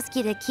have to ask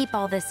you to keep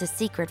all this a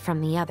secret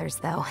from the others,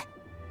 though.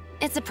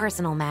 It's a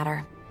personal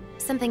matter.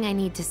 Something I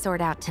need to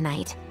sort out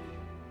tonight.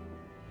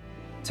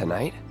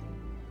 Tonight?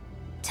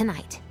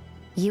 Tonight.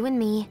 You and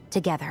me,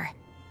 together.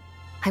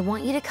 I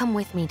want you to come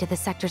with me to the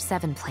Sector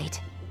 7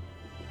 plate.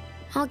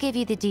 I'll give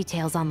you the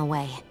details on the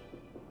way.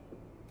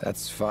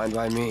 That's fine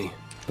by me,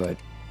 but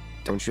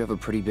don't you have a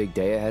pretty big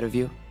day ahead of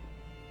you?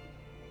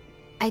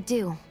 I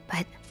do,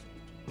 but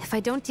if I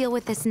don't deal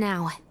with this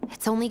now,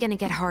 it's only gonna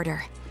get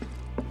harder.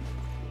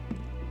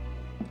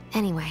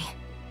 Anyway,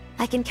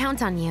 I can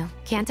count on you,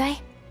 can't I?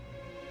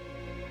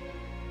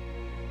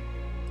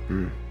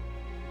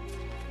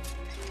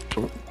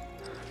 Oh.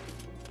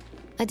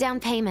 A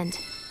down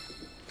payment.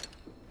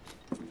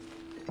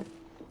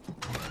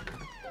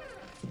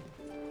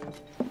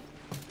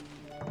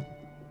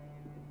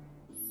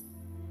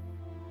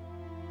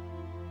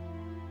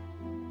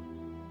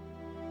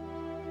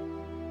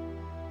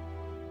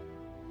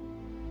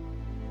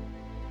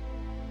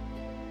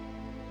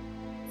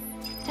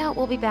 Doubt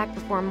we'll be back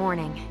before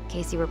morning, in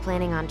case you were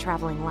planning on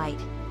traveling light.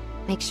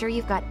 Make sure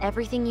you've got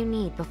everything you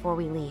need before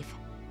we leave.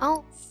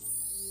 Oh.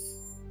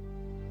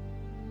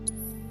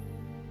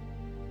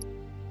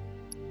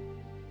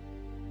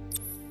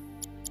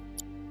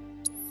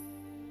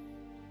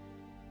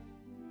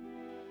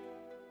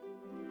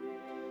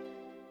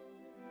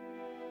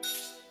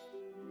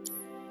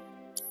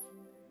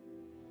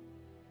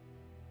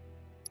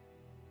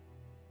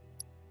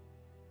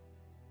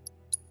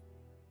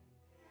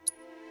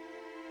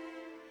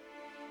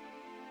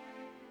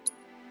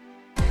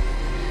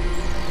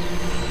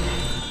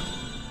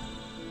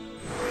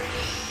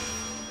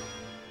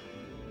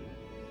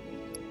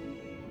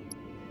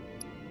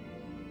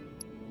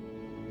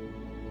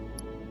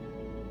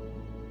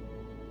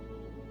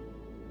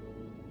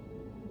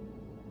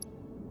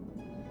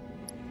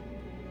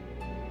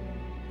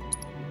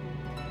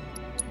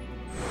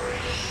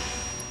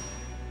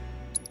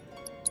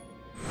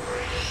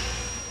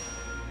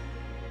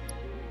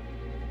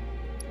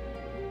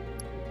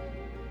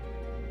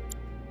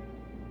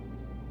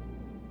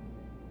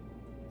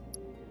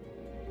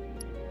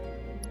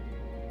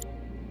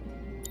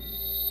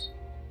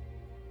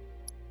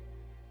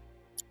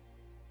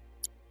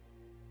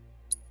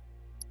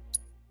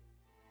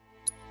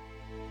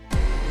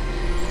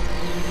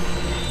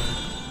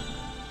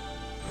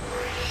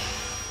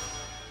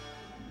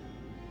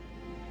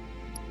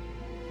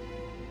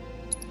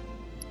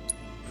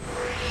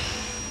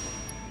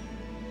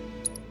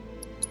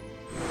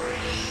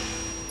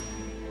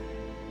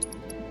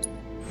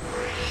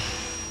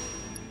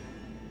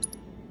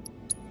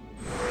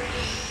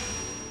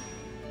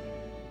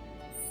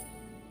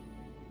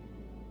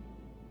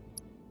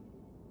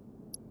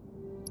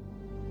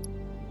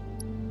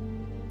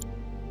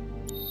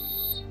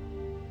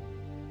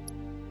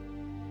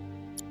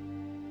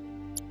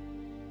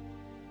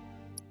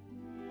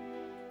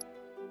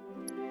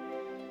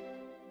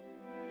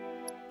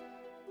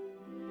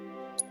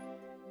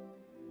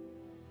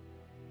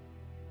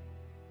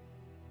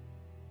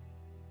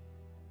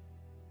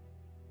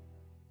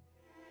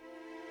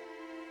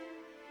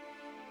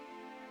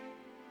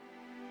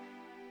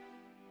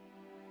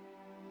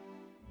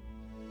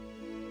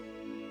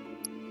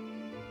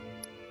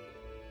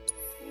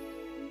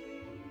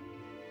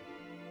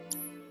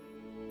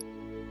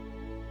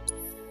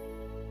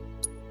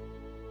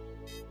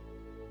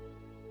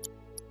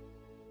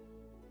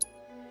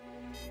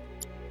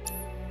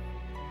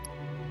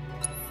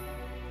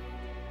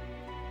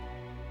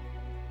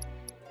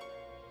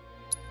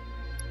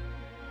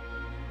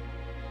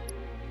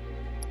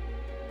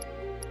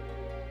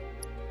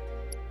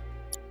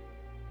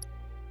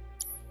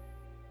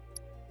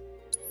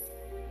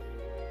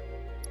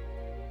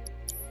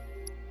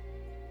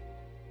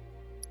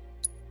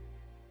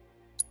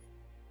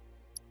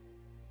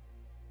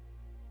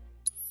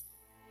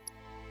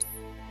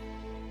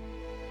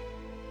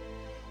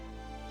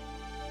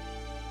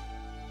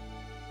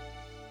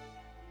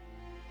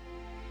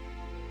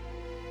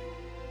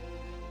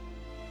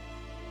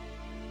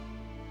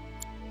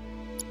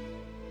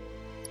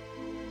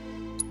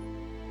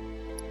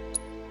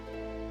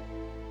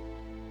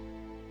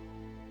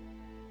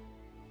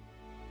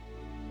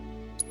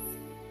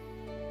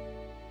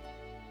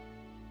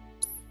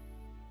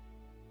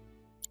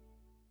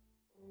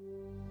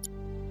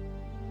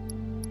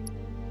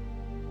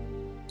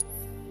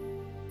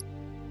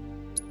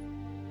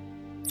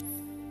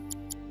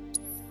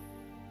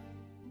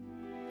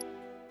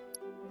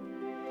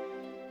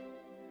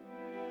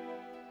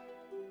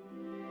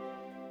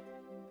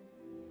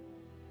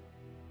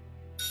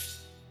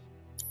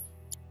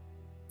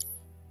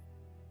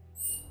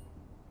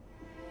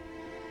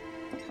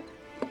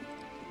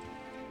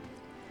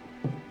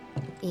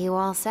 You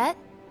all set?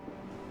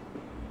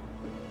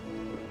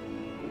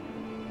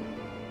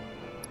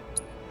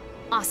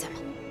 Awesome.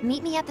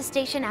 Meet me at the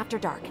station after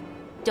dark.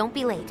 Don't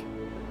be late.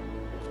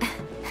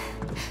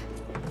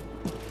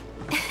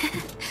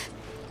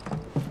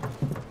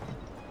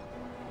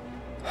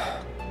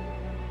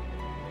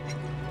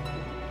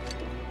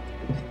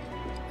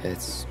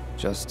 It's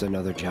just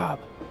another job.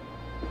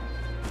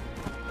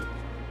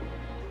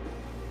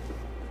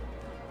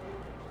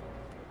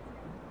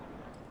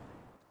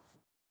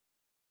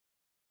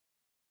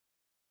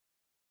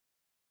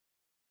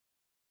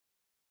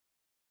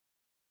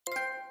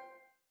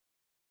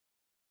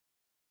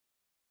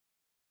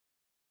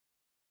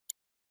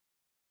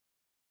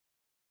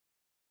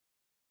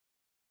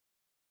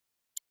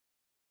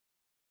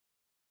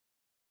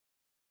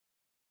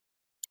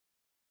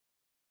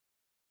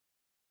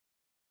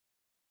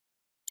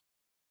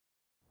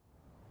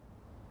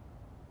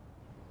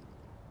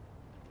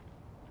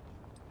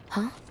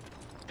 Huh?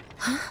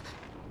 Huh?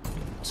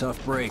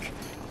 Tough break.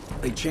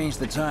 They changed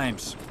the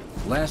times.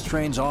 Last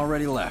train's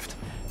already left.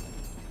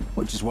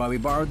 Which is why we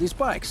borrowed these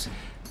bikes.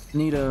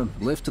 Need a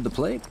lift to the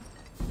plate?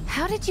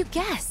 How did you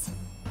guess?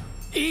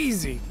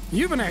 Easy.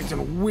 You've been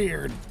acting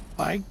weird.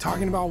 Like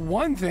talking about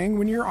one thing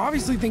when you're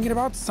obviously thinking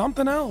about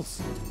something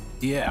else.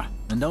 Yeah,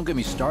 and don't get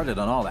me started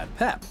on all that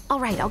pep. All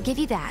right, I'll give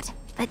you that.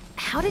 But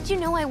how did you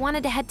know I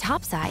wanted to head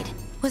topside?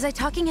 Was I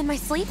talking in my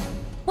sleep?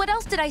 What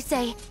else did I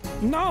say?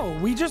 No,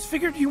 we just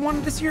figured you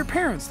wanted to see your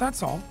parents,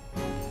 that's all.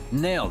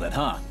 Nailed it,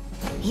 huh?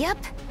 Yep,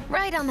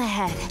 right on the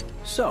head.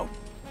 So,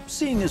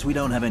 seeing as we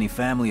don't have any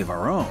family of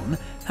our own,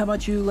 how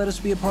about you let us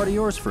be a part of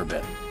yours for a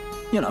bit?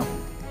 You know,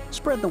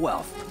 spread the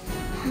wealth.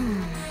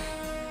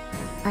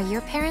 Are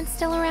your parents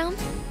still around?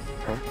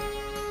 Huh?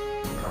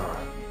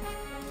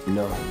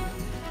 No.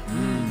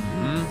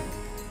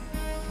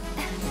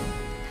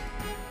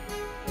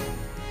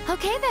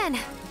 Okay then.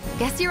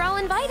 Guess you're all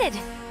invited.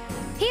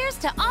 Here's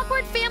to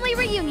awkward family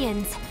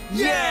reunions.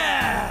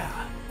 Yeah!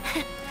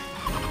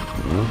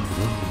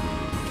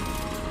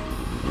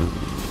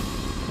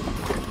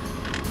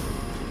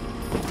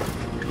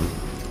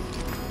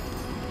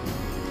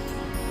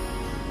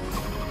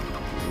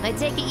 I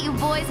take it you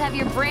boys have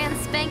your brand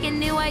spanking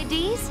new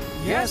IDs?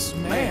 Yes,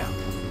 ma'am.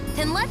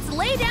 Then let's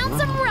lay down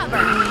some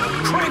rubber.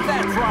 Crank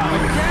that throttle.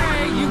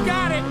 Okay, you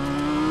got it.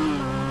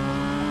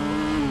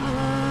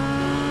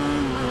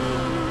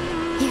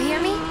 You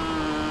hear me?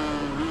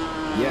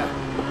 Yeah.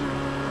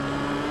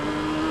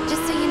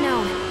 Just so you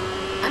know,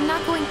 I'm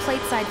not going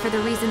plateside for the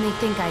reason they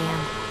think I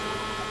am.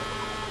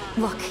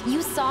 Look,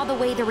 you saw the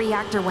way the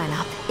reactor went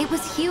up. It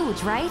was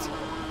huge, right?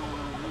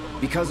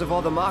 Because of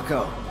all the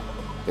Mako.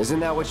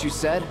 Isn't that what you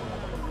said?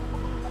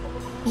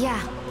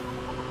 Yeah.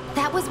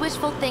 That was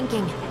wishful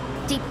thinking.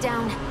 Deep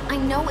down, I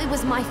know it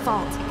was my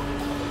fault.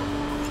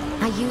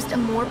 I used a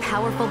more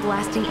powerful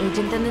blasting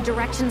agent than the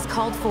directions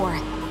called for.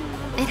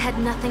 It had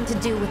nothing to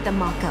do with the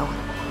Mako.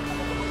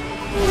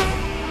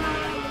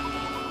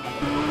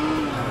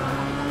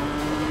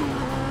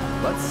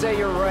 Let's say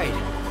you're right.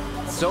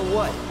 So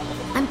what?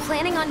 I'm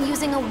planning on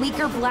using a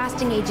weaker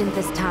blasting agent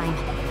this time.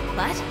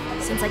 But,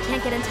 since I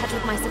can't get in touch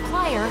with my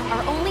supplier,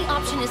 our only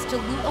option is to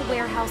loot a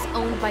warehouse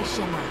owned by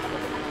Shinra.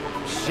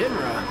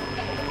 Shinra?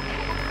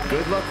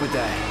 Good luck with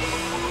that.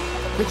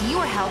 With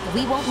your help,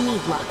 we won't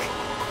need luck.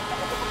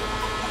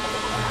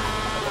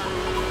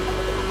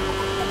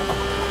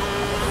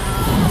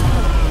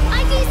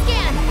 ID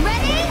scan!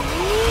 Ready?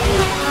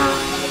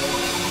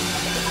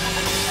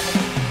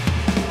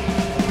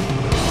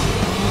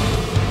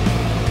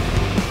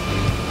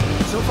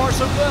 So far,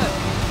 so good.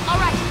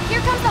 Alright,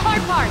 here comes the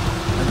hard part.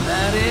 And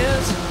that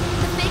is?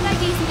 The fake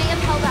IDs may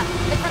have held up,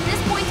 but from this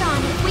point on,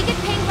 if we get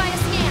pinged by a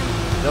scam...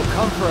 They'll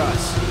come for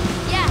us.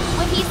 Yeah,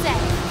 what he said.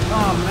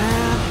 Oh,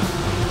 man.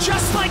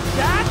 Just like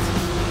that?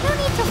 No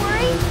need to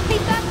worry.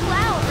 We've got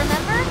Cloud,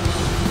 remember?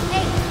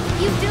 Hey,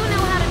 you do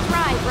know how to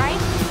drive,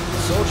 right?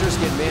 Soldiers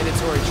get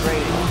mandatory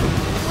training.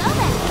 Well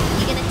then,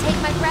 you gonna take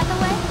my breath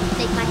away?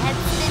 Make my head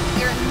spin with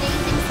your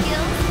amazing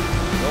skills?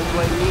 Don't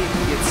blame me if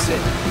you get sick.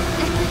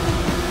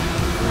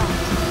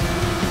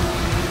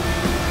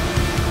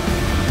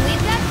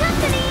 We've got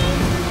company!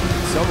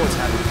 Someone's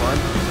having fun.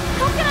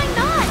 How can I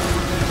not?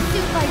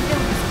 Pursued by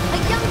villains, a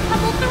young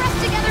couple thrust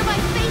together by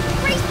fate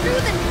race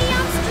through the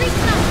neon street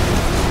night.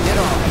 Get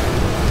off.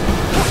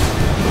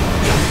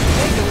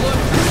 Take a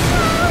look.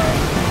 Oh,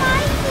 my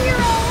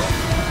hero!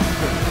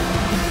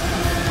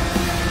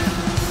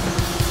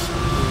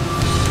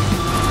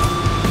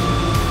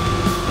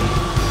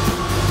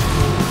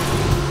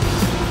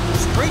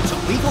 Straight to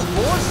lethal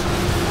force?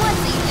 What,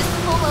 so you just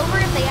pull over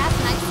if they ask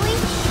nicely?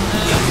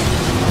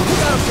 You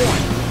got a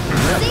point.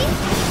 See?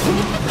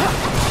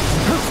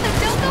 So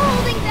don't go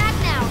holding back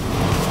now.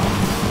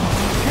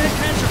 Can't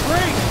catch a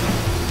break.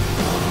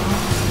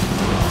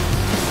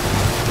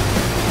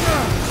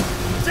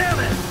 Damn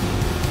it!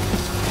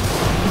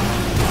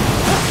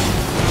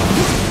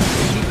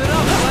 Keep it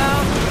up,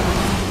 Cloud.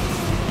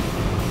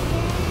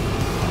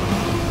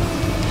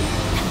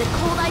 Have the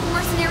cold-eyed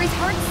mercenary's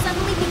heart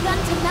suddenly begun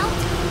to melt?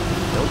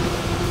 Nope.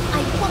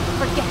 I won't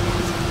forget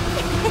that.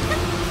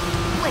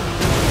 Wait,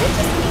 is it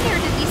just me or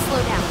did we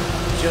slow down?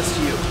 Just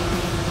you.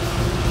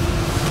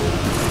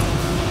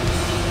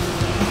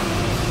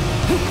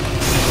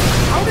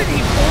 How did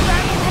he pull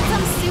that? That's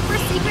some super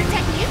secret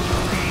technique?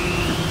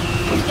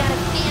 You got a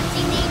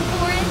fancy name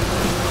for it? Of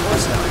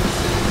course not.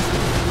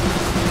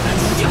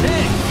 That's the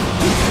thing.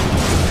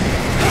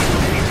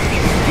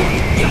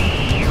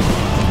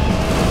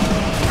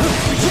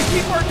 We should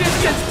keep our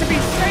distance to be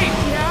safe,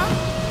 yeah?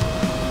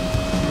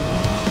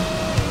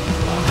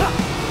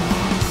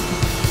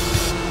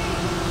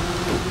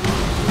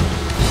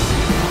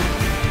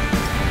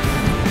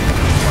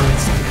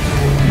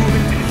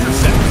 Moving to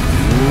intercept.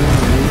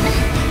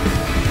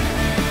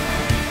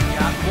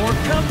 Got more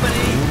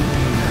company.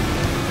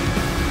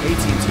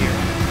 A-team's here.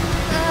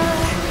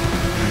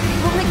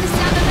 We'll make the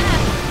sound of that.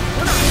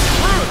 We're not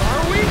screwed,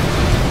 are we?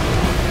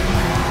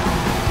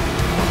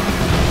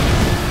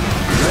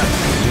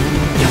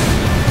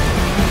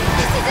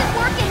 This isn't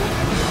working.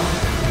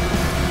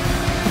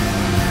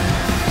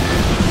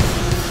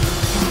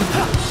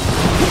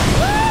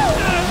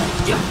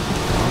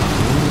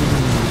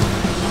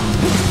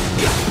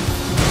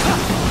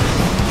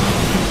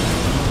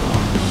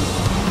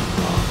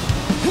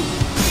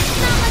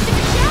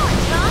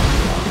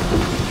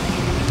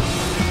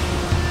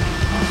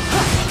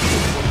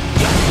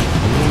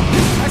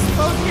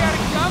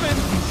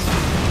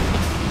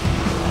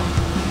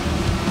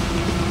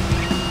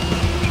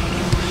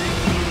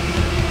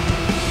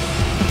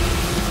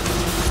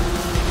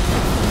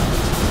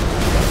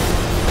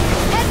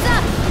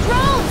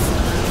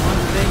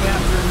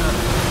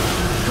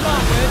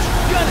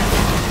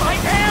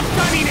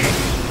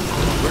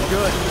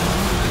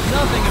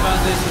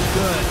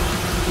 good.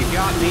 You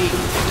got me.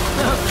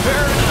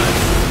 Fair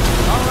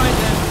enough. All right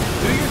then,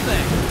 do your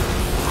thing.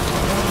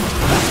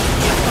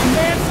 The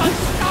man's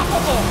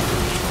unstoppable!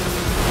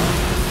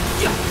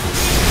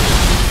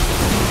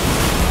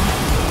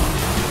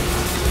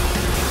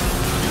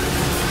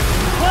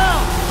 Well,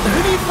 we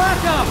need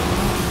backup!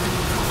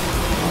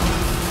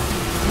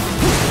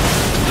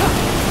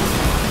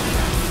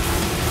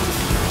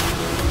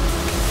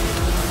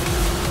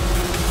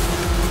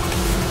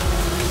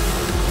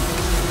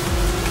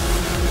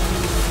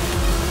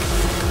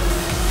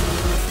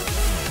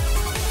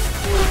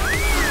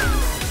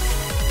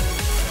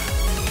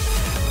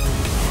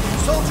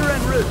 Soldier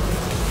en route.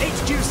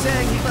 HQ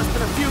saying he's less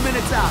than a few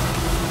minutes out.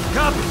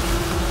 Copy.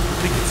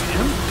 Think it's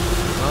him?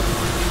 Well,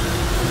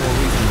 no more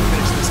reason to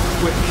finish this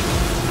quick.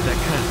 That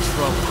kind of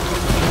trouble.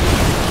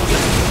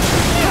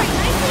 Very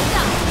nicely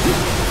done.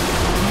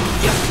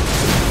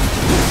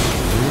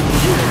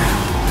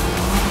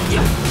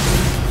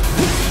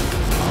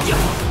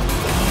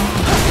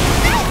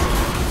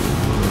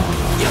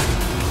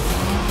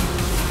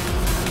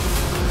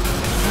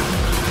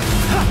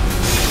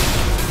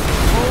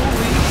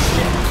 Holy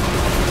shit!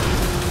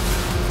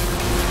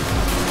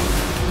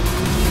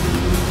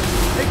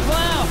 Hey,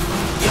 Cloud!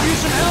 Give you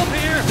some help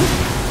here!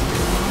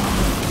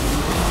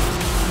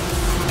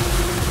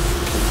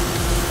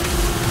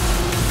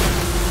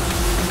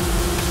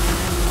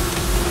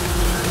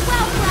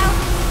 Wow, Cloud,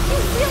 you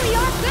really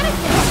are good at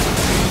this.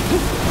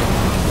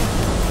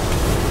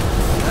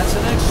 That's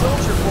an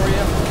ex-soldier for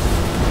you.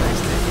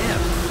 Thanks to him,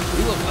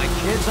 we look like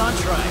kids on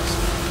trikes.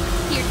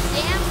 You're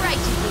damn right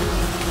you do.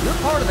 You're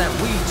part of that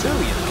we too,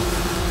 you know.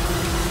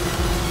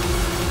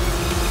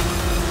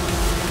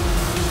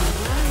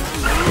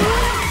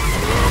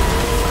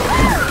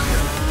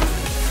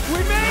 We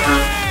made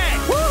it!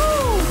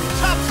 Woo!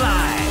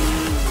 Topside!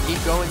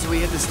 Keep going till we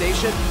hit the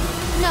station?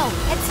 No,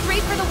 head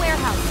straight for the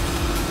warehouse.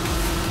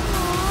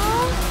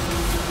 Aww.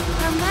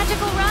 Our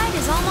magical ride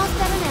is almost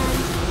at an end.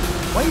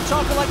 Why are you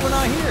talking like we're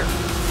not here?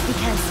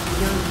 Because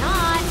you're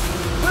not.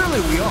 Clearly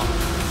we are.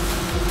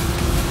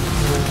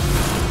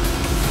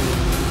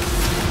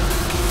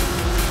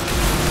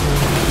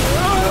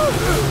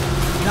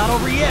 Not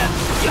over yet.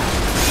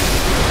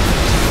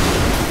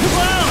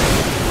 Cloud!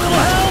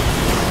 Little help!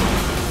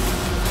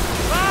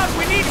 Cloud,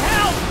 we need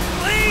help!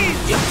 Please!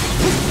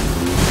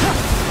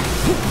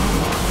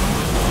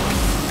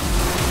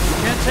 We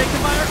can't take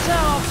it by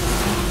ourselves.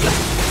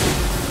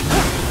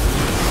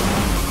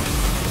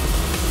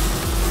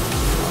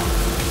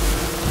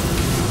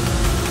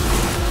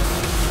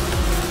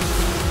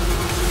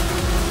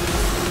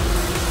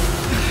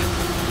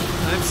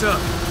 Time's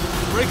up.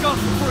 Break off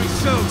before he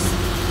shows.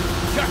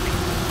 Copy.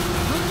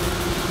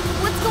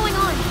 What's going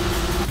on?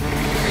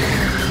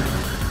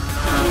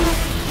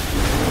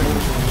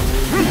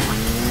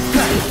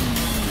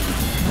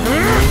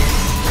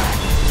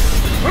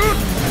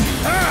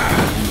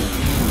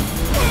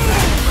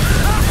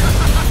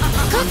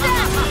 Cook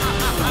that!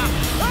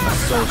 A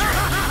soldier.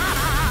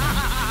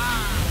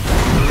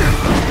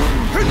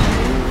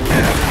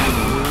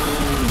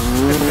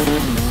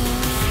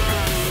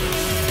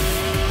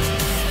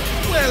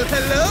 Well,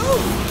 hello!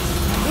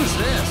 Who's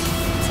this?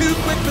 Too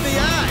quick for the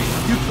eye.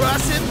 You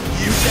cross him,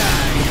 you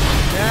die.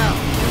 Now,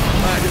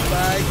 mind if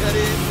I cut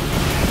in?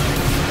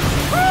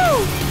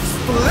 Woo!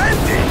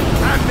 Splendid!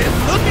 I've been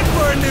looking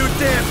for a new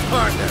dance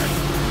partner.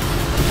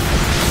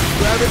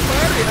 Private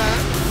party, huh?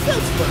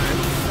 That's fine.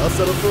 I'll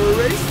settle for a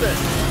race then.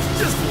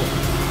 Just one.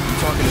 You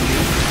talking to me?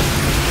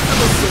 I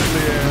most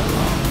certainly am.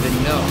 Then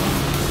no.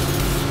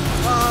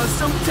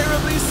 So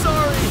terribly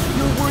sorry.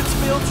 Your words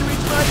failed to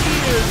reach my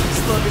ears,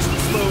 sluggish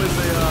and slow as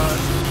they are.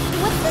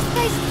 What's this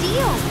guy's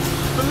deal?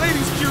 The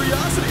lady's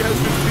curiosity has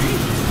been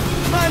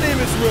piqued. My name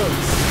is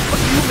Rose, but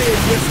you may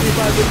address me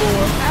by the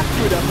more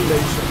accurate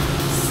appellation,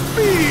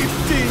 Speed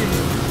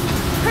Demon.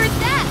 Heard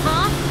that,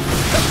 huh?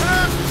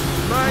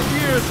 My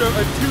ears are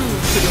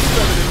attuned to the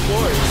feminine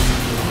voice.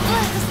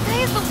 Ugh, this guy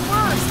is the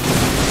worst.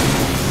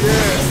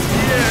 Yes,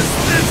 yes,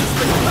 this is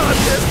the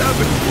contest I've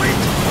been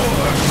waiting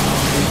for.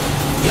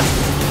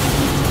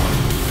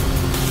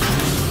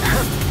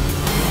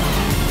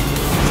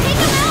 Take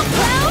him out,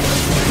 Cloud!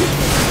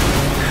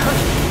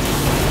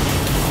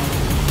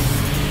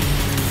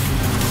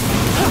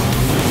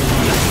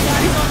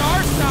 He's on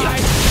our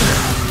side!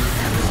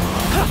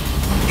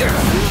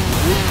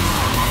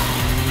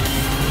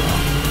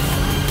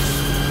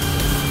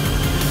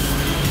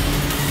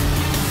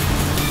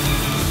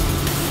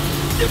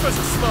 Give us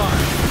a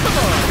smile. Come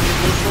on, it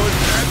was more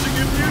catching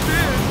if you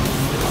did.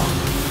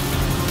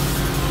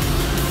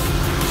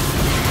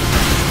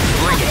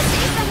 Bring it!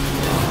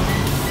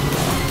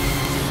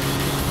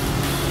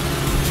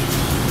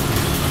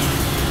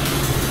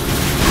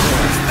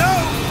 No!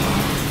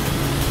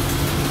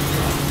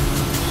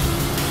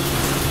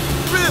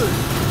 Really?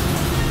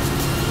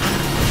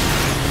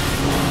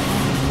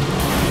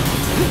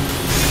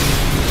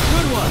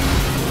 Good one.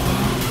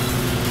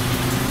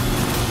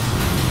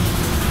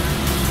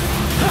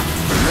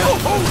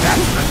 Oh,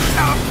 that's the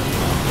top!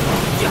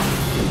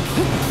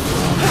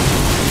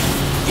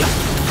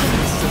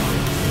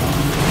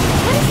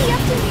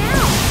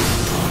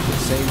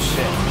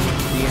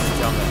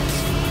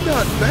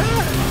 Not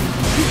bad.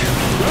 You have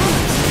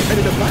growth and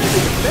an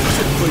abiding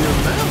affection for your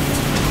mount.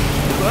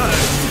 But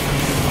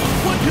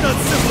one cannot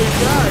simply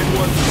ride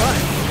one's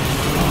bike.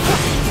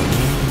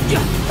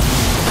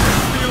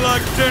 You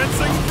like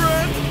dancing,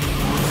 friend?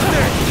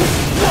 Nay,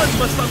 one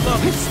must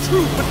unlock his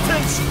true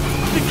potential.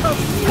 Become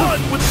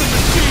one with the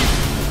machine.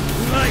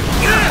 Like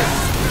this!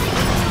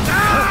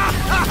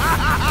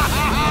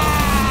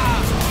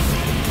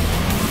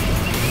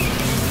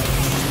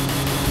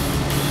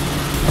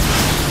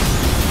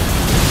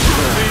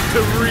 Need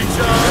to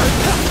recharge?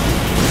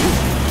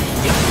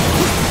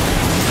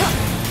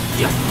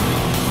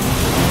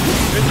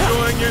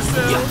 Enjoying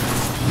yourself?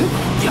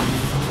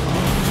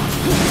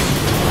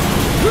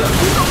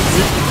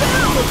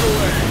 Look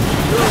away!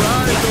 Your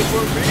eyes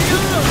over me!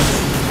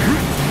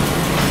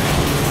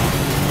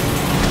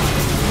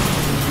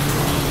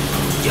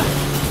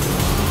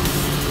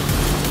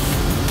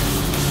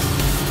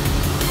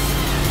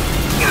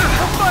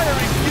 A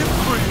fiery gift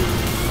for you!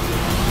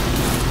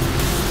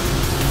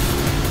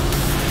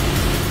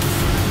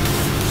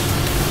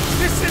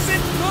 This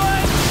isn't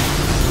good!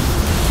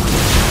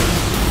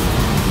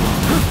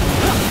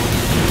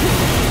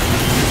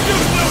 You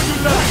know you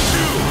love it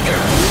too!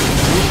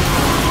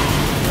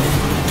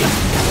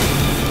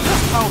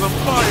 How the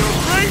fire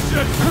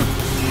rages!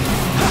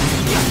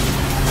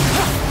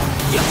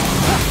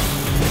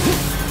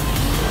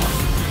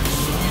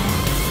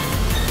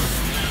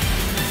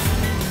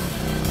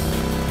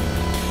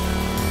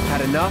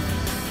 Had enough?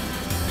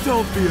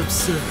 Don't be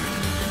absurd.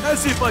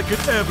 As if I could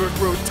ever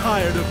grow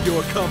tired of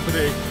your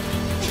company.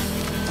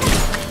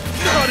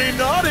 Naughty,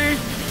 naughty!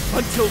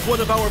 Until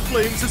one of our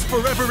flames is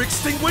forever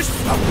extinguished,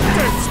 our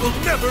dance will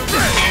never end!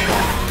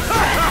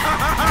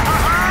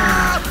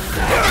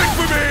 Burn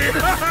for me!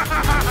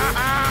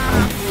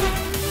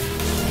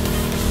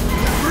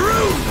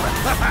 Rude!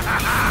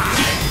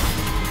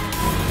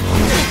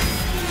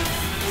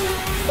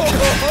 Ho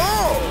ho ho!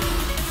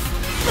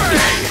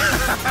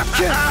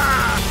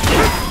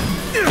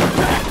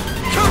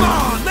 Come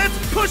on, let's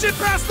push it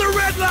past the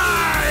red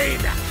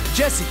line!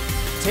 Jesse,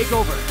 take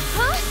over.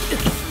 Huh?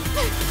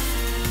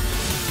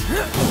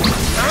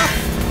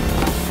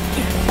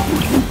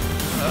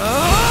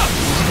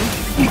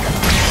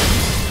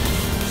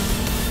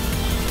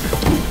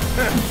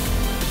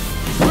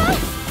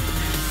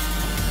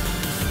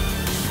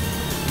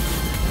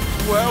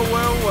 Well,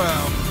 well,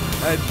 well.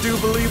 I do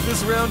believe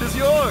this round is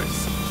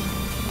yours.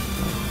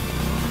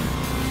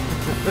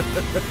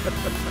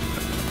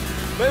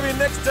 Maybe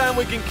next time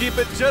we can keep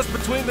it just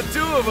between the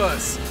two of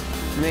us.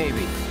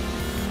 Maybe.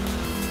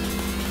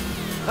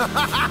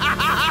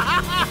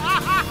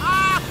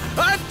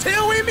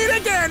 Until we meet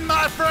again,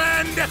 my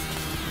friend!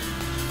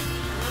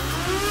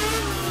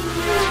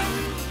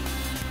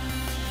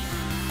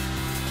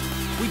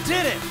 We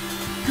did it!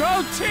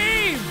 Go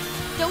team!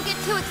 Don't get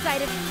too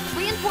excited.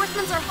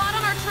 Reinforcements are hot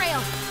on our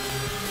trail.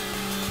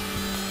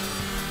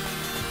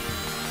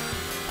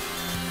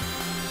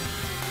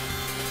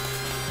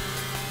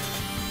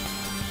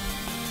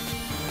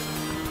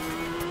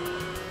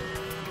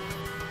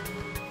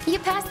 You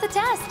passed the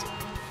test.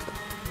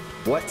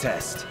 What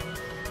test?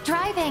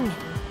 Driving.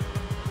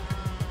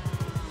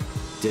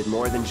 Did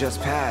more than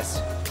just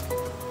pass.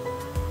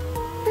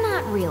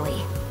 Not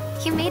really.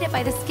 You made it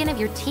by the skin of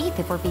your teeth,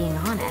 if we're being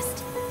honest.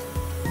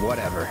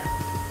 Whatever.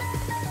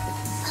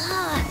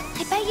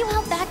 I bet you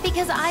held back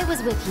because I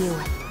was with you.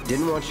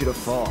 Didn't want you to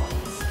fall.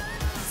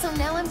 So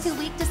now I'm too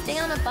weak to stay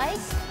on a bike?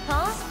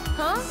 Huh?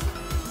 Huh?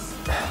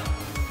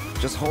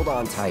 Just hold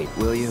on tight,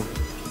 will you?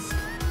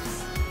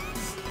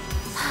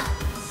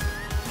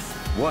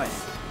 What?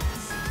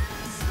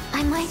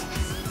 I might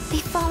be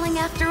falling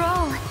after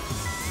all.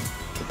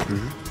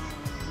 Hmm?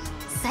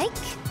 Psych?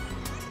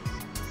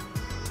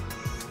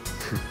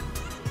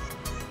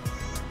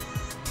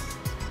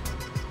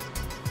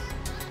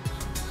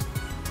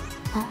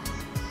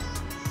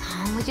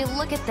 Oh, would you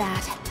look at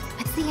that?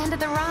 It's the end of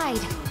the ride.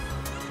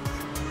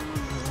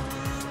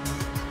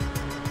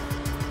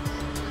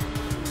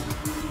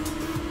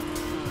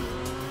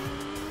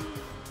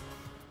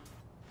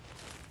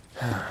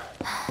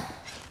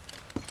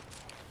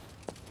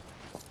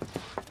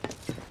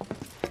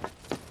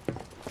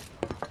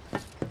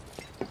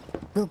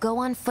 We'll go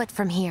on foot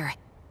from here.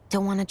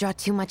 Don't want to draw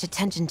too much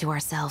attention to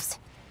ourselves.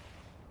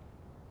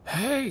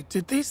 Hey,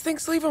 did these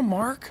things leave a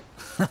mark?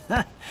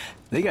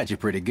 They got you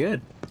pretty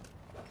good.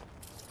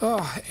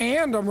 Oh,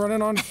 and I'm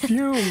running on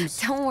fumes.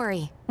 Don't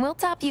worry. We'll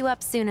top you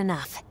up soon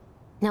enough.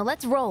 Now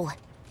let's roll.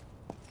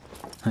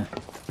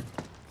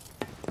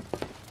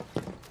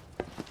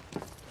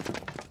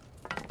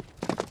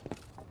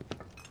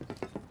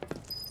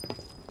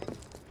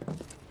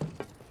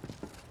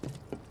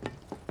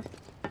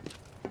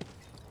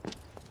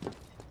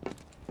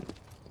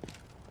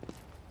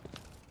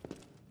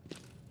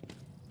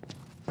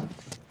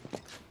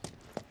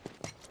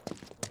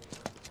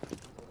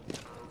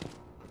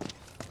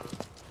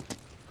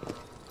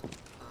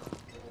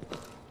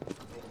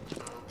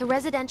 The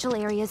residential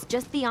area's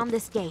just beyond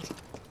this gate.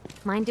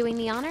 Mind doing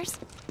the honors?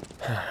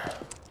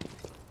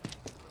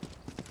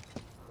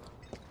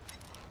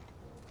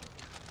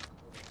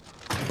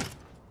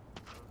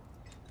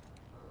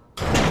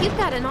 You've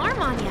got an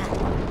arm on ya.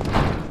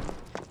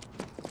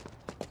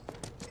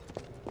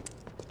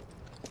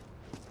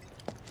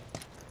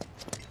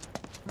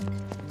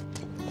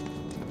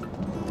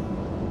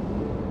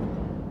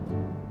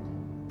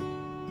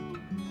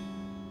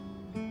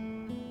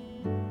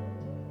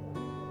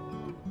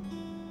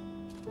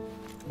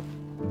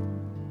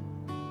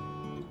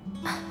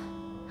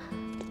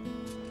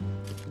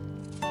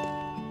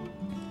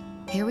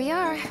 Here we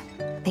are.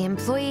 The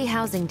Employee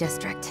Housing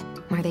District,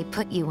 where they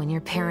put you when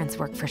your parents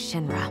work for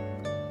Shinra.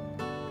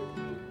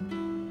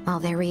 While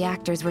their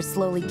reactors were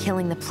slowly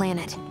killing the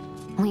planet,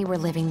 we were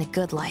living the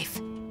good life.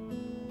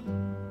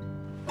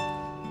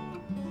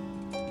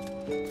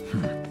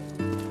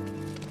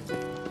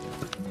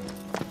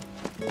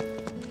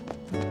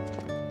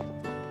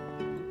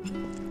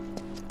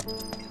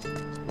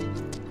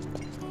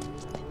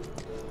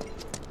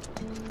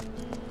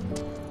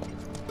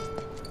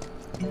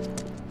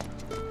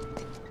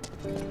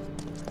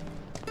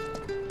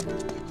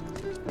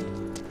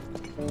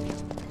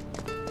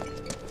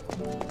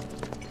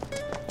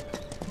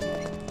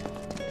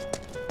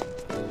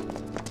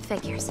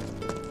 Figures.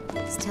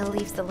 Still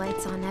leaves the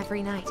lights on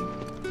every night.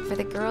 For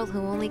the girl who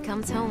only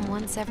comes home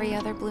once every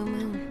other blue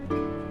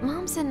moon.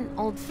 Mom's an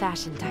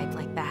old-fashioned type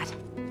like that.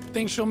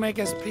 Think she'll make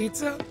us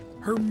pizza?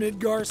 Her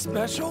Midgar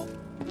special?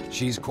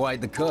 She's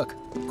quite the cook.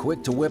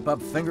 Quick to whip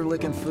up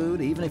finger-licking food,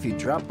 even if you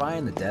drop by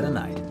in the dead of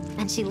night.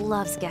 And she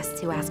loves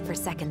guests who ask for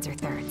seconds or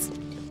thirds.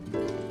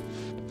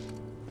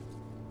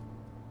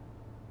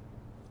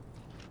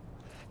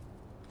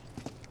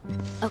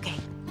 Okay,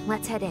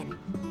 let's head in.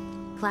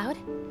 Cloud?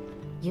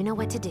 You know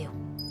what to do.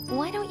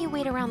 Why don't you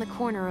wait around the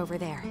corner over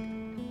there?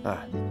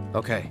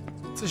 Okay.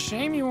 It's a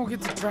shame you won't get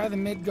to try the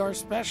Midgar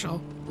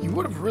special. You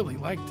would have really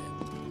liked it.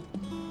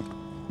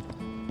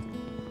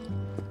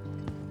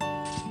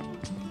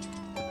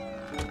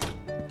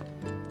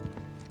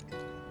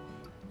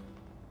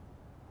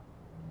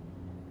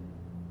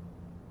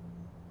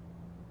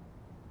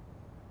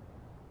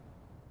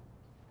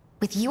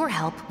 With your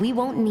help, we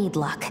won't need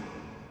luck.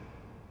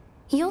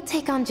 You'll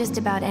take on just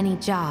about any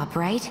job,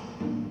 right?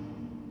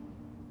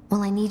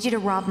 Well, I need you to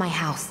rob my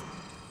house.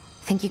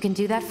 Think you can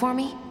do that for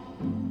me?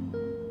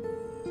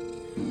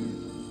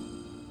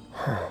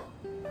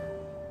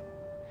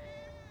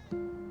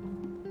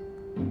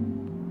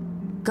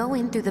 Go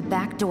in through the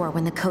back door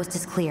when the coast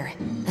is clear.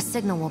 The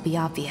signal will be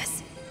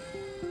obvious.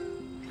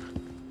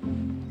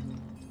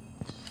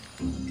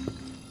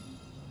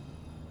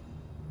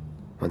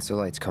 Once the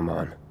lights come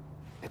on,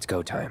 it's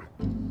go time.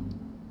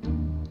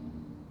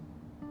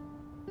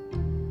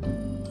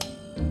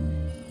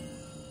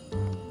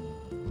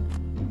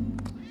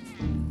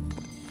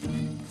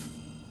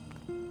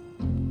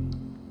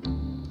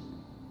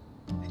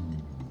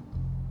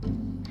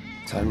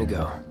 Time to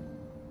go.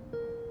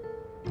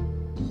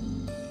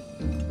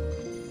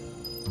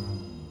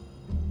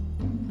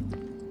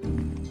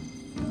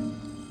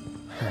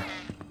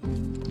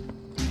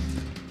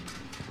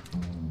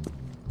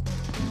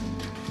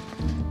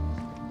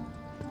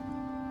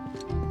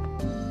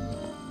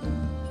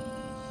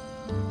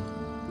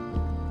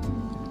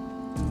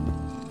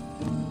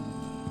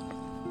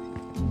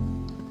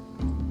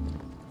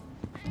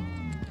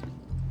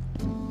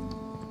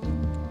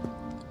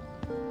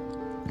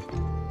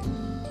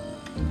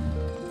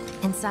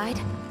 Inside,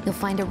 you'll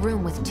find a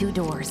room with 2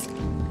 doors.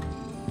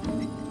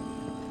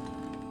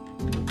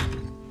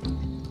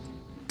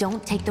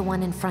 Don't take the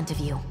one in front of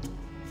you.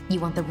 You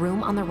want the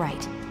room on the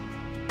right.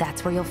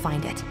 That's where you'll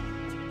find it.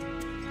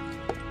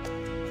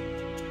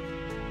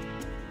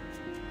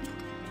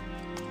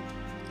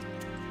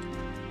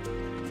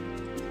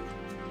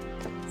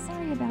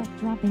 Sorry about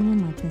dropping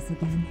in like this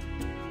again.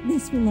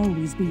 This will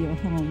always be your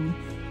home.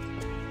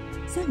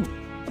 So,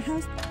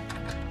 how's...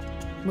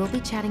 We'll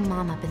be chatting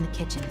Mom up in the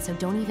kitchen, so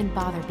don't even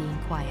bother being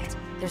quiet.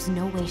 There's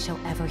no way she'll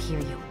ever hear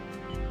you.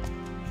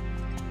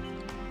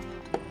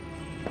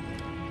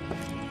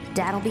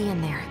 Dad'll be in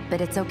there,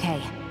 but it's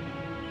okay.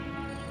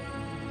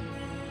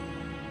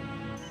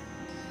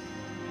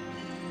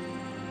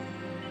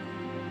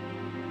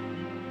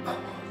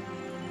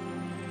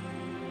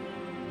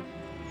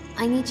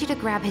 I need you to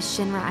grab his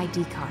Shinra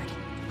ID card.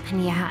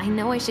 And yeah, I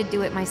know I should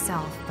do it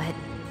myself, but...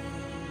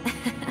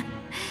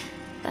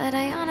 But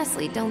I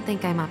honestly don't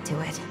think I'm up to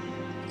it.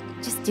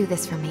 Just do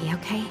this for me,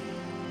 okay?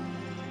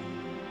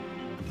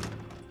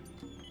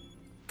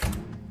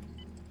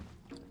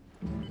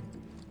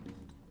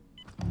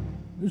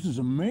 This is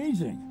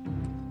amazing.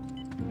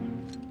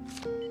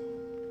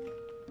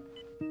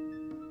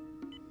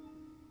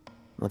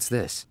 What's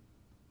this?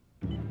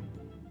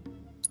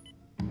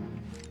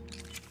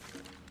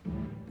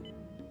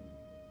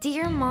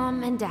 Dear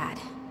Mom and Dad,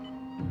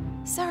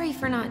 sorry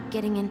for not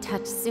getting in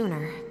touch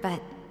sooner,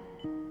 but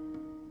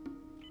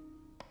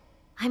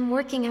I'm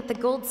working at the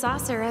Gold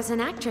Saucer as an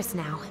actress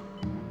now.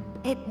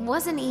 It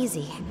wasn't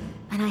easy,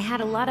 and I had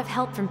a lot of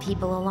help from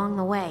people along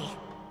the way.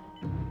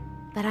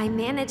 But I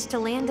managed to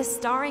land a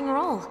starring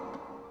role.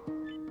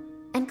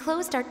 And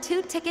closed our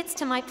 2 tickets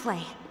to my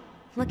play.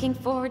 Looking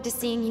forward to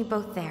seeing you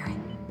both there.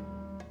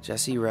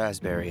 Jesse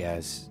Raspberry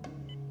as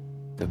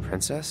The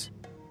princess?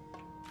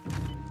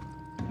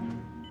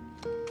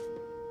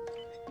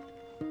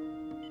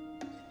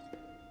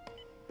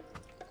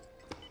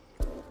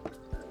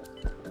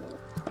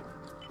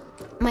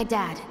 My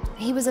dad.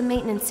 He was a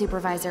maintenance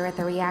supervisor at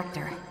the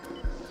reactor.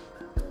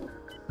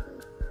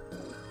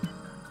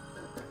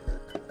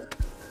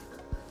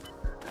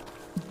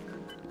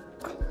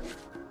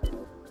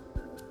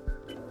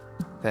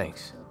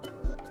 Thanks.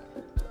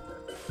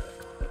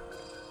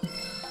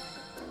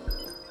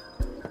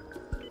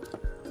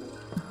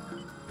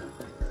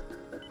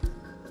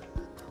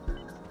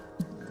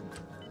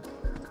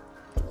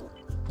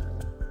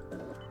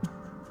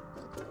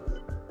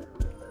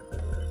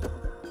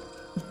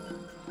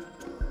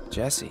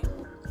 Jesse.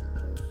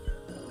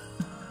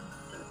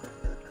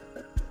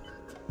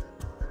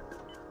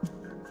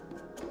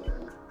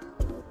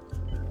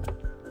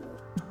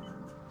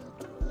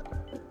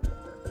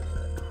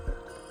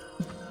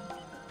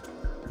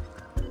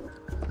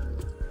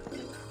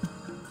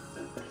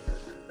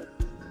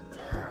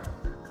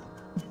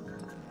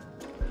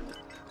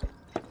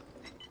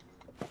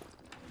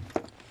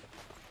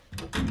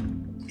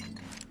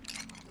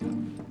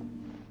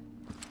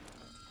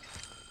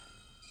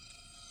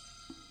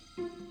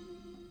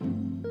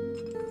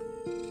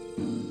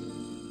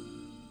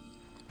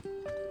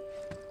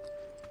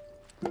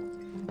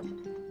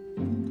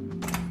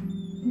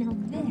 Now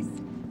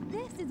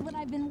this is what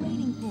I've been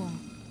waiting for.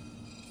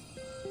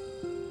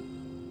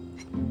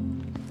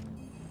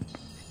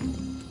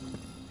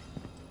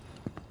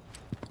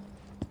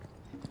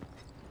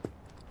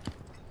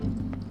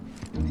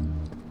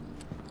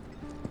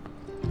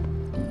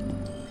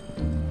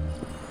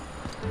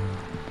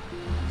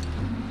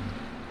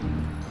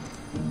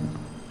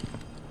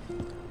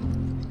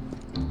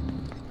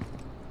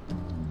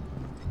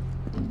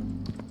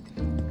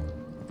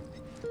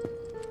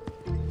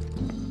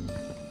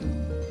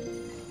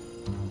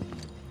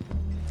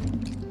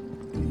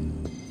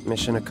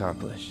 Mission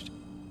accomplished.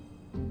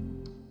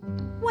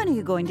 When are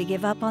you going to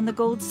give up on the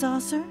gold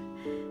saucer?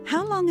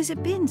 How long has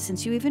it been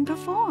since you even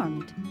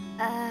performed?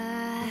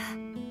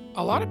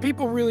 A lot of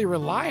people really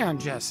rely on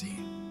Jesse.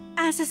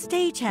 As a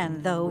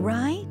stagehand, though,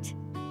 right?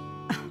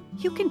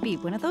 You can be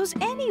one of those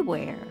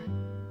anywhere.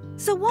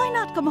 So why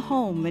not come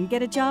home and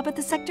get a job at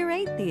the Sector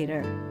 8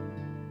 theater?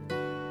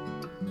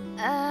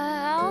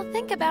 I'll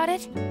think about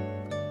it.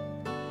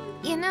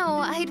 You know,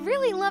 I'd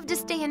really love to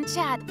stay and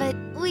chat, but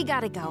we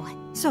gotta go.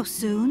 So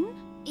soon?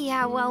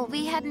 Yeah, well,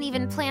 we hadn't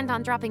even planned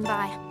on dropping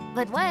by.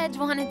 But Wedge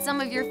wanted some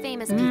of your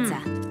famous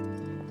pizza.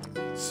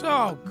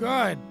 So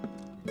good.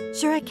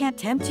 Sure I can't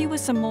tempt you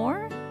with some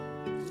more?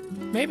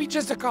 Maybe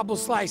just a couple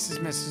slices,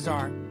 Mrs.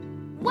 R.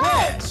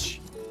 Wedge!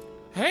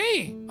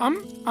 Hey,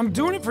 I'm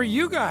doing it for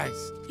you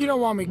guys. You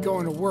don't want me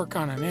going to work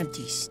on an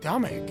empty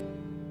stomach.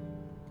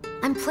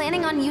 I'm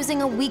planning on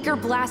using a weaker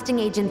blasting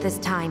agent this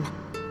time.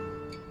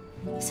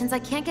 Since I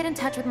can't get in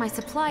touch with my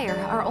supplier,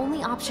 our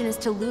only option is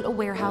to loot a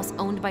warehouse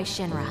owned by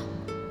Shinra.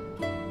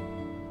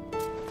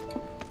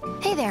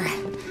 Hey there.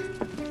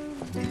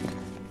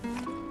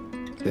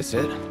 This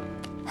it?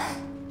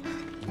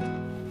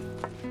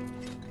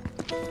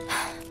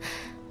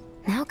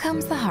 Now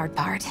comes the hard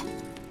part.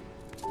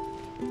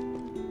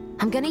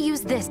 I'm gonna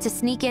use this to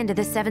sneak into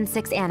the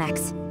 7-6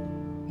 annex.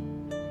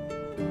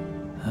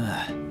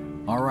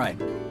 All right,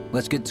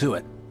 let's get to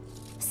it.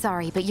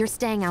 Sorry, but you're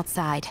staying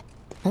outside.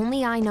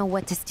 Only I know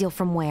what to steal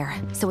from where,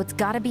 so it's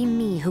gotta be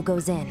me who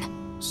goes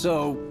in.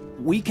 So,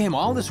 we came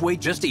all this way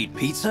just to eat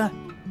pizza?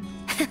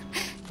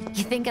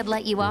 You think I'd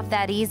let you off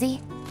that easy?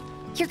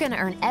 You're gonna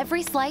earn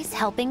every slice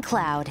helping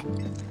Cloud.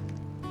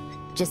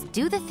 Just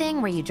do the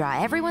thing where you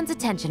draw everyone's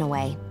attention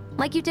away,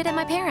 like you did at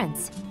my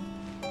parents'.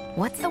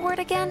 What's the word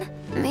again?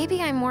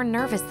 Maybe I'm more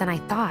nervous than I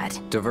thought.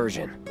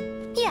 Diversion.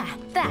 Yeah,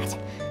 that.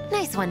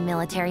 Nice one,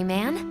 military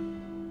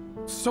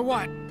man. So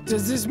what?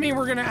 Does this mean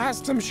we're gonna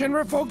ask some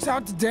Shinra folks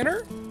out to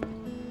dinner?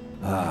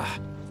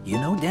 You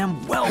know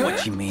damn well what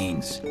she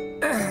means.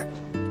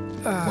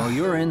 While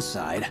you're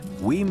inside,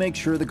 we make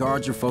sure the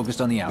guards are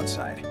focused on the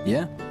outside,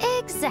 yeah?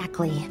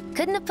 Exactly.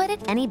 Couldn't have put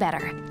it any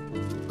better.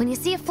 When you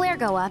see a flare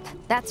go up,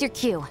 that's your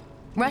cue.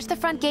 Rush the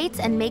front gates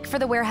and make for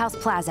the warehouse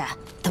plaza.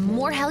 The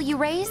more hell you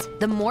raise,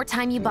 the more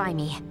time you buy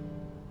me.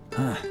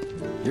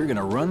 You're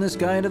gonna run this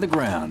guy into the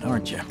ground,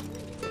 aren't you?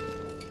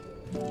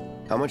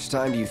 How much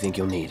time do you think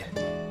you'll need?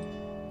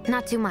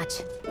 Not too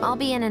much. I'll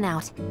be in and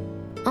out.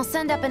 I'll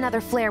send up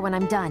another flare when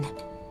I'm done.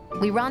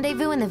 We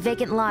rendezvous in the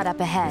vacant lot up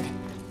ahead.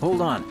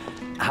 Hold on.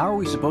 How are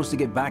we supposed to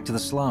get back to the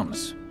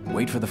slums?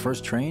 Wait for the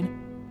first train?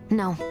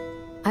 No.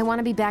 I want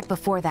to be back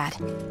before that.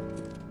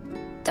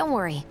 Don't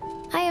worry.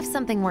 I have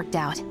something worked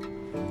out.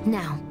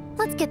 Now,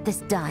 let's get this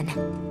done.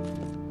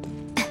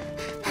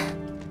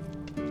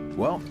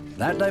 Well,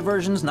 that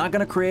diversion's not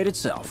gonna create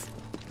itself.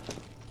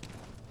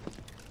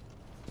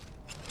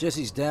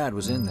 Jesse's dad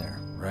was in there,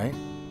 right?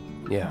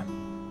 Yeah.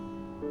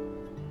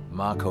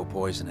 Mako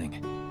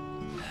poisoning.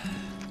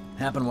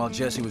 Happened while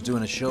Jesse was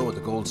doing a show with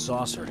the Gold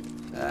Saucer.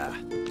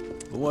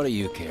 But what do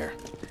you care?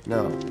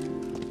 No.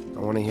 I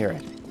want to hear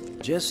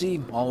it.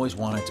 Jessie always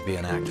wanted to be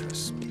an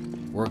actress.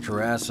 Worked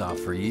her ass off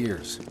for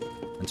years,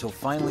 until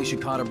finally she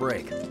caught a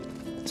break.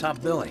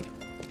 Top billing.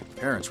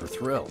 Parents were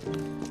thrilled.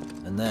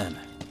 And then,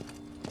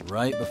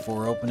 right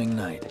before opening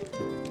night,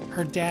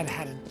 her dad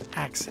had an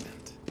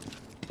accident.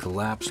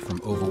 Collapsed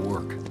from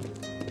overwork.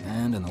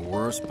 And in the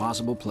worst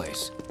possible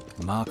place,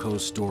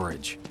 Mako's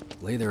storage.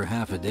 Lay there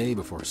half a day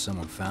before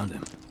someone found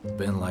him.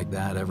 Been like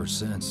that ever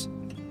since.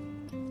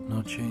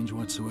 No change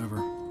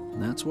whatsoever.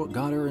 That's what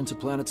got her into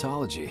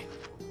planetology.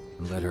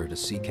 And led her to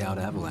seek out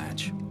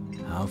Avalanche.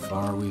 How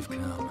far we've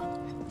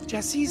come.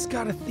 Jesse's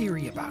got a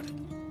theory about it.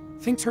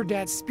 Thinks her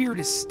dad's spirit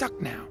is stuck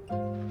now,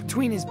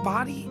 between his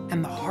body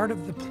and the heart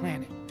of the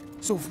planet.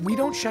 So if we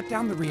don't shut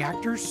down the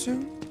reactors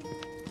soon...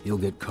 He'll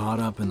get caught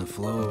up in the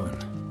flow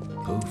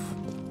and poof.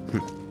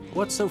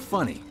 What's so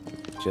funny?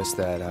 Just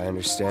that I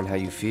understand how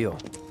you feel.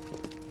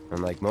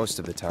 Unlike most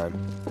of the time.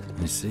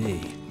 I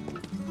see.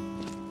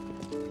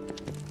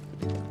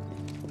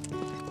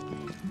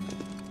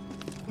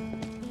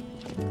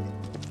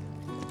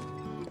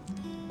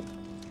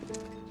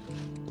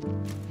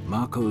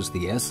 Mako's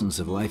the essence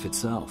of life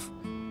itself.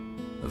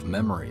 Of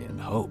memory and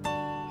hope.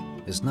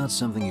 It's not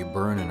something you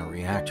burn in a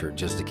reactor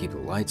just to keep the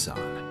lights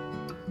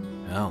on.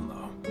 Hell no.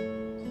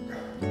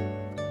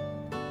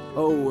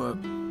 Oh,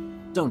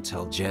 don't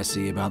tell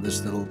Jessie about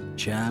this little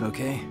chat,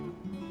 okay?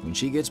 When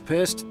she gets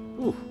pissed,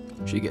 ooh,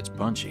 she gets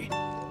punchy.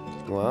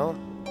 Well,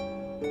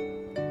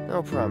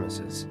 no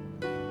promises.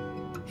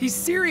 He's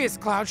serious,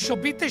 Cloud. She'll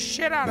beat the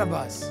shit out of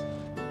us.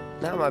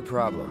 Not my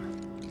problem.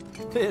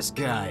 This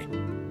guy.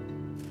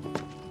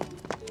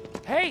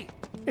 Hey,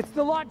 it's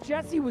the lot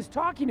Jesse was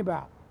talking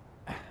about.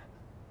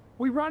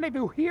 We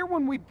rendezvous here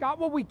when we've got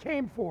what we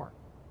came for.